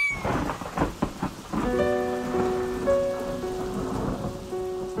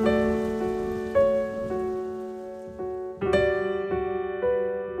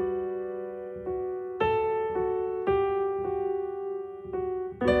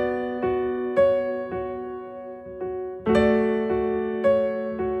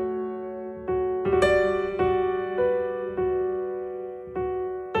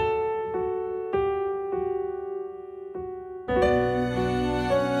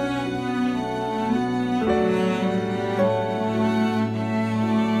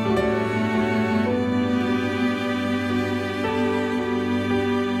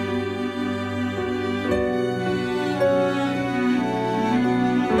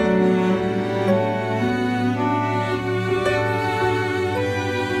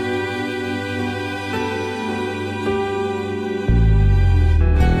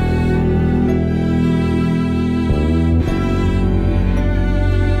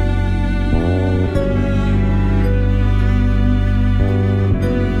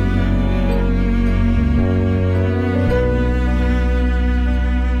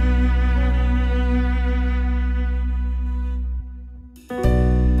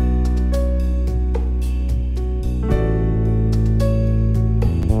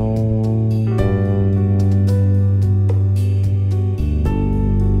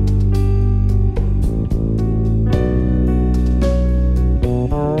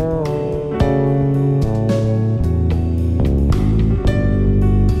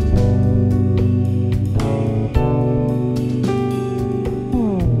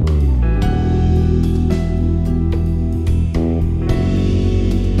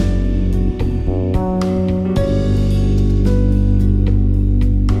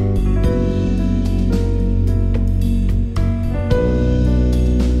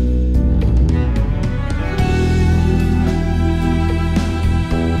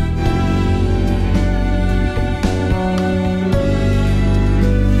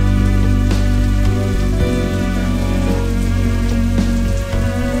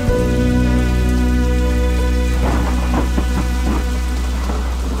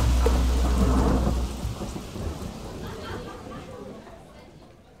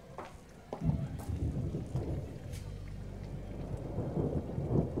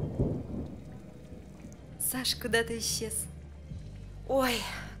 Саш, куда ты исчез? Ой,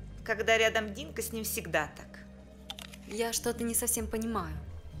 когда рядом Динка, с ним всегда так. Я что-то не совсем понимаю.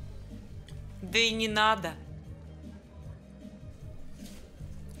 Да и не надо.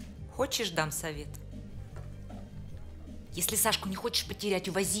 Хочешь, дам совет? Если Сашку не хочешь потерять,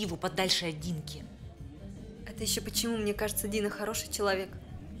 увози его подальше от Динки. Это еще почему? Мне кажется, Дина хороший человек.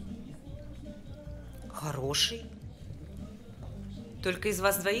 Хороший? Только из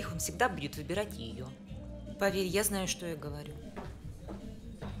вас двоих он всегда будет выбирать ее. Поверь, я знаю, что я говорю.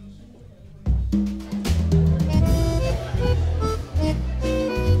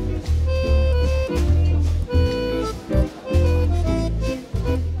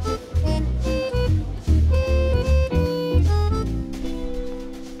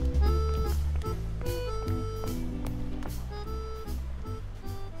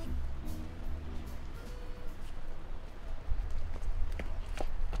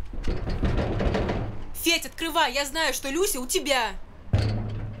 Федь, открывай, я знаю, что Люся у тебя.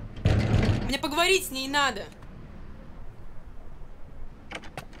 Мне поговорить с ней надо.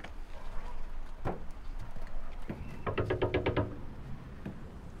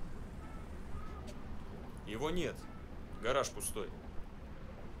 Его нет. Гараж пустой.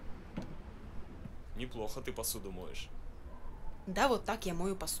 Неплохо ты посуду моешь. Да, вот так я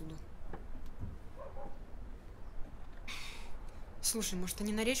мою посуду. Слушай, может,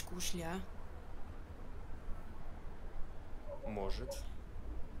 они на речку ушли, а? Может.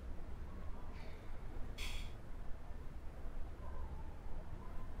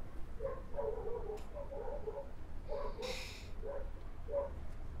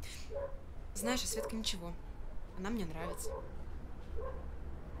 Знаешь, а Светка ничего. Она мне нравится.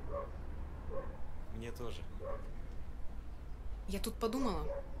 Мне тоже. Я тут подумала.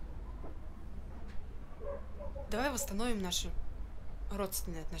 Давай восстановим наши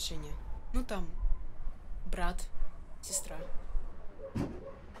родственные отношения. Ну там, брат, сестра.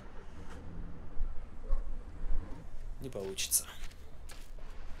 Не получится.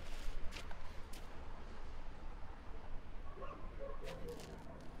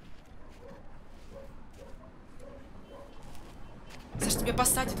 Саш, тебя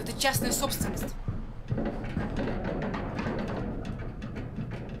посадят, это частная собственность.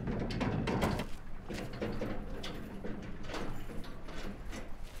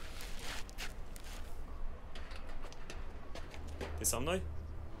 Ты со мной?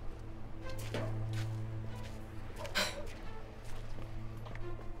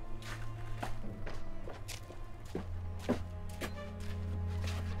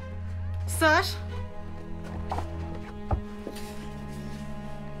 Саш?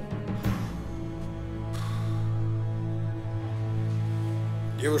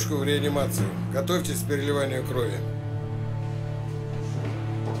 Девушку в реанимации. Готовьтесь к переливанию крови.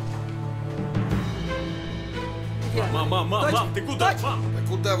 Мам, ты куда? Мам! Да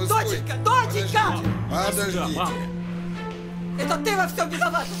куда вы стоите? Доченька! Подождите. Это ты во всем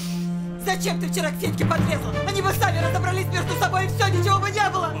виноват! Зачем ты вчера к Федьке подлезла? Они бы сами разобрались между собой, и все, ничего бы не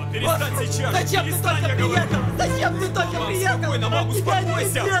было! Перестань сейчас! Зачем ты только приехал? Зачем ты только приехал? Спокойно, мам,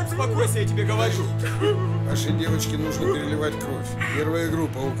 успокойся! Успокойся, я тебе говорю! Вашей девочке нужно переливать кровь. Первая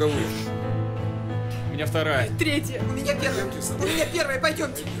группа у кого? У меня вторая. Третья. У меня первая. У меня первая,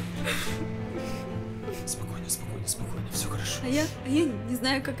 пойдемте. Спокойно, все хорошо. А я не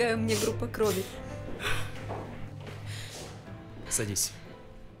знаю, какая у меня группа крови. Садись.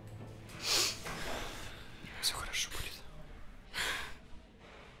 Все хорошо будет.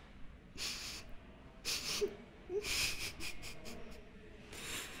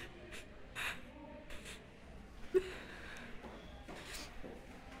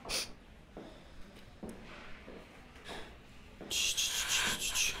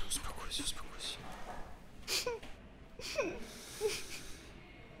 Успокойся.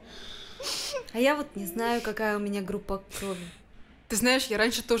 А я вот не знаю, какая у меня группа крови. Ты знаешь, я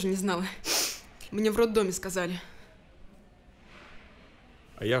раньше тоже не знала. Мне в роддоме сказали.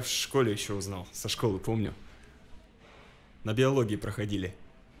 А я в школе еще узнал. Со школы помню. На биологии проходили.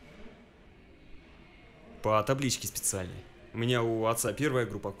 По табличке специальной. У меня у отца первая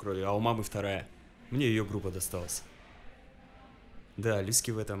группа крови, а у мамы вторая. Мне ее группа досталась. Да,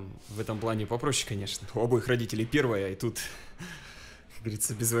 Люське в этом плане попроще, конечно. У обоих родителей первая, и тут, как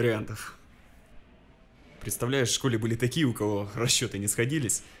говорится, без вариантов. Представляешь, в школе были такие, у кого расчеты не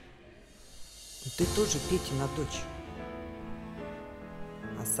сходились. Ты тоже Петина дочь.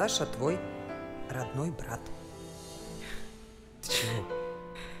 А Саша твой родной брат. Ты чего?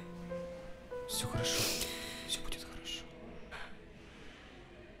 Все хорошо. Все будет хорошо.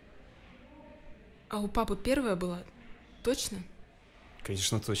 А у папы первая была? Точно?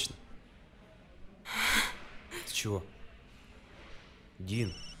 Конечно, точно. Ты чего?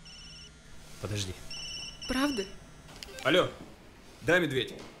 Дин, подожди. Правда? Алло, да,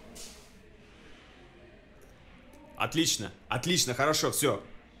 медведь? Отлично, хорошо, все.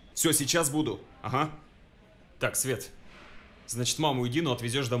 Все, сейчас буду. Ага. Так, Свет, значит, маму и Дину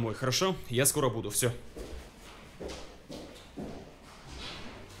отвезешь домой, хорошо? Я скоро буду, все.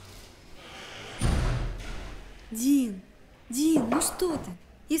 Дин, ну что ты?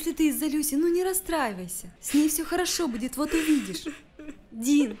 Если ты из-за Люси, ну не расстраивайся. С ней все хорошо будет, вот увидишь.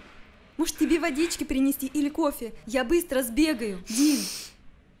 Дин, может тебе водички принести или кофе? Я быстро сбегаю.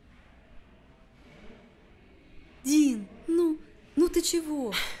 Дин, ну ты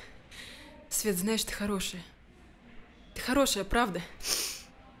чего? Свет, знаешь, ты хорошая. Ты хорошая, правда.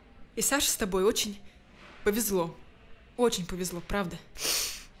 И Саше с тобой очень повезло. Очень повезло, правда.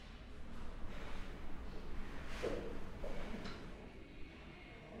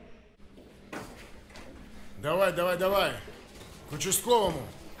 Давай. К участковому.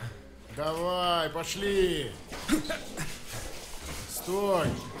 Давай, пошли. Стой.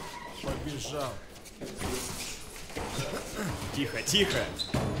 Побежал. Тихо.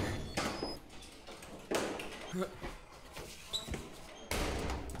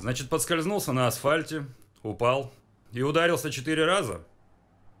 Значит, подскользнулся на асфальте, упал и ударился 4 раза?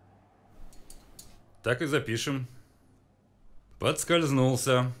 Так и запишем.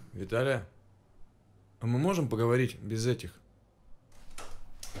 Подскользнулся. Виталия, а мы можем поговорить без этих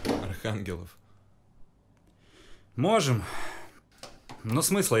архангелов? Можем, но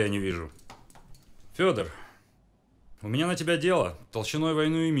смысла я не вижу. Федор, у меня на тебя дело толщиной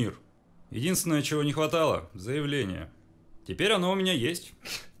войну и мир. Единственное, чего не хватало – заявление. Теперь оно у меня есть.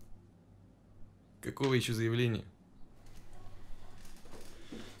 Какого еще заявления?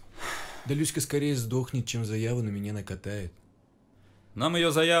 Да Люська скорее сдохнет, чем заяву на меня накатает. Нам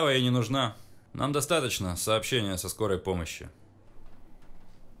ее заява и не нужна. Нам достаточно сообщения со скорой помощи.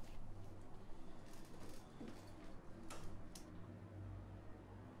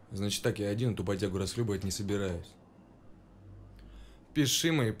 Значит так, я один эту бодягу расхлебывать не собираюсь.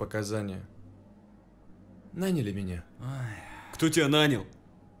 Пиши мои показания. Наняли меня. Ой, кто тебя нанял?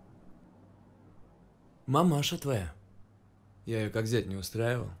 Мамаша твоя. Я ее как зять не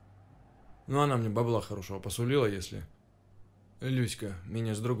устраивал. Но она мне бабла хорошего посулила, если Люська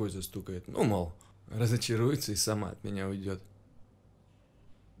меня с другой застукает. Ну, мол, разочаруется и сама от меня уйдет.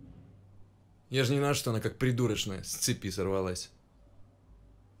 Я же не знал, что она как придурочная с цепи сорвалась.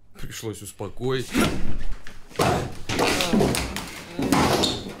 Пришлось успокоить.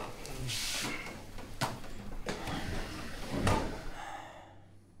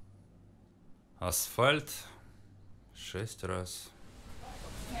 Асфальт 6 раз.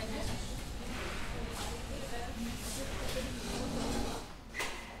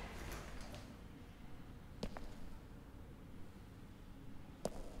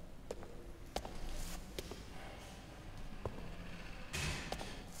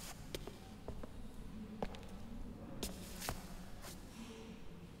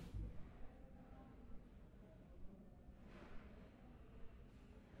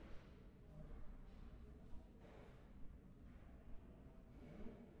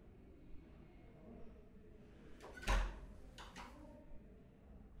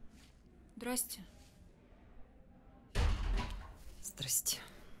 Здрасте. Здрасте.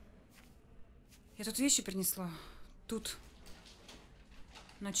 Я тут вещи принесла. Тут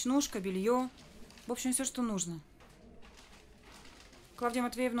ночнушка, белье. В общем, все, что нужно. Клавдия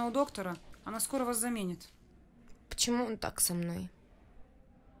Матвеевна у доктора. Она скоро вас заменит. Почему он так со мной?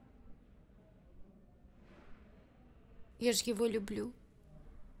 Я же его люблю.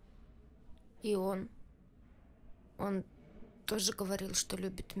 И он тоже говорил, что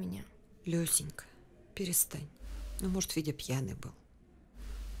любит меня. Люсенька, перестань. Ну, может, Федя пьяный был.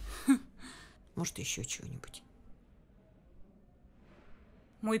 Может, еще чего-нибудь.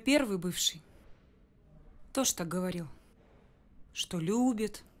 Мой первый бывший тоже так говорил, что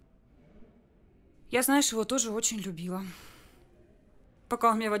любит. Я, знаешь, его тоже очень любила.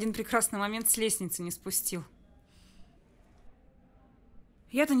 Пока он меня в один прекрасный момент с лестницы не спустил.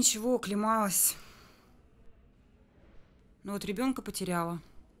 Я-то ничего, оклемалась. Но вот ребенка потеряла.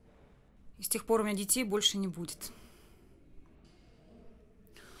 И с тех пор у меня детей больше не будет.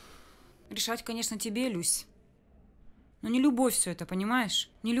 Решать, конечно, тебе, Люсь. Но не любовь все это, понимаешь?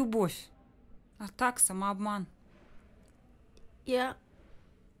 Не любовь. А так, самообман. Я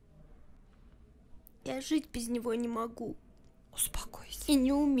жить без него не могу. Успокойся. И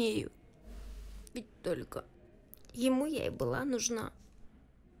не умею. Ведь только ему я и была нужна.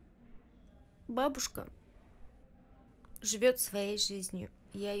 Бабушка живет своей жизнью.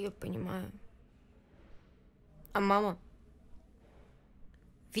 Я ее понимаю. А мама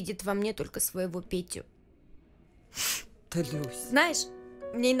видит во мне только своего Петю. Да, Люсь. Знаешь,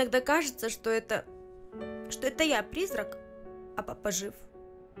 мне иногда кажется, что это я призрак, а папа жив.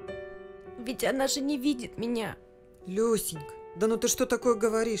 Ведь она же не видит меня. Люсенька, да ну ты что такое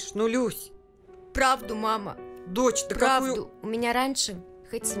говоришь? Ну, Люсь. Правду, мама. Дочь, да правду. какую... У меня раньше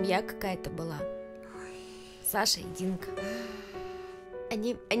хоть семья какая-то была. Саша и Динка.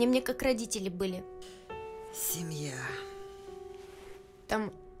 Они мне как родители были. Семья.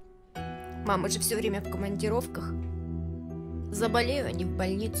 Там мама же все время в командировках. Заболею, они в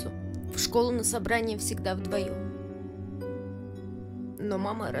больницу. В школу на собрание всегда вдвоем. Но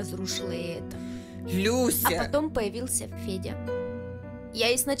мама разрушила и это. Люся! А потом появился Федя. Я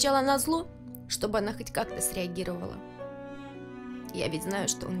ей сначала назло, чтобы она хоть как-то среагировала. Я ведь знаю,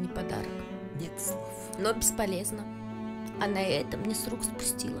 что он не подарок. Нет слов. Но бесполезно. Она и это мне с рук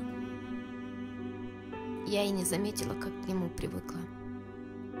спустила. Я и не заметила, как к нему привыкла.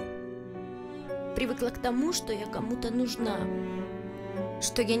 Привыкла к тому, что я кому-то нужна.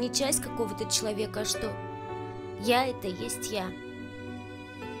 Что я не часть какого-то человека, а что я — это есть я.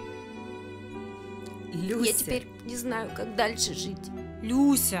 Люся. Я теперь не знаю, как дальше жить.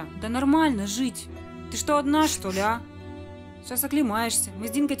 Люся, да нормально жить. Ты что, одна, что ли, а? Сейчас оклемаешься. Мы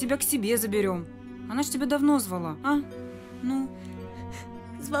с Динкой тебя к себе заберем. Она ж тебя давно звала, а? Ну?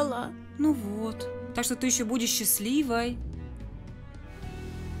 Звала. Ну вот. Так что ты еще будешь счастливой.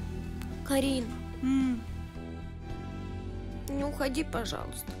 Карин, не уходи,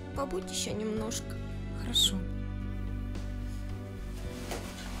 пожалуйста. Побудь еще немножко. Хорошо.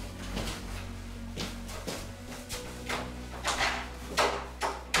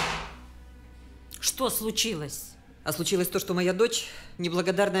 Что случилось? А случилось то, что моя дочь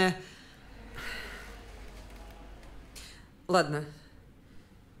неблагодарная... Ладно.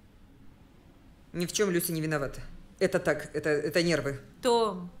 Ни в чем Люся не виновата. Это так, это нервы.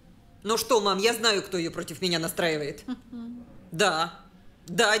 Том. Ну что, мам, я знаю, кто ее против меня настраивает. Да.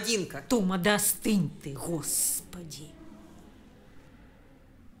 Да, Динка. Тома, да остынь ты, господи.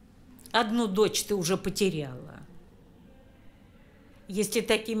 Одну дочь ты уже потеряла. Если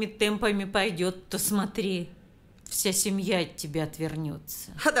такими темпами пойдет, то смотри, вся семья от тебя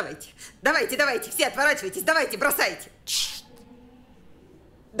отвернется. А давайте, все отворачивайтесь, давайте, бросайте.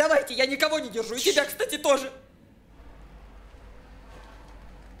 Давайте, я никого не держу, и тебя, кстати, тоже.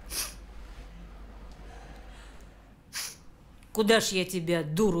 Куда ж я тебя,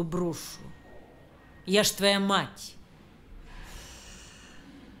 дуру, брошу? Я ж твоя мать.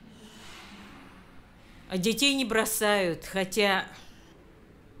 А детей не бросают, хотя...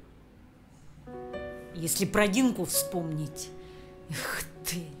 Если про Динку вспомнить... Эх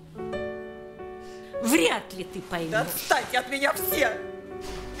ты! Вряд ли ты поймешь. Да отстаньте от меня все!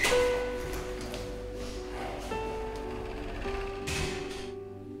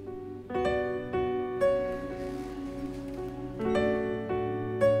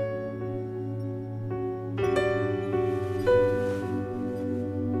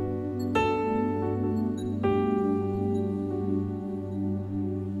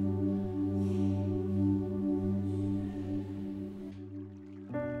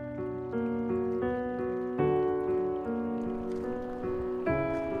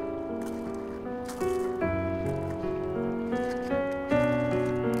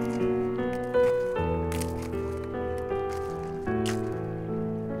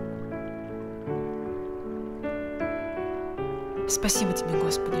 Спасибо тебе,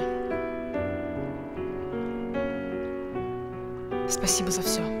 Господи. Спасибо за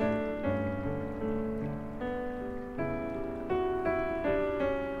все.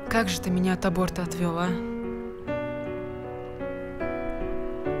 Как же ты меня от аборта отвел, а?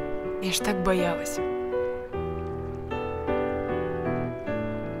 Я ж так боялась.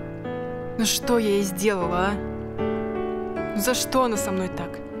 Ну что я ей сделала, а? Ну за что она со мной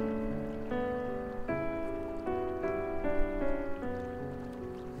так?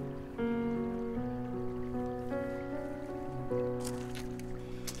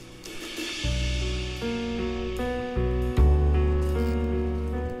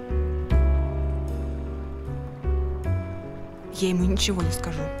 Я ему ничего не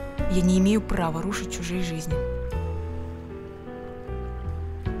скажу. Я не имею права рушить чужие жизни.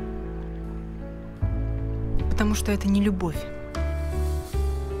 Потому что это не любовь.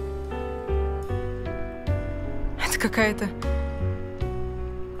 Это какая-то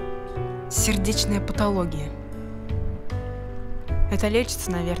сердечная патология. Это лечится,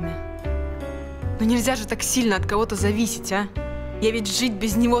 наверное. Но нельзя же так сильно от кого-то зависеть, а? Я ведь жить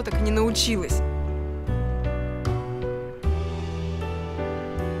без него так и не научилась.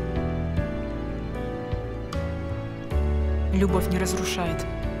 Любовь не разрушает.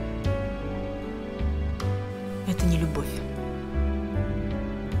 Это не любовь.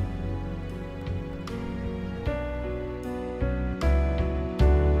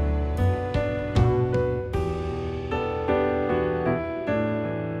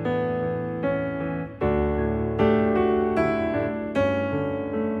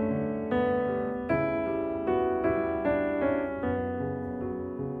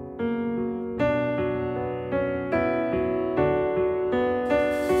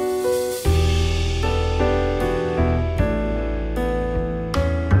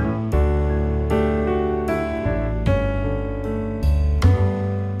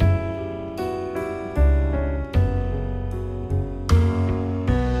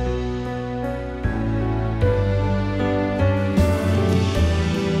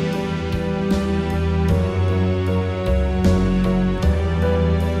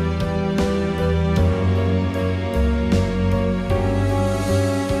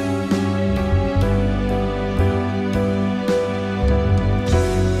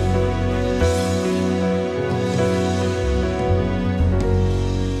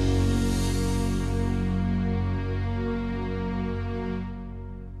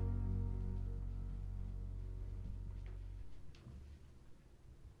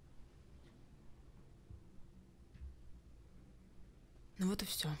 Ну вот и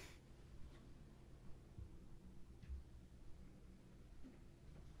все.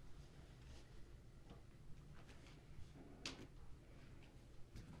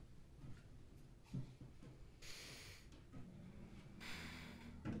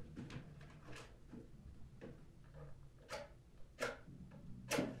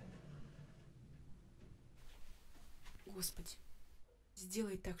 Господи,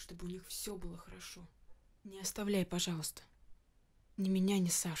 сделай так, чтобы у них все было хорошо. Не оставляй, пожалуйста, ни меня, ни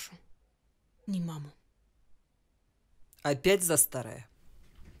Сашу, ни маму. Опять за старое?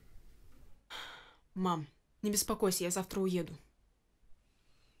 Мам, не беспокойся, я завтра уеду.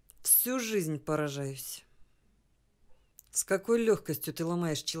 Всю жизнь поражаюсь. С какой легкостью ты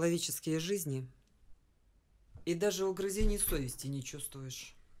ломаешь человеческие жизни и даже угрызений совести не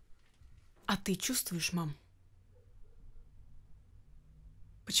чувствуешь. А ты чувствуешь, мам?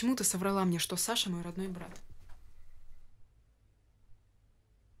 Почему ты соврала мне, что Саша мой родной брат?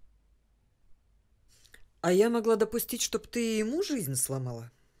 А я могла допустить, чтоб ты ему жизнь сломала?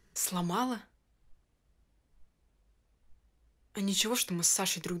 Сломала? А ничего, что мы с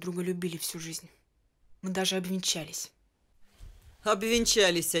Сашей друг друга любили всю жизнь. Мы даже обвенчались.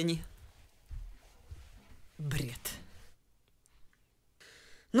 Обвенчались они. Бред.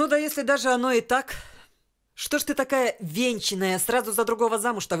 Ну да если даже оно и так, что ж ты такая венчанная, сразу за другого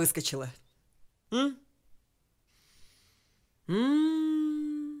замуж-то выскочила?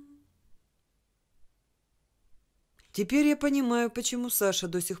 Теперь я понимаю, почему Саша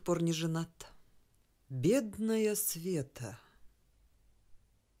до сих пор не женат. Бедная Света.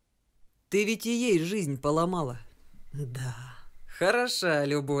 Ты ведь и ей жизнь поломала. Да, хороша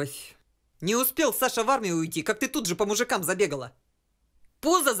любовь. Не успел Саша в армию уйти, как ты тут же по мужикам забегала.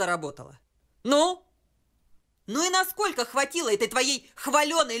 Пузо заработала. Ну? Ну и насколько хватило этой твоей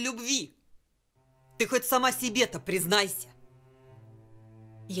хваленой любви? Ты хоть сама себе-то признайся.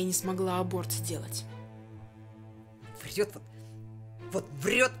 Я не смогла аборт сделать. Врет вот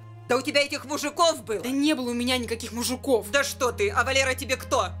врет. Да у тебя этих мужиков было? Да не было у меня никаких мужиков. Да что ты, а Валера тебе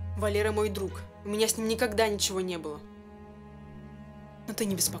кто? Валера мой друг. У меня с ним никогда ничего не было. Но ты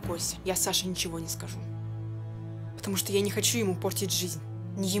не беспокойся, я Саше ничего не скажу. Потому что я не хочу ему портить жизнь.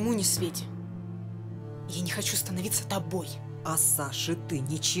 Ни ему, ни Свете. Я не хочу становиться тобой. А Саше ты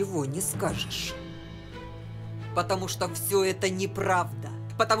ничего не скажешь. Потому что все это неправда.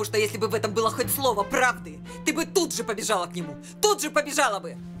 Потому что если бы в этом было хоть слово правды, ты бы тут же побежала к нему. Тут же побежала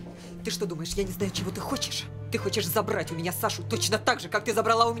бы. Ты что думаешь, я не знаю, чего ты хочешь? Ты хочешь забрать у меня Сашу точно так же, как ты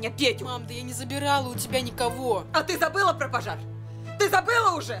забрала у меня Петю. Мам, да я не забирала у тебя никого. А ты забыла про пожар? Ты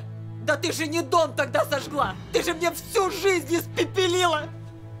забыла уже? Да ты же не дом тогда сожгла. Ты же мне всю жизнь испепелила.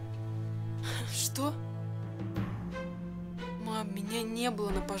 Что? Мам, меня не было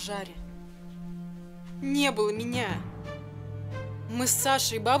на пожаре. Не было меня. Мы с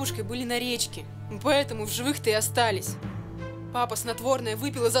Сашей и бабушкой были на речке. Поэтому в живых-то и остались. Папа снотворное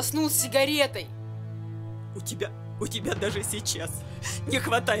выпил и заснул с сигаретой. У тебя даже сейчас не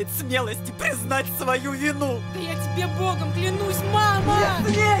хватает смелости признать свою вину. Да я тебе Богом клянусь, мама!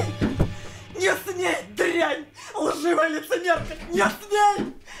 Не смей! Не смей, дрянь! Лживая лицемерка! Не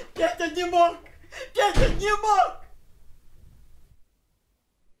смей! Петя не мог! Петя не мог!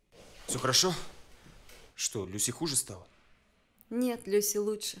 Все хорошо? Что, Люси хуже стало? Нет, Люси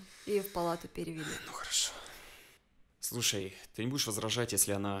лучше. Ее в палату перевели. Ну хорошо. Слушай, ты не будешь возражать,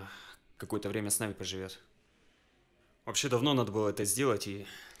 если она какое-то время с нами поживет? Вообще давно надо было это сделать, и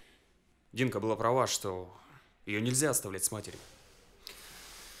Динка была права, что ее нельзя оставлять с матерью.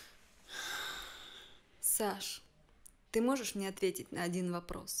 Саш, ты можешь мне ответить на один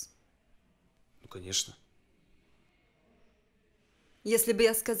вопрос? Ну, конечно. Если бы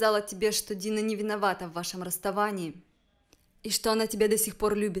я сказала тебе, что Дина не виновата в вашем расставании, и что она тебя до сих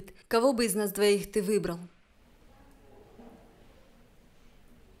пор любит, кого бы из нас двоих ты выбрал?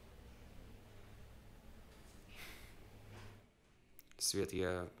 Свет,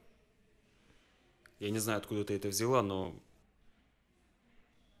 я не знаю, откуда ты это взяла, но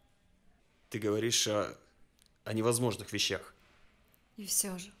ты говоришь о невозможных вещах. И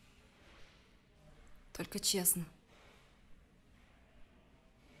все же. Только честно.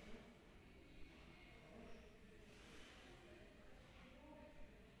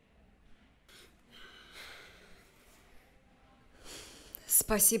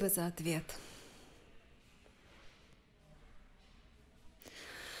 Спасибо за ответ.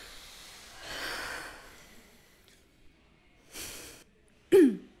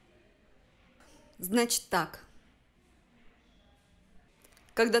 Значит так.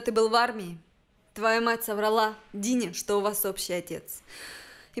 Когда ты был в армии, твоя мать соврала Дине, что у вас общий отец.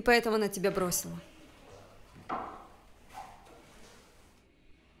 И поэтому она тебя бросила.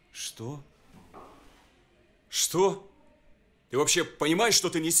 Что? Что? Ты вообще понимаешь, что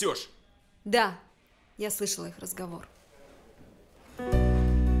ты несешь? Да, я слышала их разговор.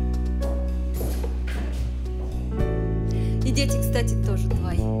 И дети, кстати, тоже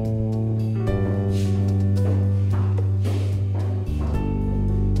твои.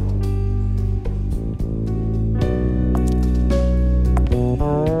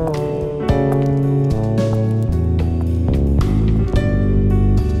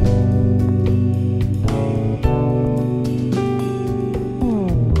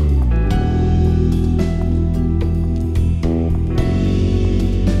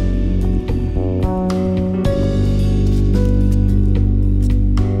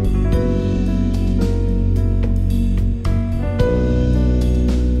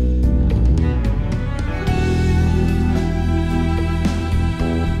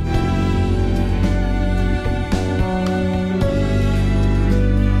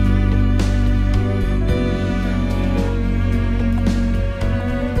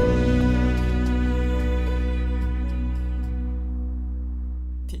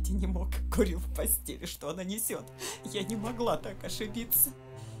 курил в постели, что она несет. Я не могла так ошибиться.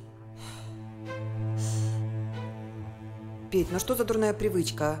 Петь, ну что за дурная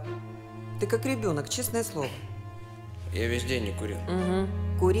привычка, а? Ты как ребенок, честное слово. Я весь день не курил.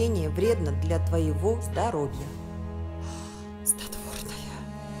 Угу. Курение вредно для твоего здоровья. Снотворное.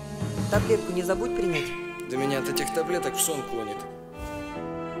 Таблетку не забудь принять. Да меня от этих таблеток в сон клонит.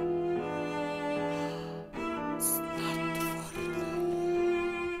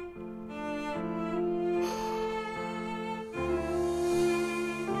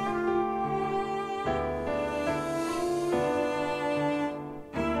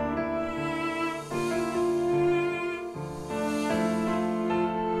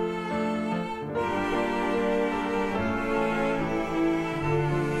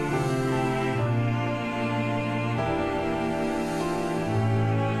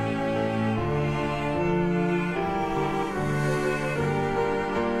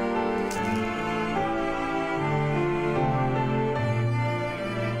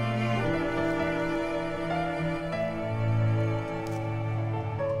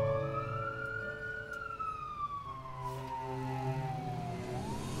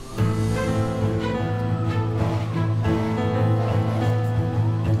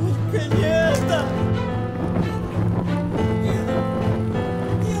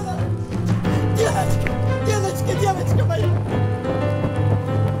 Девочка моя!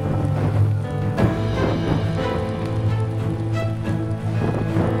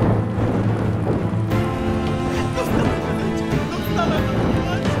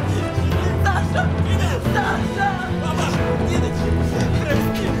 Саша! Саша! Мама! Дедочка!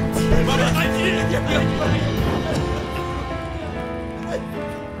 Прости! Мама, пойди!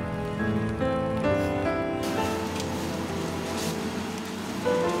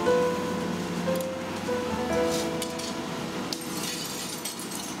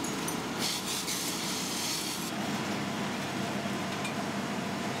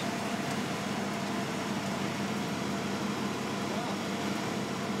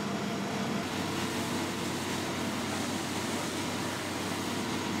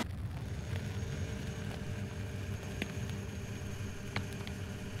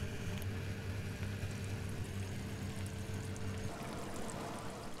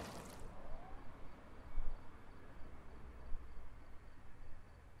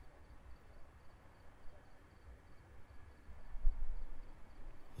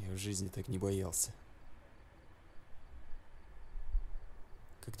 В жизни так не боялся.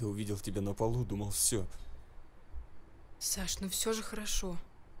 Когда увидел тебя на полу, думал, все. Саш, ну все же хорошо.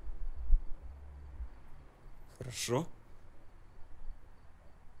 Хорошо?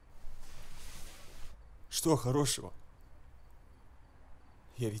 Что хорошего?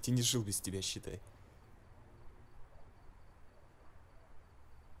 Я ведь и не жил без тебя, считай.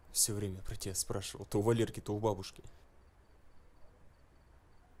 Все время про тебя спрашивал. То у Валерки, то у бабушки.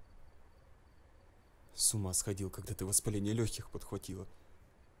 С ума сходил, когда ты воспаление легких подхватила.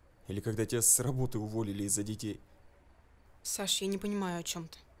 Или когда тебя с работы уволили из-за детей. Саш, я не понимаю, о чем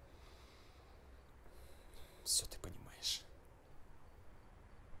ты. Все ты понимаешь.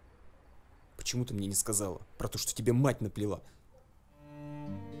 Почему ты мне не сказала про то, что тебе мать наплела?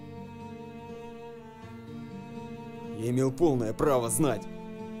 Я имел полное право знать.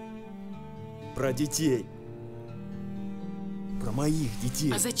 Про детей. Про моих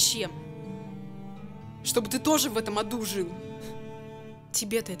детей. А зачем? Чтобы ты тоже в этом аду жил.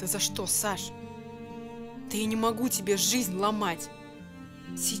 Тебе-то это за что, Саш? Да я не могу тебе жизнь ломать.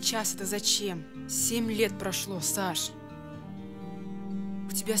 Сейчас это зачем? 7 лет прошло, Саш.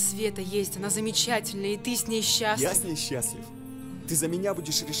 У тебя Света есть, она замечательная, и ты с ней счастлив. Я с ней счастлив. Ты за меня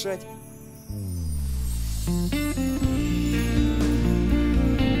будешь решать?